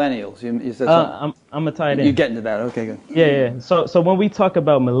do with millennials? You said something. I'm gonna tie it in. You get into that. Okay, good. Yeah. So when we talk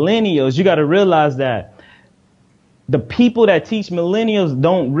about millennials, you got to realize that the people that teach millennials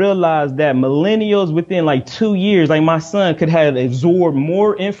don't realize that millennials within like 2 years, like my son could have absorbed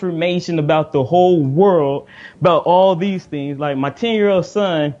more information about the whole world, about all these things. Like my 10-year-old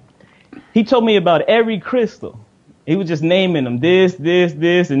son, he told me about every crystal. He was just naming them, this,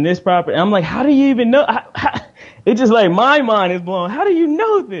 and this property. I'm like, how do you even know? It's just like my mind is blown. How do you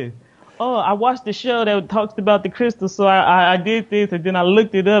know this? Oh, I watched the show that talks about the crystals, so I did this, and then I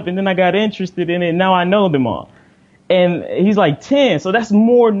looked it up, and then I got interested in it, and now I know them all. And he's like 10, so that's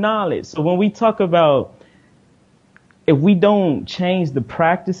more knowledge. So when we talk about, if we don't change the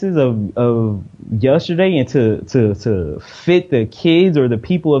practices of yesterday and to fit the kids or the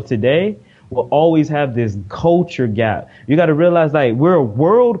people of today, we'll always have this culture gap. You got to realize, like, we're a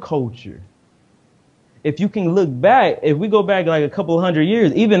world culture. If you can look back, if we go back like a couple hundred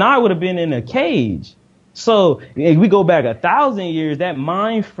years, even I would have been in a cage. So if we go back 1,000 years, that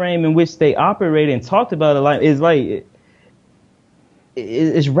mind frame in which they operated and talked about it like is like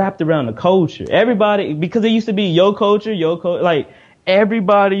it's wrapped around the culture. Everybody, because it used to be your culture, like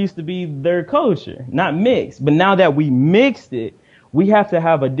everybody used to be their culture, not mixed. But now that we mixed it, we have to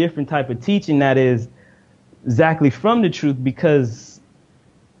have a different type of teaching that is exactly from the truth, because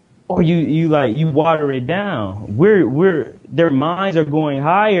or you water it down. Their minds are going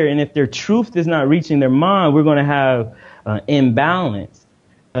higher, and if their truth is not reaching their mind, we're going to have imbalance.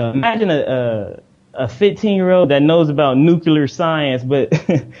 Imagine a 15-year-old that knows about nuclear science, but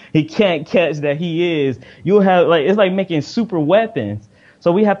he can't catch that he is. You'll have it's like making super weapons.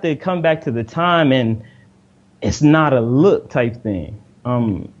 So we have to come back to the time, and it's not a look type thing.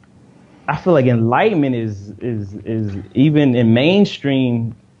 I feel like enlightenment is even in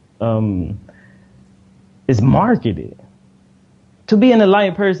mainstream is marketed. To be an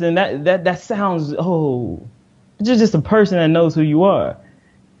enlightened person, that sounds just a person that knows who you are.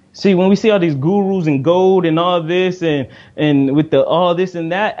 See, when we see all these gurus and gold and all this and with the all this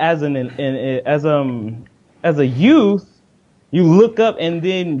and that, as a youth, you look up and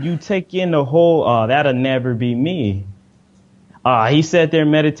then you take in the whole, that'll never be me. He sat there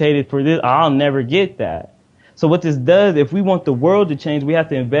and meditated for this. I'll never get that. So what this does, if we want the world to change, we have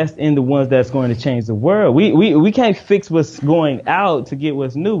to invest in the ones that's going to change the world. We can't fix what's going out to get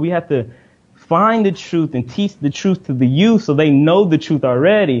what's new. We have to find the truth and teach the truth to the youth so they know the truth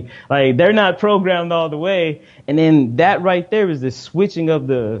already. Like, they're not programmed all the way. And then that right there is the switching of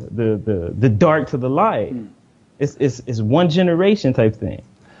the dark to the light. It's one generation type thing.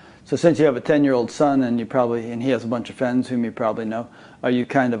 So since you have a 10-year-old son and he has a bunch of friends whom you probably know, are you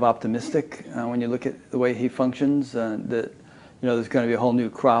kind of optimistic when you look at the way he functions, that there's going to be a whole new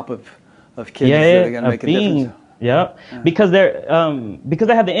crop of kids that are going to make a difference? Yep. Yeah. Because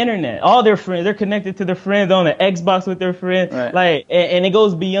they have the internet. All their friends, they're connected to their friends on the Xbox with their friends. Right. And it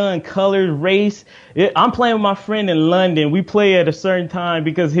goes beyond color, race. I'm playing with my friend in London. We play at a certain time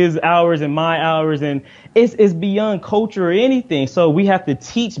because his hours and my hours, and it's beyond culture or anything. So we have to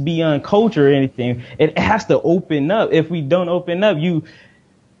teach beyond culture or anything. It has to open up. If we don't open up,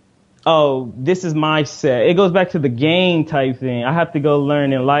 this is my set. It goes back to the game type thing. I have to go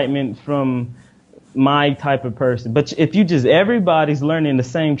learn enlightenment from my type of person. But if everybody's learning the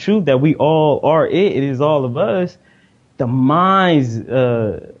same truth that we all are, it is all of us, the mind's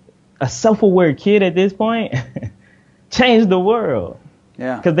a self-aware kid at this point changed the world.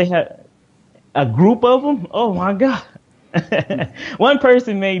 Yeah. Because they had a group of them. Oh my God. One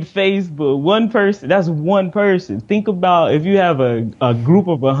person made Facebook. That's one person. Think about if you have a group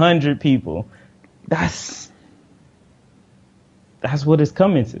of 100 people. That's what it's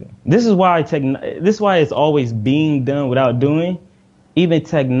coming to. This is why it's always being done without doing. Even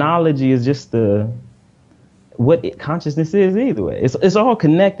technology is just consciousness is either way. It's all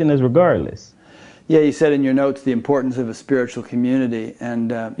connecting us regardless. Yeah, you said in your notes the importance of a spiritual community, and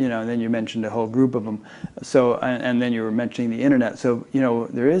then you mentioned a whole group of them. So, and then you were mentioning the internet. So,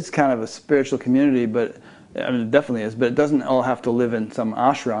 there is kind of a spiritual community, but it definitely is, but it doesn't all have to live in some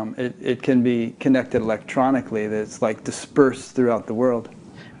ashram. It can be connected electronically. That's like dispersed throughout the world.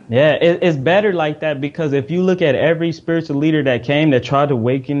 Yeah, it's better like that, because if you look at every spiritual leader that came that tried to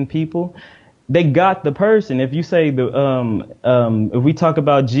awaken people, they got the person. If you say if we talk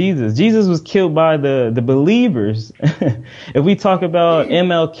about Jesus was killed by the believers. If we talk about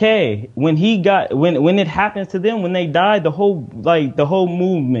MLK, when it happens to them, when they die, the whole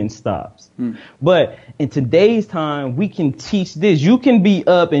movement stops. But in today's time, we can teach this. You can be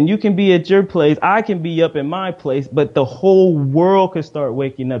up and you can be at your place. I can be up in my place, but the whole world could start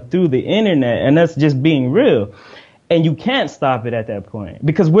waking up through the internet, and that's just being real. And you can't stop it at that point,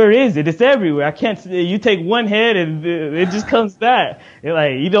 because where is it? It's everywhere. You take one head and it just comes back. You're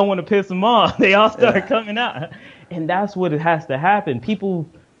like, you don't want to piss them off. They all start coming out. And that's what it has to happen. People,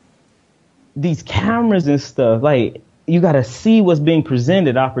 these cameras and stuff, like, you got to see what's being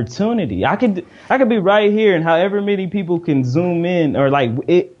presented, opportunity. I could be right here, and however many people can zoom in, or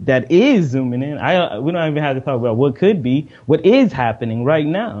that is zooming in. We don't even have to talk about what could be, what is happening right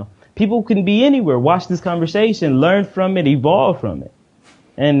now. People can be anywhere, watch this conversation, learn from it, evolve from it.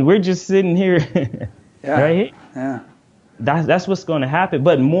 And we're just sitting here right here. Yeah. That's what's going to happen.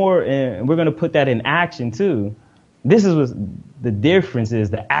 But more, we're going to put that in action too. This is what the difference is,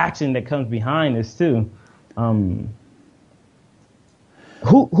 the action that comes behind this too.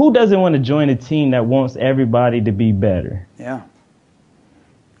 Who doesn't want to join a team that wants everybody to be better? Yeah.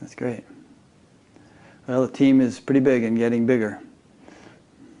 That's great. Well, the team is pretty big and getting bigger.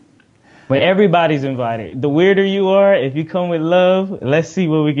 But everybody's invited. The weirder you are, if you come with love, let's see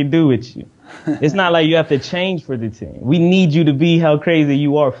what we can do with you. It's not like you have to change for the team. We need you to be how crazy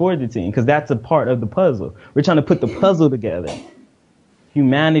you are for the team, because that's a part of the puzzle. We're trying to put the puzzle together.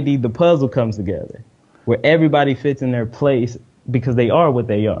 Humanity, the puzzle comes together, where everybody fits in their place because they are what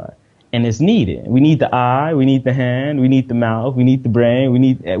they are. And it's needed. We need the eye, we need the hand, we need the mouth, we need the brain, we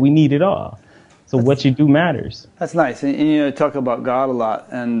need it all. So what you do matters. That's nice. And you know, talk about God a lot,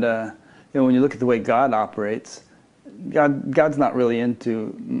 and you know, when you look at the way God operates, God's not really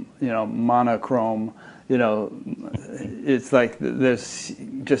into, you know, monochrome. You know, it's like there's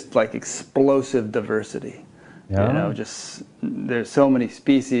just like explosive diversity. Yeah. You know, just there's so many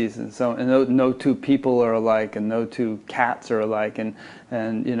species, and no two people are alike, and no two cats are alike, and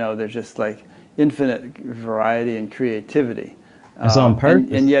you know, there's just like infinite variety and creativity. It's on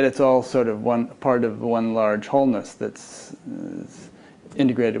purpose, and yet it's all sort of one part of one large wholeness that's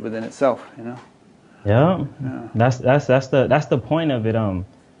integrated within itself. You know. Yeah. That's the point of it.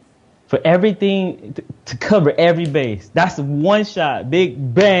 For everything to cover every base. That's one shot,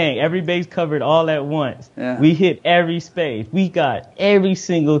 big bang, every base covered all at once. Yeah. We hit every space. We got every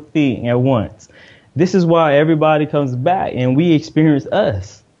single thing at once. This is why everybody comes back and we experience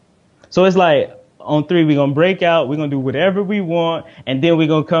us. So it's like on 3, we're going to break out. We're going to do whatever we want. And then we're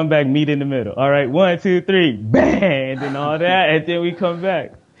going to come back, meet in the middle. All right. 1, 2, 3, bang. And then all that. And then we come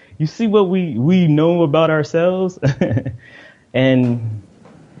back. You see what we know about ourselves? And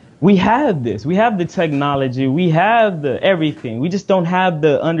we have this. We have the technology. We have the everything. We just don't have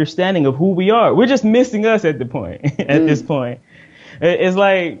the understanding of who we are. We're just missing us at the point. At this point, it's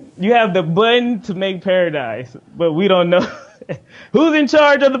like you have the button to make paradise, but we don't know who's in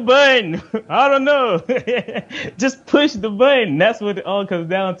charge of the button. I don't know. Just push the button. That's what it all comes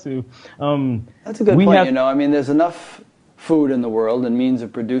down to. That's a good point. You know, I mean, there's enough food in the world and means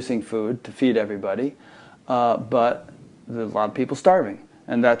of producing food to feed everybody, but there's a lot of people starving.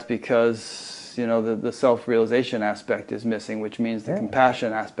 And that's because, you know, the self-realization aspect is missing, which means the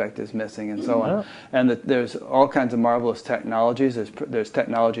compassion aspect is missing, and so on. And that there's all kinds of marvelous technologies. There's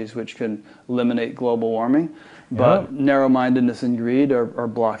technologies which can eliminate global warming, but narrow-mindedness and greed are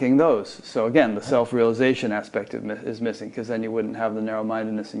blocking those. So again, the self-realization aspect is missing, because then you wouldn't have the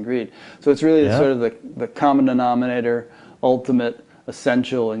narrow-mindedness and greed. So it's really sort of the common denominator, ultimate,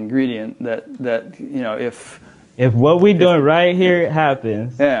 essential ingredient that you know, if what we're doing right here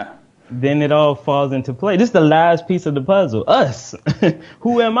happens, then it all falls into play. This is the last piece of the puzzle. Us.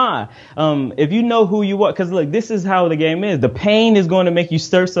 Who am I? If you know who you are, because look, this is how the game is. The pain is going to make you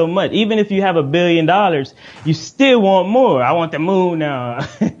stir so much. Even if you have $1 billion, you still want more. I want the moon now.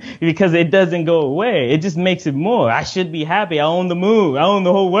 Because it doesn't go away. It just makes it more. I should be happy. I own the moon. I own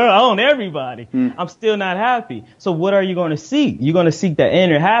the whole world. I own everybody. I'm still not happy. So what are you going to seek? You're going to seek that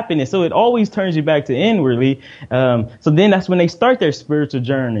inner happiness. So it always turns you back to inwardly. So then that's when they start their spiritual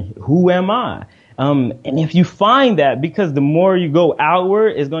journey. Who am I? And if you find that, because the more you go outward,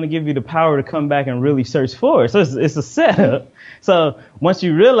 it's going to give you the power to come back and really search for it. So it's a setup. So once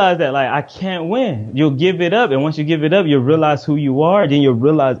you realize that, like, I can't win, you'll give it up. And once you give it up, you'll realize who you are. Then you'll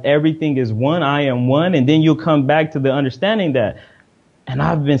realize everything is one. I am one. And then you'll come back to the understanding that, and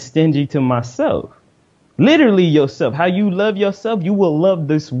I've been stingy to myself. Literally yourself. How you love yourself, you will love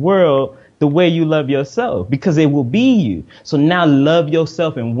this world the way you love yourself, because it will be you. So now love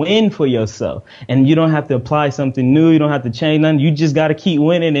yourself and win for yourself. And you don't have to apply something new. You don't have to change nothing. You just got to keep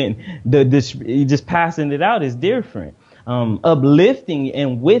winning, and just passing it out is different. Uplifting,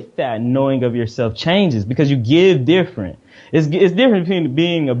 and with that knowing of yourself changes, because you give different. It's different between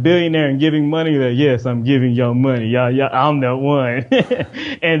being a billionaire and giving money. That yes, I'm giving y'all money. Yeah, I'm that one.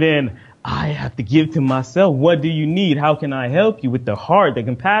 And then I have to give to myself. What do you need? How can I help you? With the heart, the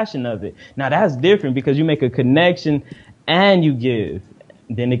compassion of it. Now that's different, because you make a connection and you give.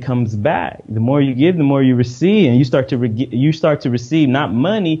 Then it comes back. The more you give, the more you receive, and you start to receive not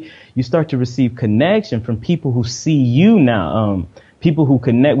money. You start to receive connection from people who see you now. People who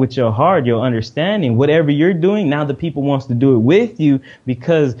connect with your heart, your understanding, whatever you're doing. Now the people wants to do it with you,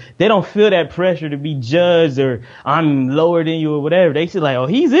 because they don't feel that pressure to be judged, or I'm lower than you or whatever. They say like, oh,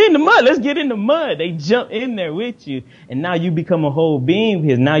 he's in the mud. Let's get in the mud. They jump in there with you. And now you become a whole being,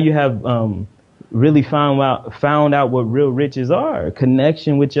 because now you have, really found out what real riches are.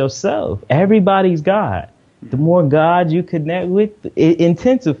 Connection with yourself. Everybody's God. The more God you connect with, it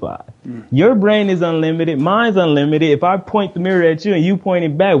intensifies. Your brain is unlimited. Mine's unlimited. If I point the mirror at you and you point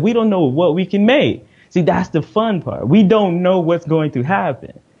it back, we don't know what we can make. See, that's the fun part. We don't know what's going to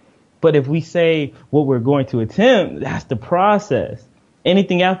happen. But if we say what we're going to attempt, that's the process.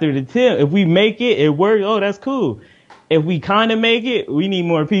 Anything after the attempt, if we make it, it works. Oh, that's cool. If we kind of make it, we need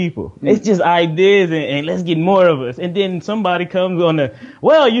more people. It's just ideas, and let's get more of us. And then somebody comes on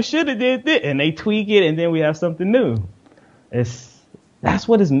well, you should have did this, and they tweak it, and then we have something new. We're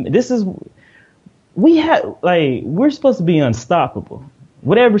supposed to be unstoppable.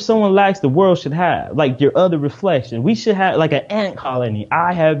 whatever someone lacks, the world should have. Like your other reflection. We should have like an ant colony.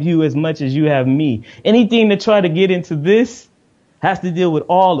 I have you as much as you have me. Anything to try to get into this has to deal with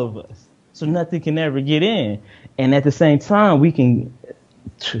all of us. So nothing can ever get in. And at the same time, we can,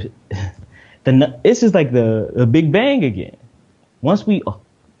 it's just like the Big Bang again. Once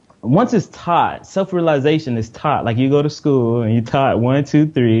it's taught, self-realization is taught. Like you go to school and you taught 1, 2,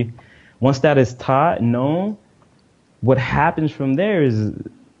 3. Once that is taught, known, what happens from there is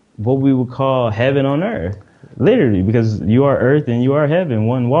what we would call heaven on earth. Literally, because you are earth and you are heaven,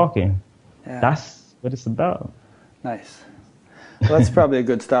 one walking. Yeah. That's what it's about. Nice. Well, that's probably a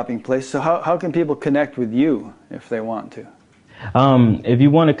good stopping place. So how can people connect with you if they want to? If you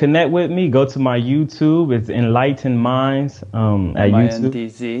want to connect with me, go to my YouTube. It's Enlightened Minds at YouTube.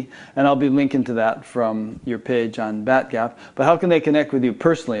 MINDZ. And I'll be linking to that from your page on Batgap. But how can they connect with you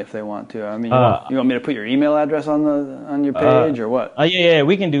personally if they want to? I mean, you want me to put your email address on your page or what? Yeah,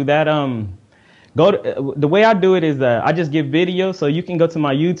 we can do that. The way I do it is I just give videos, so you can go to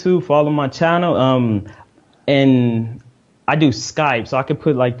my YouTube, follow my channel, and I do Skype, so I can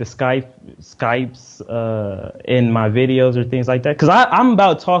put like the Skypes in my videos or things like that. Because I'm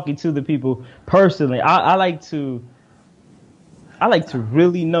about talking to the people personally. I like to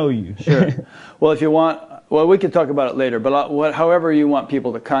really know you. Sure. Well, if you want, we can talk about it later. But however you want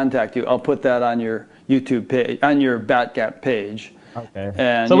people to contact you, I'll put that on your YouTube page, on your Batgap page. Okay.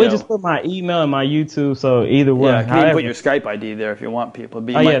 And, so we just put my email and my YouTube, so either one. Yeah, you can put your Skype ID there if you want people.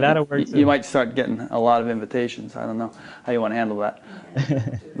 But that'll work too. You might start getting a lot of invitations. I don't know how you want to handle that.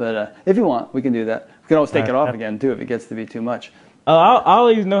 But if you want, we can do that. We can always take it off again, too, if it gets to be too much. Oh, I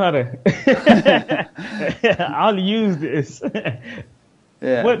always know how to. I'll use this.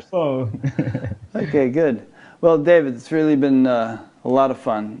 Yeah. What phone? Okay, good. Well, David, it's really been a lot of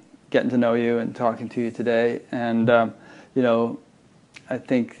fun getting to know you and talking to you today. And, I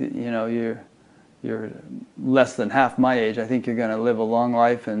think you're less than half my age. I think you're going to live a long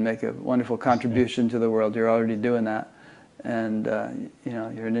life and make a wonderful contribution to the world. You're already doing that, and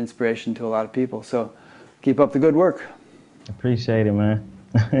you're an inspiration to a lot of people. So keep up the good work. Appreciate it, man.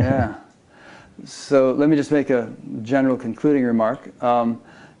 Yeah. So let me just make a general concluding remark. I've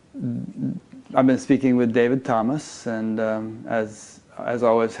been speaking with David Thomas, and as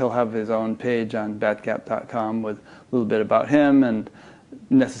always, he'll have his own page on batgap.com with a little bit about him and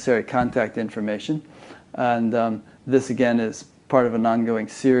necessary contact information. And this again is part of an ongoing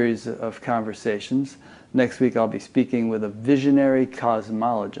series of conversations. Next week I'll be speaking with a visionary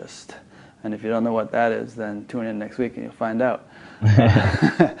cosmologist. And if you don't know what that is, then tune in next week and you'll find out.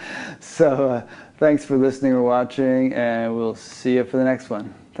 So thanks for listening or watching, and we'll see you for the next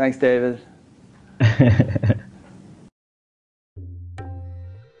one. Thanks, David.